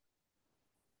was.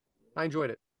 I enjoyed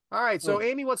it. All right. So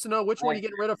Amy wants to know which one you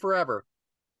getting rid of forever.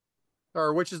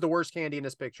 Or which is the worst candy in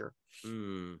this picture?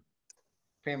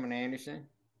 Pamela Anderson.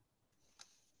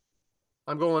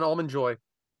 I'm going Almond Joy.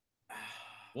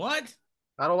 What?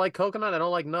 I don't like coconut. I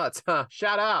don't like nuts.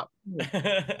 Shout out.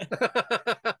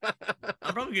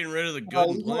 I'm probably getting rid of the Good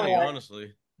and Plenty,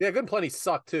 honestly. Yeah, Good and Plenty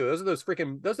suck too.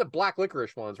 Those are black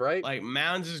licorice ones, right? Like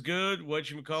Mounds is good.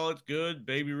 Whatchamacallit's good.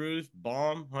 Baby Ruth,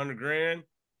 bomb, $100,000.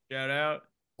 Shout out.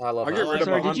 I love that.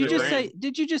 Sorry,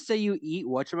 did you just say you eat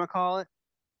whatchamacallit?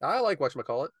 I like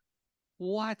whatchamacallit.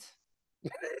 What?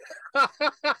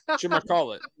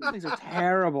 Whatchamacallit. These are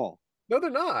terrible. No,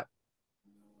 they're not.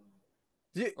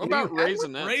 What about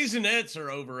Raisinets? Raisinets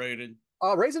are overrated.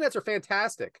 Raisinets are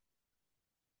fantastic.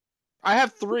 I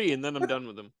have 3 and then I'm done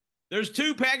with them. There's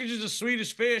 2 packages of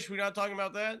Swedish Fish. We're not talking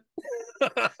about that.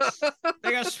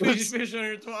 They got Swedish Fish on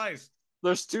here twice.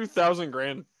 There's 2,000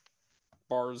 grand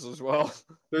bars as well.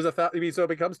 There's you mean so it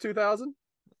becomes 2,000?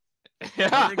 Yeah.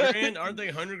 $100,000? Aren't they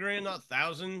 $100,000, not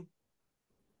 1,000?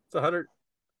 It's 100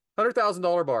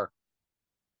 $100,000 bar.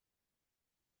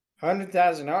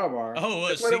 $100,000 bar. Oh,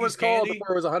 That's what it was called Candy?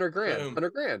 before it was $100,000. Boom.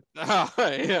 $100,000. Oh,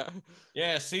 yeah.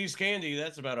 Yeah, C's Candy.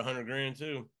 That's about $100,000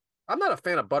 too. I'm not a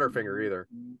fan of Butterfinger either.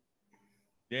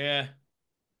 Yeah.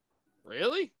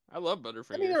 Really? I love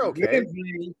Butterfingers. I mean, they're Good okay. and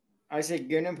plenty. I said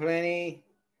good and plenty.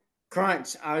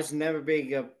 Crunch. I was never a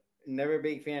big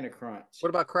fan of Crunch. What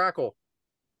about Crackle?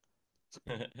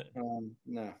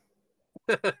 No.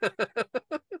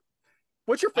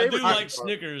 What's your I favorite? do like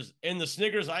Snickers. And the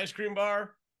Snickers ice cream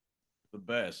bar, the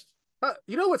best.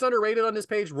 You know what's underrated on this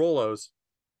page? Rolos.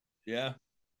 Yeah.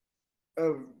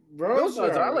 Milk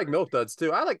Duds. I like Milk Duds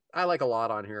too. I like a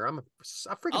lot on here. I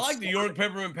like the York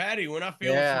peppermint patty when I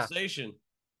feel sensation.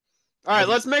 All right,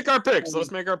 let's make our picks.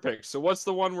 So what's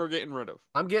the one we're getting rid of?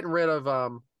 I'm getting rid of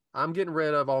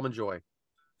Almond Joy.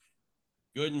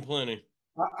 Good and plenty.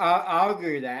 I'll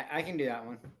agree with that. I can do that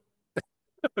one.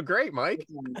 Great, Mike.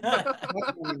 Yeah,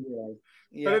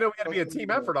 I didn't know we had to be a team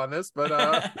effort on this, but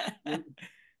talk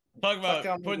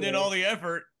about putting in all the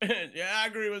effort. Yeah, I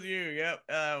agree with you. Yep,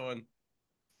 that one.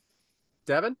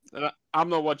 Devin?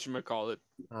 I'm the whatchamacallit.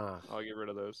 I'll get rid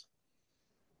of those.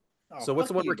 So what's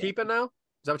the one we're keeping now?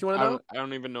 Is that what you want to know? I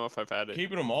don't even know if I've had it.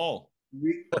 Keeping them all.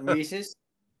 Reese's?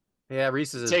 Yeah,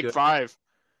 Reese's is Take good. 5.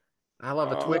 I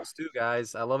love a Twix too,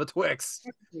 guys. I love a Twix.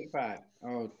 Take 5.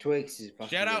 Oh, Twix is fucking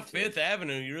Shout out good, too. Fifth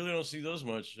Avenue. You really don't see those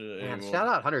much anymore. Shout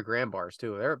out 100-gram bars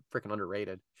too. They're freaking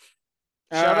underrated.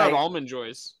 Shout out Almond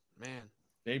Joys. Man.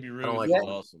 Baby I Ruth don't like is them.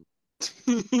 awesome.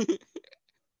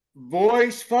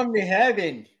 Boys from the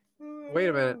heaven. Wait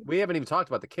a minute. We haven't even talked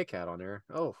about the Kit Kat on there.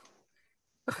 Oh.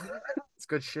 It's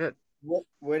good shit.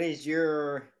 What is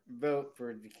your vote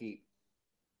for the keep?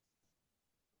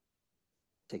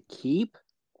 To keep?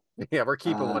 Yeah, we're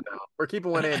keeping one now. We're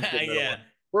keeping one in. Yeah.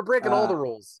 We're breaking all the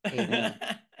rules. By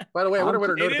the way, I wonder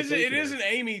what her notification it is an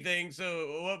Amy thing,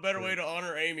 so what better way to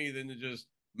honor Amy than to just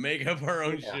make up our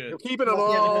own shit? We're keeping them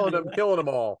all and I'm killing them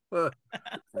all. I'm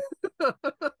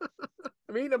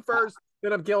eating them first,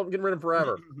 then I'm getting rid of them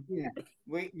forever. Yeah,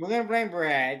 we're gonna blame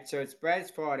Brad, so it's Brad's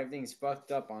fault. Everything's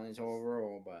fucked up on his whole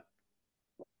roll, but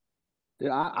Dude,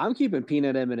 I'm keeping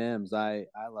peanut M&Ms. I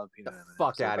love peanut M&Ms.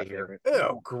 Fuck out of here.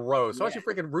 Ew, gross. Why don't you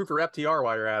freaking root for FTR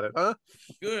while you're at it, huh?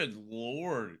 Good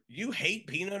Lord. You hate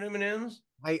peanut M&Ms?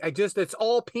 It's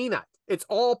all peanut. It's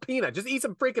all peanut. Just eat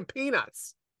some freaking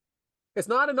peanuts. It's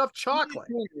not enough chocolate.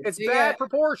 It's bad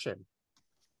proportion.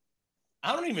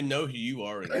 I don't even know who you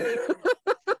are anymore.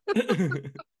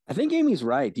 I think Amy's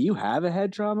right. Do you have a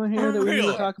head trauma here that we need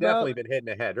to talk about? Definitely been hitting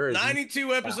the head.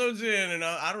 92 episodes in, and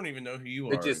I don't even know who you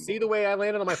are. Did you see the way I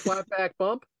landed on my flat back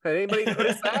bump? Had anybody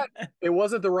noticed that? It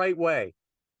wasn't the right way.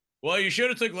 Well, you should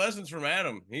have took lessons from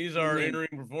Adam. He's our in-ring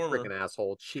performer. Freaking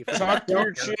asshole. Chief. Talk to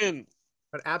your chin.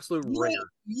 An absolute ringer.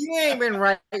 You ain't been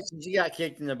right since you got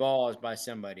kicked in the balls by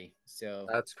somebody. So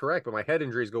That's correct, but my head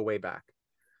injuries go way back.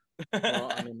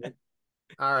 well, I mean,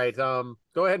 All right. Go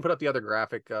ahead and put up the other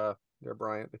graphic there,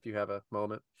 Bryant, if you have a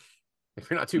moment. If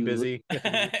you're not too busy.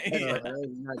 not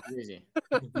busy.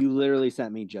 You literally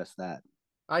sent me just that.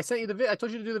 I sent you the I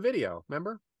told you to do the video,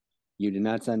 remember? You did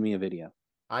not send me a video.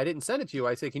 I didn't send it to you.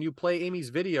 I said, can you play Amy's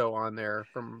video on there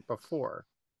from before?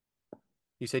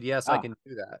 You said, yes, I can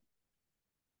do that.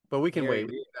 But we can wait.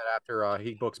 We can do that after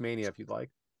he books Mania if you'd like.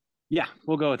 Yeah,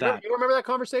 we'll go with that. You remember that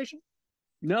conversation?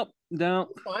 Nope, no.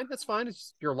 That's fine. That's fine.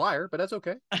 You're a liar, but that's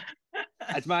okay.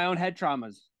 It's my own head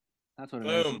traumas. That's what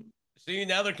it is. Boom. See,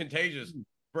 now they're contagious.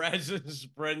 Brad's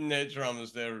spreading head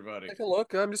traumas to everybody. Take a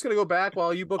look. I'm just going to go back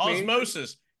while you book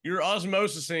Osmosis. You're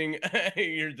osmosising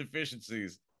your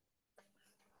deficiencies.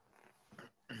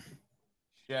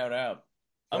 Shout out.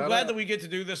 I'm glad that we get to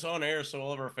do this on air so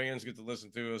all of our fans get to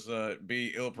listen to us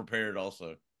be ill-prepared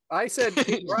also. I said,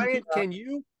 Brian, can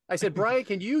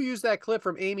you use that clip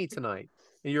from Amy tonight?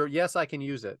 And you're, yes, I can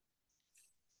use it.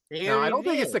 No, I don't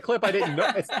think it's the clip I didn't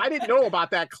know. I didn't know about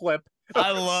that clip.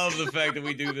 I love the fact that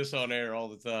we do this on air all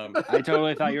the time. I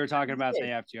totally thought you were talking about the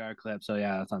FTR clip, so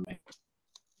yeah, that's on me.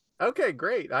 Okay,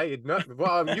 great. I had not.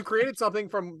 Well, you created something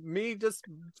from me just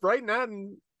writing that,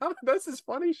 and this is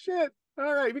funny shit.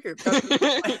 All right, we can.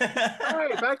 All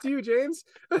right, back to you, James.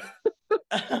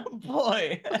 Oh,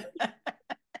 boy.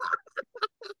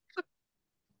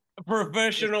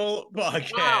 Professional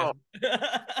podcast. Wow.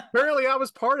 Apparently, I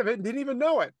was part of it and didn't even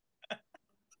know it.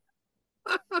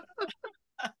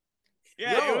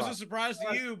 Yeah, it was a surprise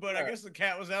to you, but I guess the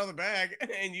cat was out of the bag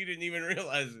and you didn't even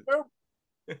realize it. Nope.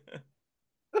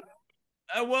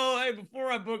 Well, hey,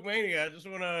 before I book Mania, I just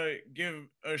want to give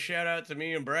a shout out to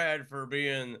me and Brad for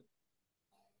being.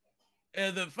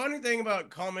 The funny thing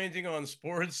about commenting on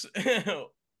sports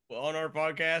on our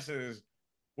podcast is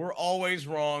we're always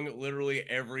wrong literally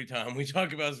every time we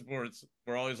talk about sports.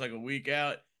 We're always like a week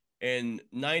out, and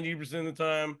 90% of the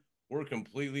time, we're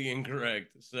completely incorrect.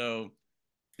 So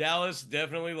Dallas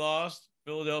definitely lost.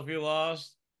 Philadelphia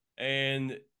lost.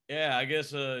 And yeah, I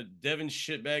guess Devin's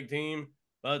shitbag team,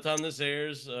 by the time this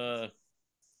airs,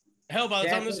 hell, by the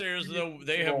time this airs, though,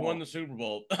 they have won the Super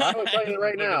Bowl. I will tell you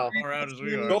right now. Far out as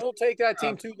we are. Don't take that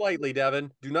team too lightly,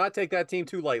 Devin. Do not take that team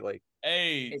too lightly.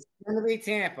 Hey, it's going to be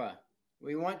Tampa.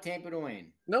 We want Tampa to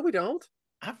win. No, we don't.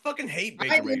 I fucking hate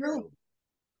Baker Mayfield.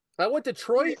 I want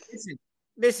Detroit.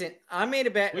 Listen, I made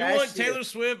a bet. We want Taylor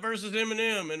Swift versus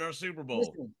Eminem in our Super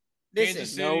Bowl.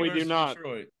 Kansas City no, we do not.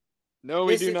 Detroit. No,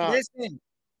 we do not.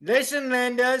 Listen,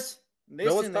 Lindas.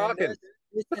 No one's talking.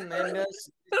 Listen,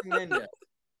 Lindas.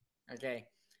 Okay.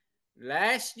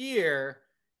 Last year,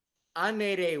 I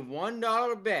made a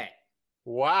 $1 bet.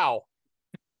 Wow.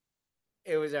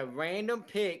 It was a random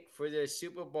pick for the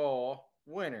Super Bowl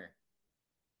winner.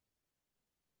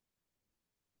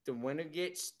 The winner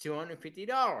gets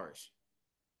 $250.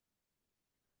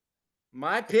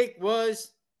 My pick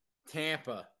was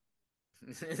Tampa.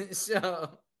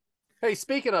 So, hey,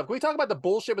 speaking of, can we talk about the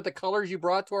bullshit with the colors you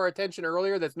brought to our attention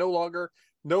earlier? That's no longer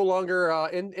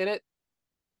in it.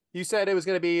 You said it was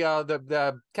going to be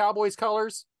the Cowboys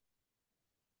colors.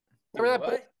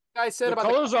 Remember that guy said the about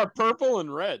colors are purple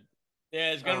and red.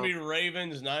 Yeah, it's gonna be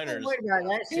Ravens Niners.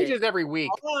 Changes every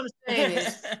week. All I'm saying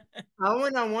is, I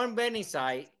went on one betting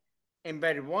site and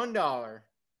betted $1.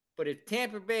 But if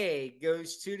Tampa Bay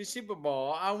goes to the Super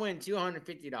Bowl, I win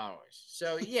 $250.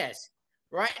 So yes,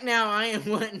 right now I am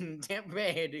wanting Tampa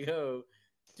Bay to go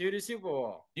to the Super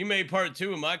Bowl. You made part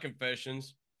 2 of my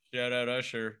confessions. Shout out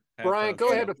Usher. Brian,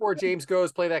 go ahead before James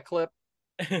goes. Play that clip.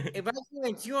 If I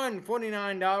spend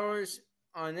 $249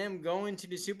 on them going to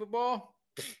the Super Bowl,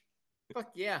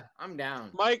 fuck yeah, I'm down.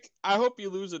 Mike, I hope you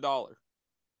lose $1. All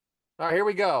right, here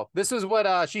we go. This is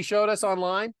what she showed us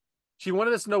online. She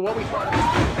wanted us to know what we thought.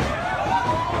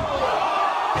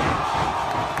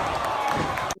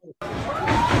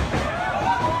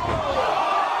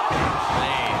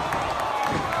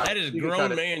 That is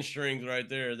grown man strength right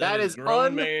there. That is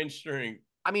grown man strength.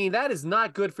 I mean, that is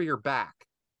not good for your back.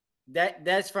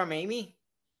 That's from Amy?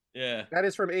 Yeah. That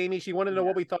is from Amy. She wanted to know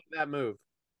what we thought of that move.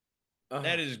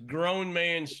 That is grown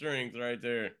man strength right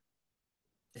there.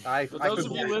 For those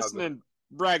of you listening,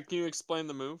 Brad, can you explain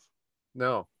the move?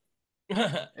 No.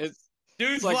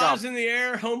 Dude flies in the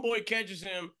air, homeboy catches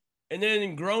him, and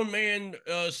then grown man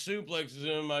suplexes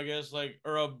him, I guess, not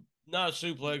a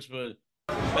suplex, but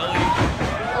belly.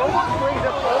 He almost brings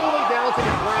up all the way down to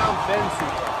the ground, then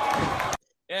suplex.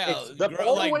 Yeah,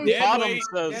 all the way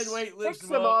dead weight lifts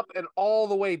him up and all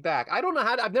the way back. I don't know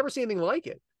I've never seen anything like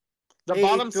it. The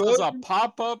bottom says a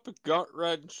pop-up gut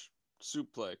wrench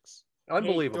suplex.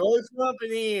 Unbelievable. He throws him up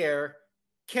in the air,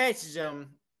 catches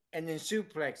him, and then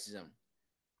suplexes him.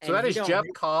 So that is Jeff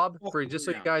Cobb, just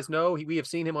so you guys know. We have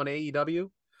seen him on AEW.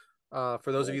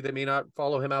 For those of you that may not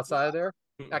follow him outside of there.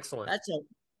 Excellent.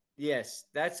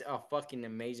 That's a fucking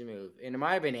amazing move. And it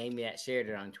might have been Amy that shared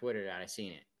it on Twitter that I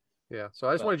seen it. Yeah, so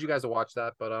I just wanted you guys to watch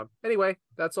that. But anyway,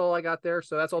 that's all I got there.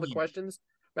 So that's all the questions.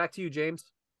 Back to you, James.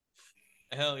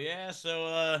 Hell yeah.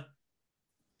 So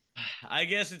I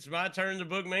guess it's my turn to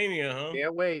book Mania, huh?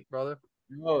 Can't wait, brother.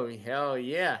 Oh, hell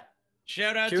yeah.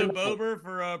 Shout out to Bober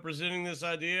for presenting this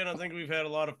idea, and I think we've had a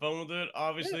lot of fun with it.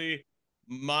 Obviously,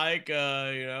 Mike,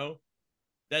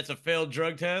 that's a failed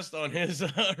drug test on his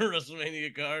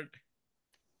WrestleMania card.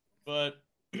 But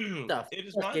it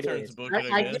is my turn to book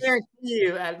it, I guess. I guarantee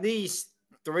you at least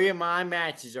 3 of my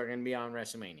matches are going to be on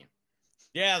WrestleMania.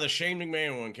 Yeah, the Shane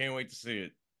McMahon one. Can't wait to see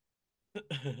it.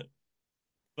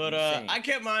 But I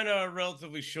kept mine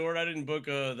relatively short. I didn't book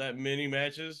that many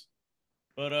matches.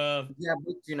 But yeah,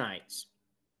 book 2 nights.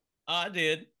 I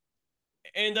did.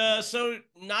 And so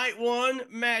night 1,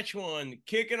 match 1,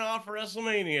 kicking off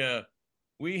WrestleMania.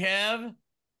 We have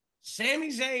Sami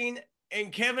Zayn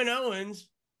and Kevin Owens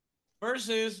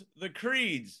versus the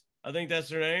Creeds. I think that's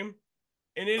their name.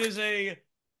 And it is a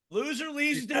loser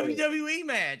leaves WWE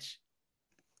match.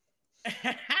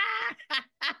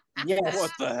 Yes.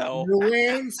 What the hell? Who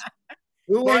wins?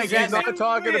 Mike, he's not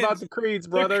talking about the Creeds,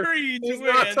 brother. He's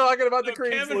not talking about the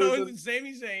Creeds. Kevin Owens and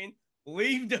Sami Zayn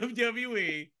leave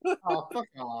WWE. Oh, fuck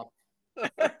off.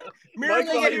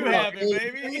 Miracle you happen,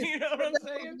 baby. You know what I'm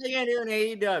saying? What are they going to do in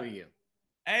AEW?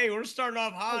 Hey, we're starting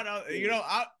off hot.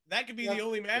 That could be the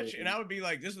only match, and I would be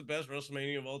like, this is the best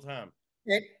WrestleMania of all time.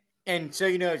 And so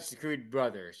you know it's the Creed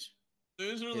brothers.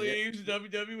 Loser leaves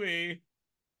WWE.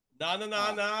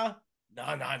 Nah.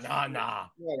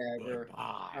 Whatever.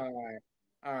 Goodbye.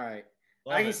 All right.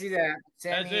 I can see that.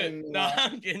 That's Sammy it. and, No,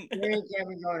 I'm kidding. Sammy and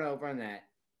Kevin going over on that.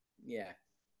 Yeah.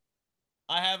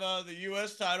 I have the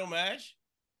U.S. title match.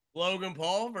 Logan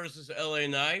Paul versus LA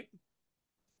Knight.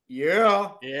 Yeah.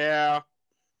 Yeah.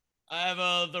 I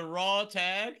have the Raw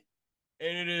tag,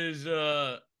 and it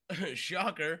is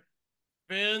shocker,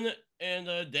 Finn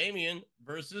and Damian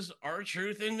versus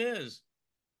R-Truth and Miz.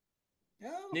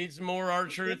 Oh. Need some more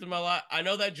R-Truth in my life. I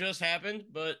know that just happened,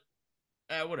 but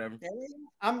whatever.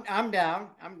 I'm down. I'm down.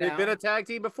 They've been a tag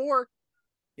team before.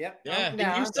 Yep. Yeah. I'm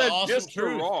down. You said awesome just the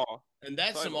truth. Raw. And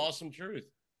that's some title. awesome truth.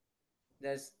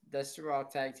 That's the Raw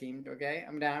tag team. Okay,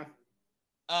 I'm down.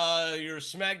 Your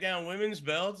SmackDown Women's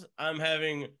belt. I'm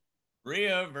having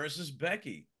Rhea versus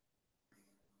Becky.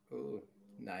 Ooh,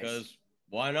 nice. Because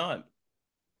why not?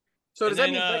 So does that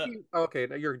mean Becky? Oh, okay,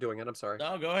 no, you're doing it. I'm sorry.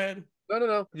 No, go ahead.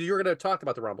 No. You were going to talk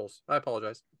about the Rumbles. I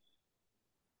apologize.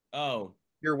 Oh.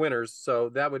 Your winners. So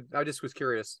that would. I just was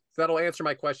curious. So that'll answer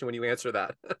my question when you answer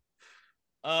that.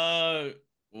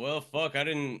 Well, fuck. I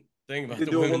didn't think about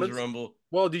the women's Rumble.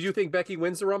 Well, did you think Becky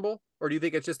wins the Rumble, or do you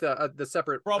think it's just the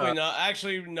separate? Probably not.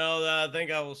 Actually, no. I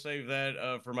think I will save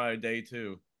that for my day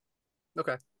 2.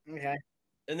 Okay. Okay.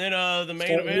 And then the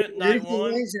main event, night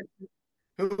 1.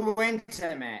 Who wins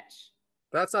that match?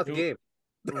 That's not the game.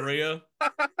 Rhea.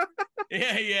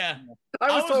 Yeah.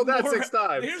 I was told that 6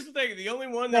 times. Here's the thing: the only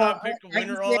one that I picked a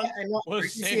winner on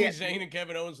was Sami Zayn and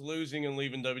Kevin Owens losing and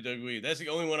leaving WWE. That's the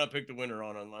only one I picked a winner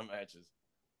on my matches.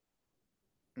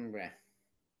 Okay.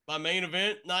 My main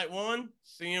event, night 1,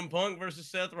 CM Punk versus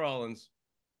Seth Rollins.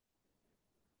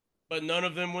 But none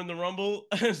of them win the Rumble,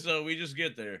 so we just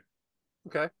get there.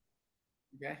 Okay.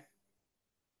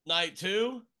 Night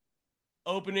 2,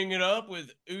 opening it up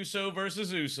with Uso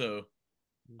versus Uso.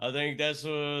 I think that's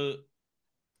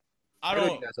I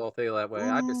don't. You guys all feel that way.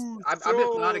 I'm just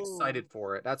not excited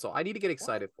for it. That's all. I need to get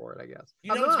excited for it, I guess.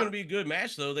 You know it's going to be a good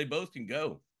match, though. They both can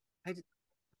go.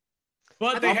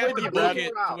 But they have to book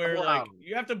it to where, like,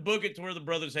 you have to book it to where the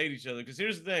brothers hate each other. Because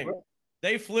here's the thing.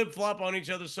 They flip-flop on each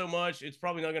other so much, it's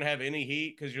probably not going to have any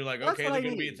heat because you're like, okay, they're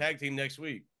going to be a tag team next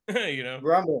week. You know?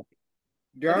 Rumble.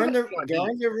 During the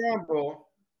Rumble,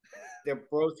 they're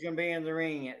both going to be in the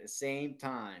ring at the same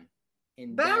time.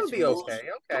 And that'll be okay.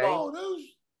 Okay. Oh,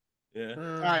 yeah.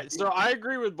 All right. So I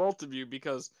agree with both of you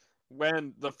because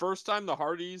when the first time the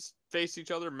Hardys faced each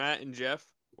other, Matt and Jeff,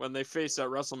 when they faced at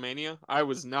WrestleMania, I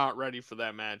was not ready for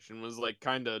that match and was like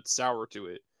kind of sour to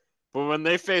it. But when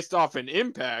they faced off in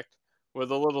Impact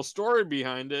with a little story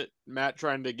behind it, Matt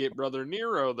trying to get Brother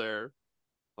Nero there,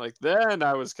 like then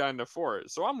I was kind of for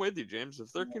it. So I'm with you, James.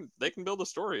 If they can build a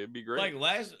story, it'd be great.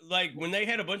 Like when they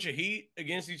had a bunch of heat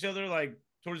against each other, like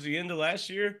towards the end of last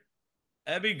year,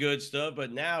 that'd be good stuff.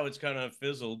 But now it's kind of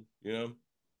fizzled, you know.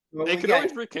 Well, they could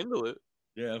always rekindle it.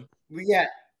 Yeah. We got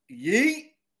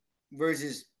Yeet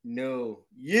versus No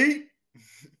Yeet.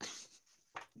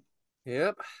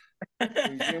 Yep. Who's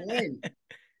gonna win?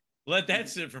 Let that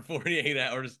sit for 48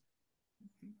 hours.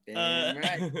 Damn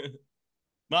right.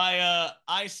 My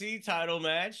IC title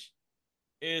match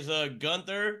is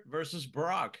Gunther versus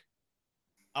Brock.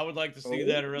 I would like to see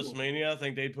that at WrestleMania. I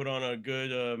think they'd put on a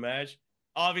good match.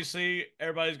 Obviously,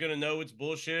 everybody's going to know it's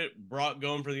bullshit. Brock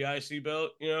going for the IC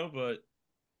belt, you know, but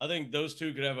I think those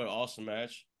two could have an awesome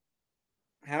match.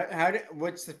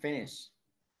 What's the finish?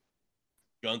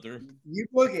 Gunther. You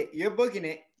book it. You're booking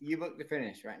it. You book the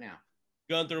finish right now.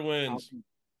 Gunther wins.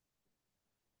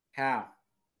 How?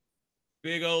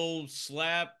 Big old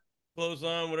slap,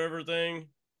 clothesline, whatever thing.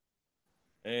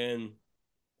 And,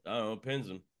 I don't know, pins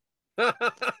him.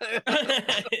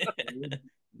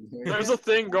 There's a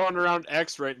thing going around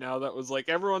X right now that was like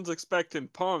everyone's expecting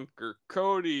Punk or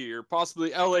Cody or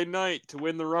possibly LA Knight to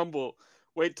win the Rumble.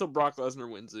 Wait till Brock Lesnar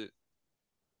wins it.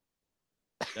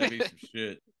 That'd be some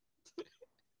shit.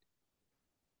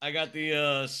 I got the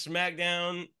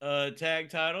SmackDown tag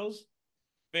titles.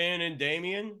 Finn and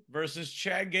Damian versus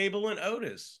Chad Gable and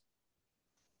Otis.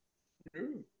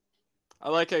 Ooh. I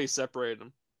like how you separated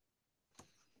them.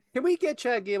 Can we get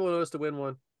Chad Gable and Otis to win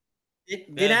one?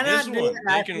 Did I not do that?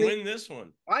 They can win this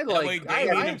one. I that way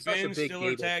Damian and such a Finn big still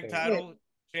are tag title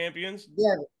champions.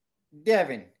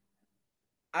 Devin,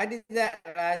 I did that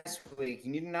last week,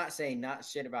 and you did not say not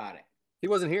shit about it. He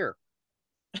wasn't here.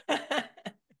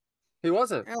 He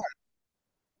wasn't.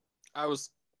 I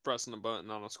was pressing a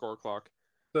button on a score clock.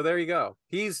 So there you go.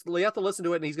 You have to listen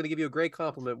to it, and he's going to give you a great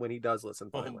compliment when he does listen.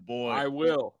 Oh boy, I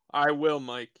will,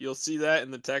 Mike. You'll see that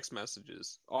in the text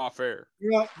messages off air.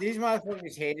 You know, these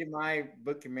motherfuckers hated my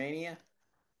Bookmania.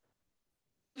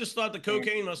 Just thought the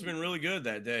cocaine must have been really good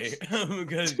that day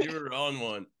because you were on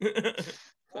one.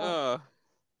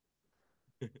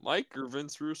 Mike or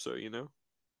Vince Russo, you know.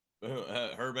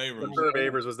 Herb Abrams. Herb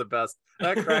Abrams was the best.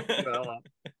 That cracked the hell up.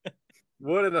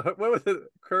 What was it?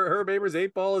 Herb Abrams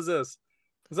 8-ball is this?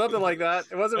 Something like that.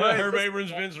 It wasn't right. Herb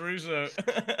Abrams, Vince Russo.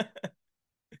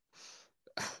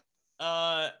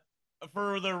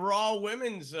 For the Raw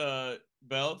Women's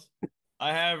belt,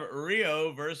 I have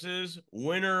Rio versus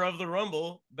winner of the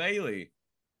Rumble, Bailey.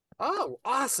 Oh,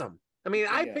 awesome. I mean,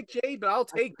 I picked Jade, but I'll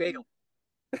take Bailey.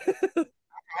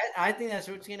 I think that's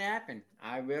what's going to happen.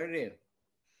 I really do.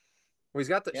 Well, he's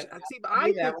got the. See,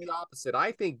 I think the opposite.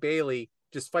 I think Bailey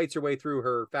just fights her way through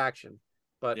her faction,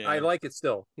 but I like it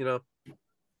still. You know.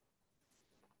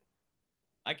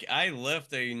 I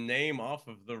left a name off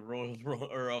of the Royal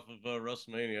or off of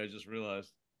WrestleMania. I just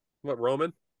realized. What,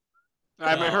 Roman? I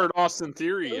haven't heard Austin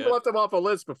Theory yet. I left him off a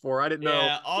list before. I didn't know.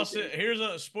 Yeah, Austin. Here's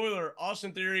a spoiler: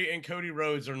 Austin Theory and Cody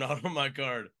Rhodes are not on my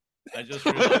card. I just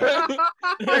realized.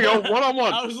 There you go,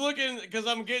 1-on-1. I was looking because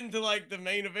I'm getting to like the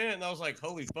main event, and I was like,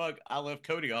 "Holy fuck!" I left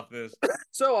Cody off this.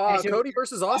 So, Cody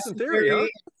versus Austin Theory, huh?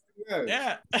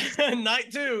 Yeah,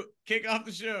 night 2, kick off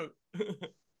the show.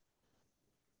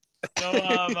 So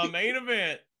my main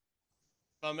event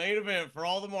for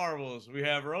all the marbles, we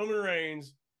have Roman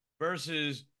Reigns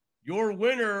versus your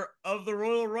winner of the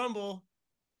Royal Rumble,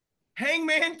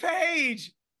 Hangman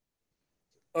Page.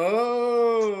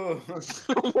 Oh,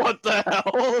 what the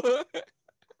hell?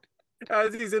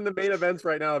 As he's in the main events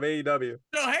right now of AEW.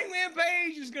 So Hangman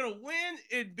Page is gonna win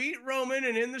and beat Roman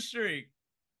and end the streak.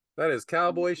 That is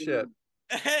cowboy shit.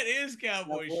 That is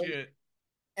cowboy shit.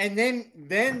 And then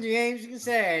James can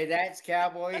say that's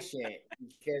cowboy shit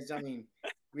because I mean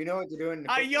we know what they're doing.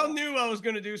 Y'all knew I was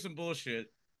gonna do some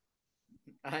bullshit.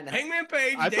 I know. Hangman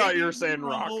Page. I thought you were saying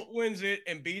Rock wins it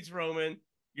and beats Roman.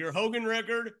 Your Hogan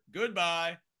record,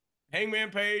 goodbye.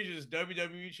 Hangman Page is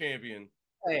WWE champion.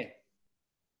 Hey,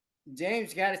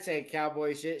 James got to say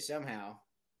cowboy shit somehow.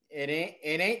 It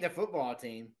ain't the football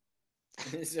team.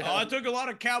 So. I took a lot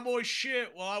of cowboy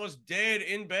shit while I was dead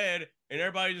in bed, and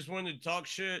everybody just wanted to talk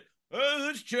shit. Hey,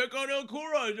 let's check on El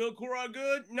Cura. Is El Cura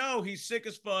good? No, he's sick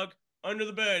as fuck under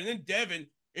the bed. And then Devin,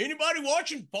 anybody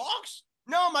watching Fox?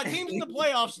 No, my team's in the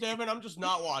playoffs, Devin. I'm just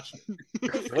not watching.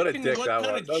 What a dick that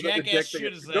was. What kind of jackass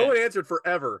shit is that? No one answered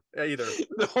forever either.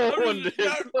 No one did.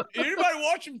 Anybody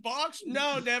watching Fox?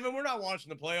 No, Devin, we're not watching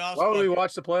the playoffs. Why would we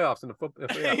watch the playoffs in the football?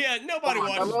 Yeah, nobody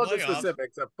watches the playoffs. I love the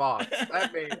specifics of Fox.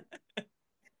 That means.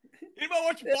 Anybody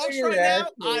watching Fox right now?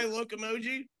 I look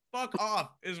emoji. Fuck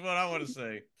off is what I want to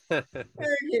say.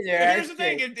 Here's the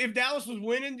thing: if Dallas was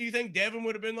winning, do you think Devin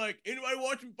would have been like, anybody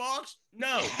watching Fox?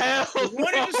 No. Hell I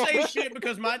wanted to say shit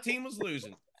because my team was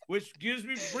losing, which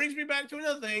brings me back to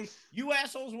another thing. You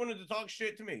assholes wanted to talk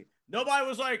shit to me. Nobody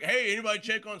was like, hey, anybody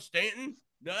check on Stanton?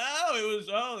 No, it was,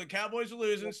 the Cowboys are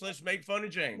losing, so let's make fun of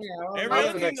James. Every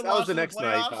other team that lost in the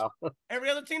playoffs, every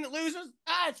other team that loses,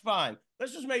 it's fine.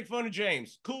 Let's just make fun of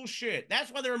James. Cool shit.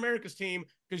 That's why they're America's team,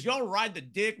 because y'all ride the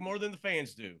dick more than the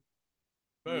fans do.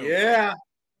 Boom. Yeah.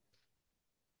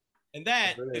 And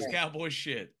that is cowboy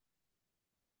shit.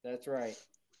 That's right.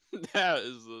 That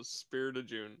is the spirit of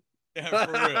June. Yeah,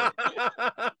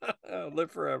 for real. Live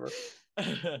forever.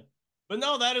 But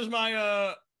no, that is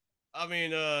my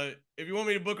if you want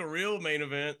me to book a real main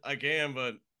event, I can,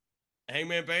 but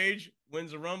Hangman Page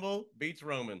wins the Rumble, beats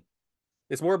Roman.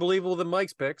 It's more believable than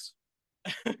Mike's picks.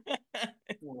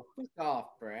 Well, fuck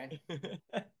off, Brad.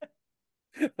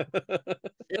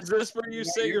 Is this where you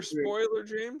say your spoiler,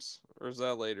 James? Or is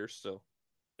that later still?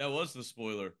 That was the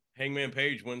spoiler. Hangman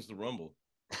Page wins the Rumble.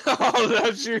 Oh,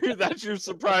 that's your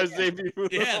surprise debut.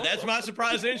 Yeah, that's my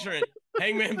surprise entrant.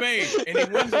 Hangman Page. And he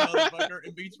wins the motherfucker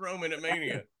and beats Roman at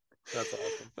Mania. That's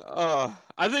awesome.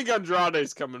 I think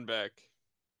Andrade's coming back.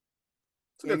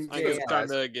 Isn't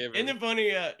it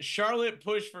funny? Charlotte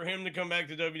pushed for him to come back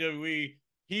to WWE.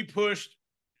 He pushed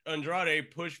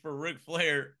Andrade pushed for Ric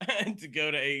Flair to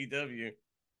go to AEW.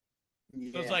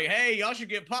 Yeah. So it's like, hey, y'all should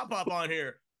get Pop on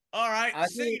here. All right,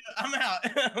 I'm out.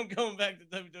 I'm going back to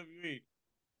WWE.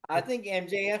 I think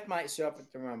MJF might show up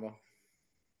at the Rumble.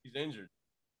 He's injured.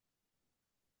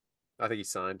 I think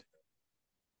he's signed.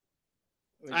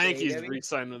 I think he's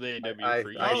re-signed with AEW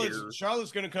for years.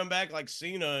 Charlotte's going to come back like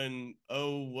Cena and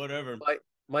whatever.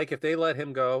 Mike, if they let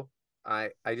him go,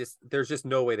 there's just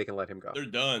no way they can let him go. They're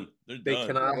done. They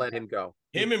cannot let him go.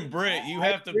 Him and Britt, you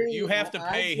have to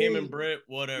pay him and Britt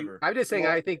whatever. I'm just saying,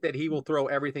 I think that he will throw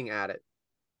everything at it,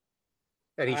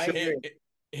 and he should.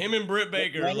 Him and Britt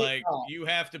Baker, you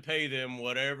have to pay them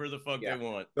whatever the fuck they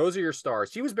want. Those are your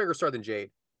stars. She was a bigger star than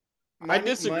Jade. I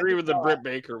disagree with the Britt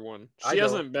Baker one. She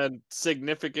hasn't been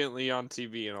significantly on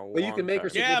TV in a long time. But you can make her.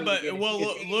 Yeah, but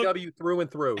look through and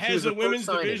through. Has the women's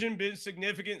division been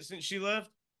significant since she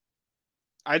left?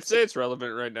 I'd say it's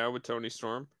relevant right now with Toni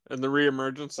Storm and the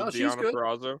reemergence of she's Deonna good.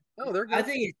 Purrazzo. Oh, they're good. I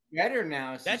think it's better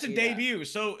now. That's a debut.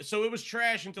 So it was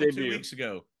trash until Debut. 2 weeks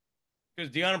ago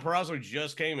because Deonna Purrazzo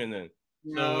just came in then.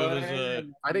 No, so it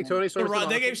was. I think Toni Storm.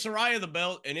 They gave Saraya the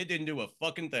belt and it didn't do a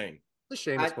fucking thing. It's a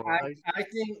shame. I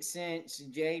think since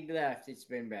Jade left, it's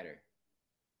been better.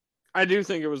 I do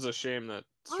think it was a shame that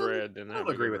Saraya didn't. I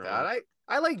don't agree with that.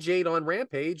 I like Jade on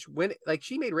Rampage when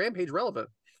she made Rampage relevant.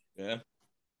 Yeah.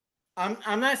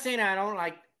 I'm not saying I don't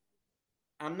like.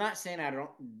 I'm not saying I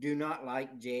do not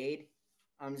like Jade.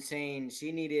 I'm saying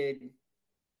she needed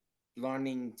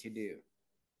learning to do.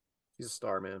 She's a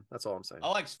star, man. That's all I'm saying. I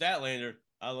like Statlander.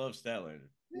 I love Statlander.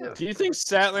 Yeah. Do you think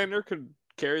Statlander could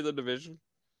carry the division?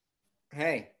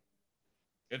 Hey,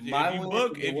 if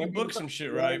you book some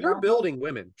shit right, they're building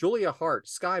women. Julia Hart,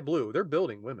 Sky Blue. They're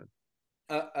building women.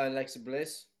 Alexa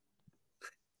Bliss.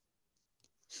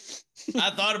 I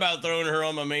thought about throwing her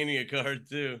on my Mania card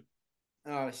too.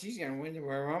 Oh, she's gonna win the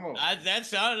Royal Rumble.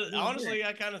 Honestly,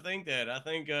 I kind of think that. I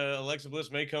think Alexa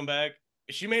Bliss may come back.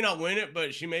 She may not win it,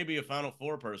 but she may be a Final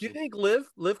Four person. Do you think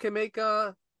Liv can make?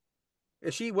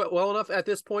 Is she well enough at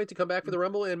this point to come back for the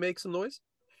Rumble and make some noise?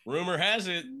 Rumor has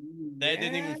it that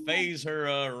didn't even phase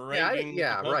her ranking.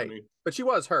 Yeah, right. But she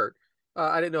was hurt.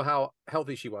 I didn't know how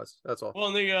healthy she was. That's all. Well,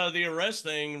 and the arrest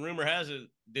thing, rumor has it,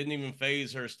 didn't even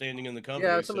phase her standing in the company.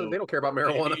 Yeah, they don't care about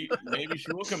marijuana. Maybe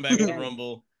she will come back in the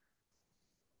Rumble.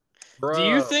 Bro. Do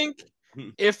you think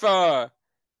if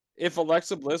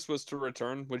Alexa Bliss was to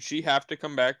return, would she have to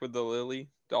come back with the Lily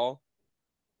doll?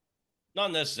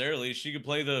 Not necessarily. She could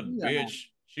play the bitch.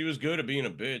 She was good at being a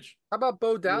bitch. How about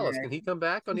Bo Dallas? Can he come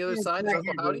back on the other side?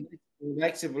 Uncle Howdy?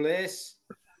 Alexa Bliss.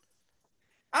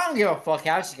 I don't give a fuck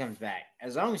how she comes back.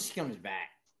 As long as she comes back.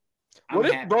 What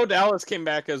if Bo Dallas came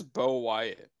back as Bo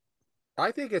Wyatt?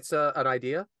 I think it's an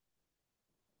idea.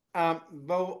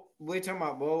 We're talking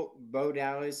about Bo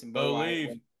Dallas and Bo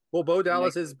Wyatt. Well, Bo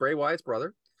Dallas is Bray Wyatt's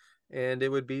brother, and it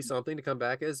would be something to come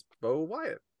back as Bo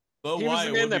Wyatt. He was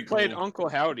the man that played Uncle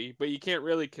Howdy, but you can't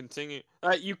really continue.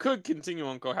 You could continue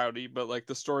Uncle Howdy, but like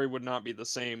the story would not be the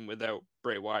same without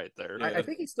Bray Wyatt there. Yeah. I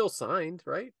think he's still signed,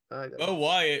 right? Bo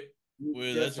Wyatt,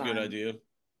 that's a good idea.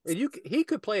 And he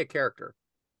could play a character.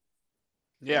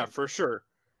 Yeah, for sure.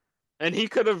 And he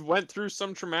could have went through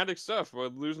some traumatic stuff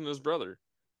with losing his brother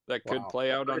that could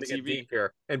play out on TV.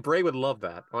 And Bray would love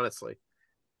that, honestly.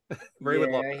 Bray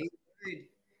would love that.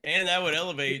 And that would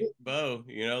elevate Bo,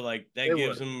 that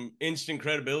gives him instant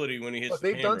credibility when he hits the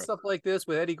camera. They've done stuff like this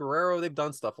with Eddie Guerrero. They've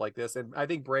done stuff like this, and I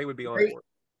think Bray would be on board.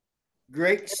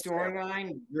 Great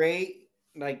storyline, great,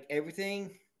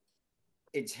 everything.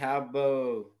 It's how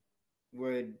Bo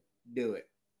would do it.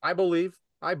 I believe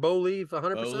 100%.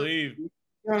 Believe. You know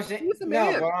what I'm saying? He was the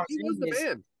man. He was the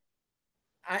man.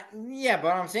 But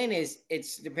what I'm saying is, it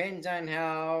depends on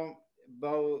how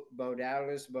Bo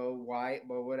Dallas, Bo White,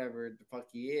 Bo whatever the fuck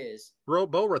he is.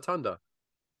 Bo Rotunda.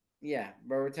 Yeah,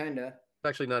 Bo Rotunda. It's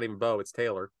actually not even Bo, it's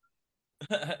Taylor.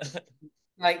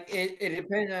 It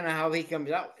depends on how he comes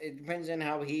out. It depends on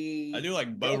how he. I do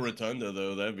like Bo Rotunda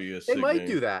though. That'd be a. They might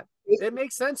do that. It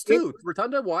makes sense too.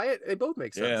 Rotunda, Wyatt, it both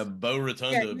make sense. Yeah, Bo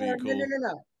Rotunda would be cool.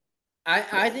 No.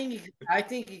 I think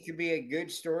it could be a good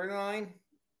storyline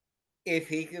if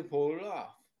he could pull it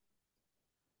off.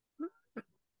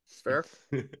 It's fair.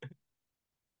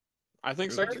 I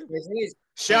think so too.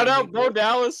 Shout out Bo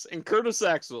Dallas and Curtis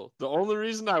Axel. The only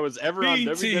reason I was ever on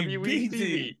WWE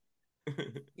TV.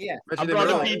 Yeah, I brought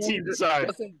a B team side.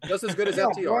 Just as good as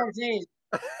FTR. What I'm saying is,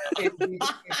 if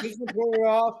he can pull it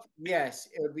off, yes,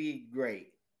 it would be great.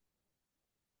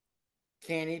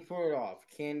 Can he pull it off?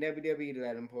 Can WWE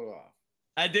let him pull it off?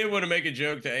 I did want to make a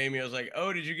joke to Amy. I was like,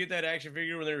 "Oh, did you get that action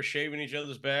figure when they were shaving each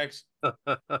other's backs?"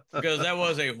 Because that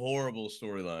was a horrible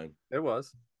storyline. It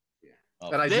was. Yeah.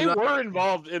 And they were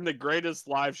involved in the greatest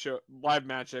live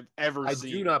match I've ever seen.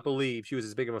 I do not believe she was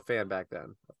as big of a fan back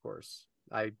then. Of course,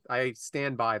 I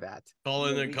stand by that.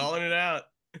 Calling it out.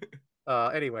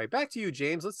 Anyway, back to you,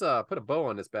 James. Let's put a bow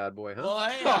on this bad boy, huh? Well,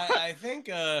 I think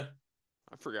I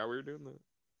forgot we were doing that.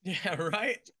 Yeah,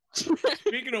 right.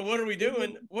 Speaking of what are we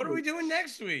doing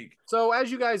next week? So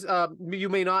as you guys you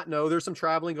may not know, there's some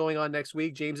traveling going on next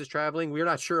week. James is traveling. We're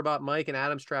not sure about Mike, and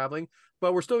Adam's traveling,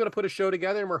 but we're still going to put a show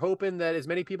together, and we're hoping that as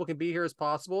many people can be here as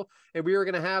possible. And we are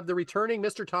going to have the returning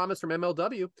Mr. Thomas from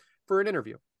MLW for an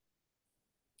interview.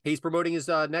 He's promoting his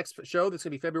next show that's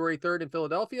going to be February 3rd in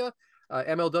Philadelphia,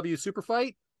 MLW Super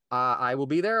Fight. I will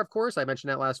be there, of course. I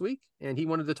mentioned that last week, and he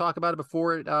wanted to talk about it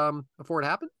before it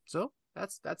happened. So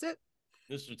that's it.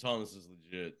 Mr. Thomas is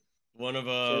legit. One of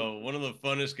the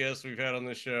funnest guests we've had on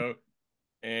this show,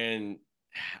 and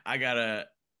I gotta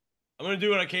I'm gonna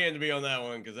do what I can to be on that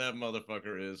one because that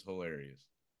motherfucker is hilarious.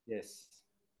 Yes.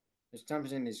 Mr.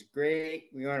 Thompson is great.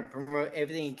 We want to promote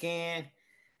everything he can.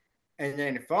 And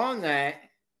then from that,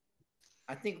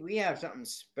 I think we have something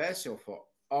special for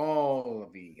all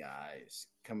of you guys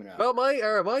coming up. Well,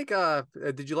 Mike,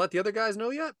 did you let the other guys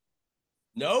know yet?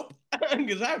 Nope,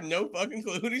 because I have no fucking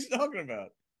clue what he's talking about.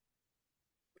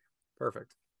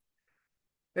 Perfect.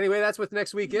 Anyway, that's what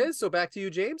next week is. So back to you,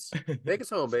 James. Take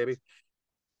us home, baby.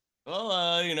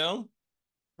 Well,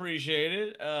 appreciate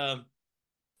it.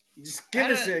 Just give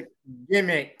us a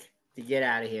gimmick to get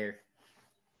out of here.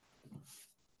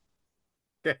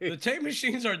 Okay. The tape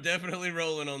machines are definitely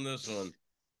rolling on this one.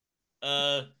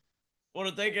 Want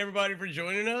to thank everybody for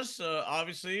joining us.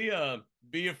 Obviously,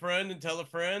 be a friend and tell a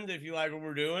friend if you like what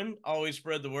we're doing. Always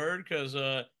spread the word because,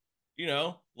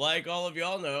 like all of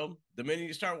y'all know, the minute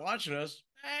you start watching us,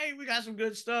 hey, we got some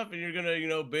good stuff and you're going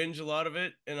to, binge a lot of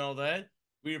it and all that.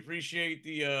 We appreciate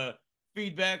the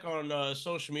feedback on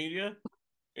social media.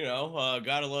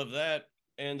 Gotta love that.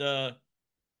 And,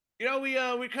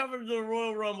 we covered the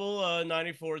Royal Rumble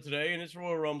 94 today, and it's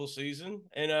Royal Rumble season.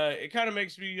 And it kind of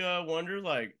makes me wonder,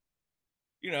 like,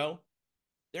 there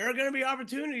are going to be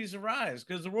opportunities to rise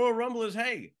because the Royal Rumble is,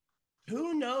 hey,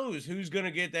 who knows who's going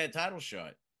to get that title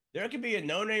shot? There could be a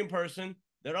no-name person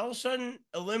that all of a sudden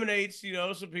eliminates,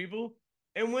 some people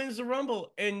and wins the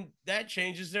Rumble, and that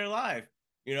changes their life.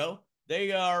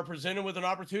 They are presented with an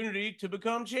opportunity to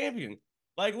become champion.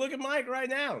 Like, look at Mike right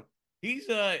now. He's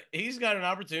got an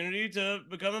opportunity to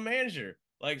become a manager.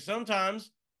 Like,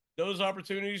 sometimes those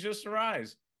opportunities just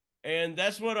arise. And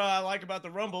that's what I like about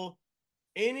the Rumble.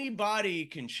 Anybody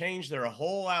can change their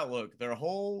whole outlook, their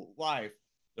whole life,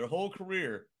 their whole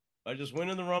career by just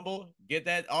winning the Rumble, get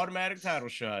that automatic title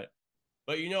shot.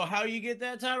 But you know how you get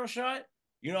that title shot?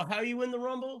 You know how you win the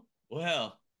Rumble?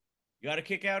 Well, you got to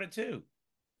kick out at 2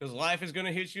 because life is going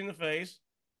to hit you in the face.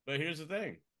 But here's the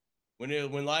thing.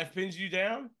 When life pins you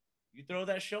down, you throw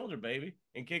that shoulder, baby,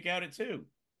 and kick out at 2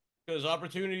 because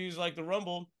opportunities like the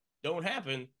Rumble don't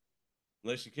happen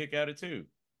unless you kick out at 2.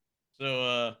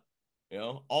 So,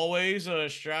 always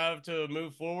strive to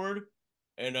move forward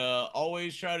and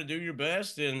always try to do your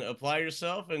best and apply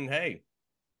yourself. And hey,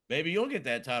 maybe you'll get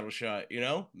that title shot.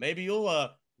 Maybe you'll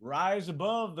rise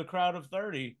above the crowd of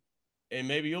 30 and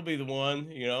maybe you'll be the one,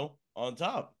 on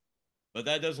top. But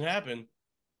that doesn't happen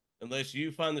unless you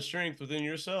find the strength within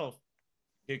yourself,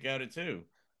 kick out at 2.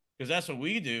 Because that's what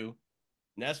we do.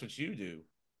 And that's what you do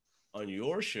on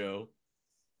your show,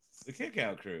 The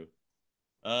Kickout Crew.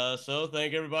 So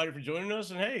thank everybody for joining us.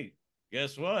 And hey,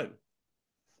 guess what?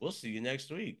 We'll see you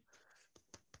next week.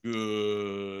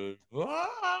 Goodbye.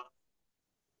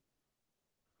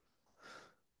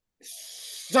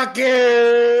 Suck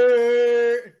it!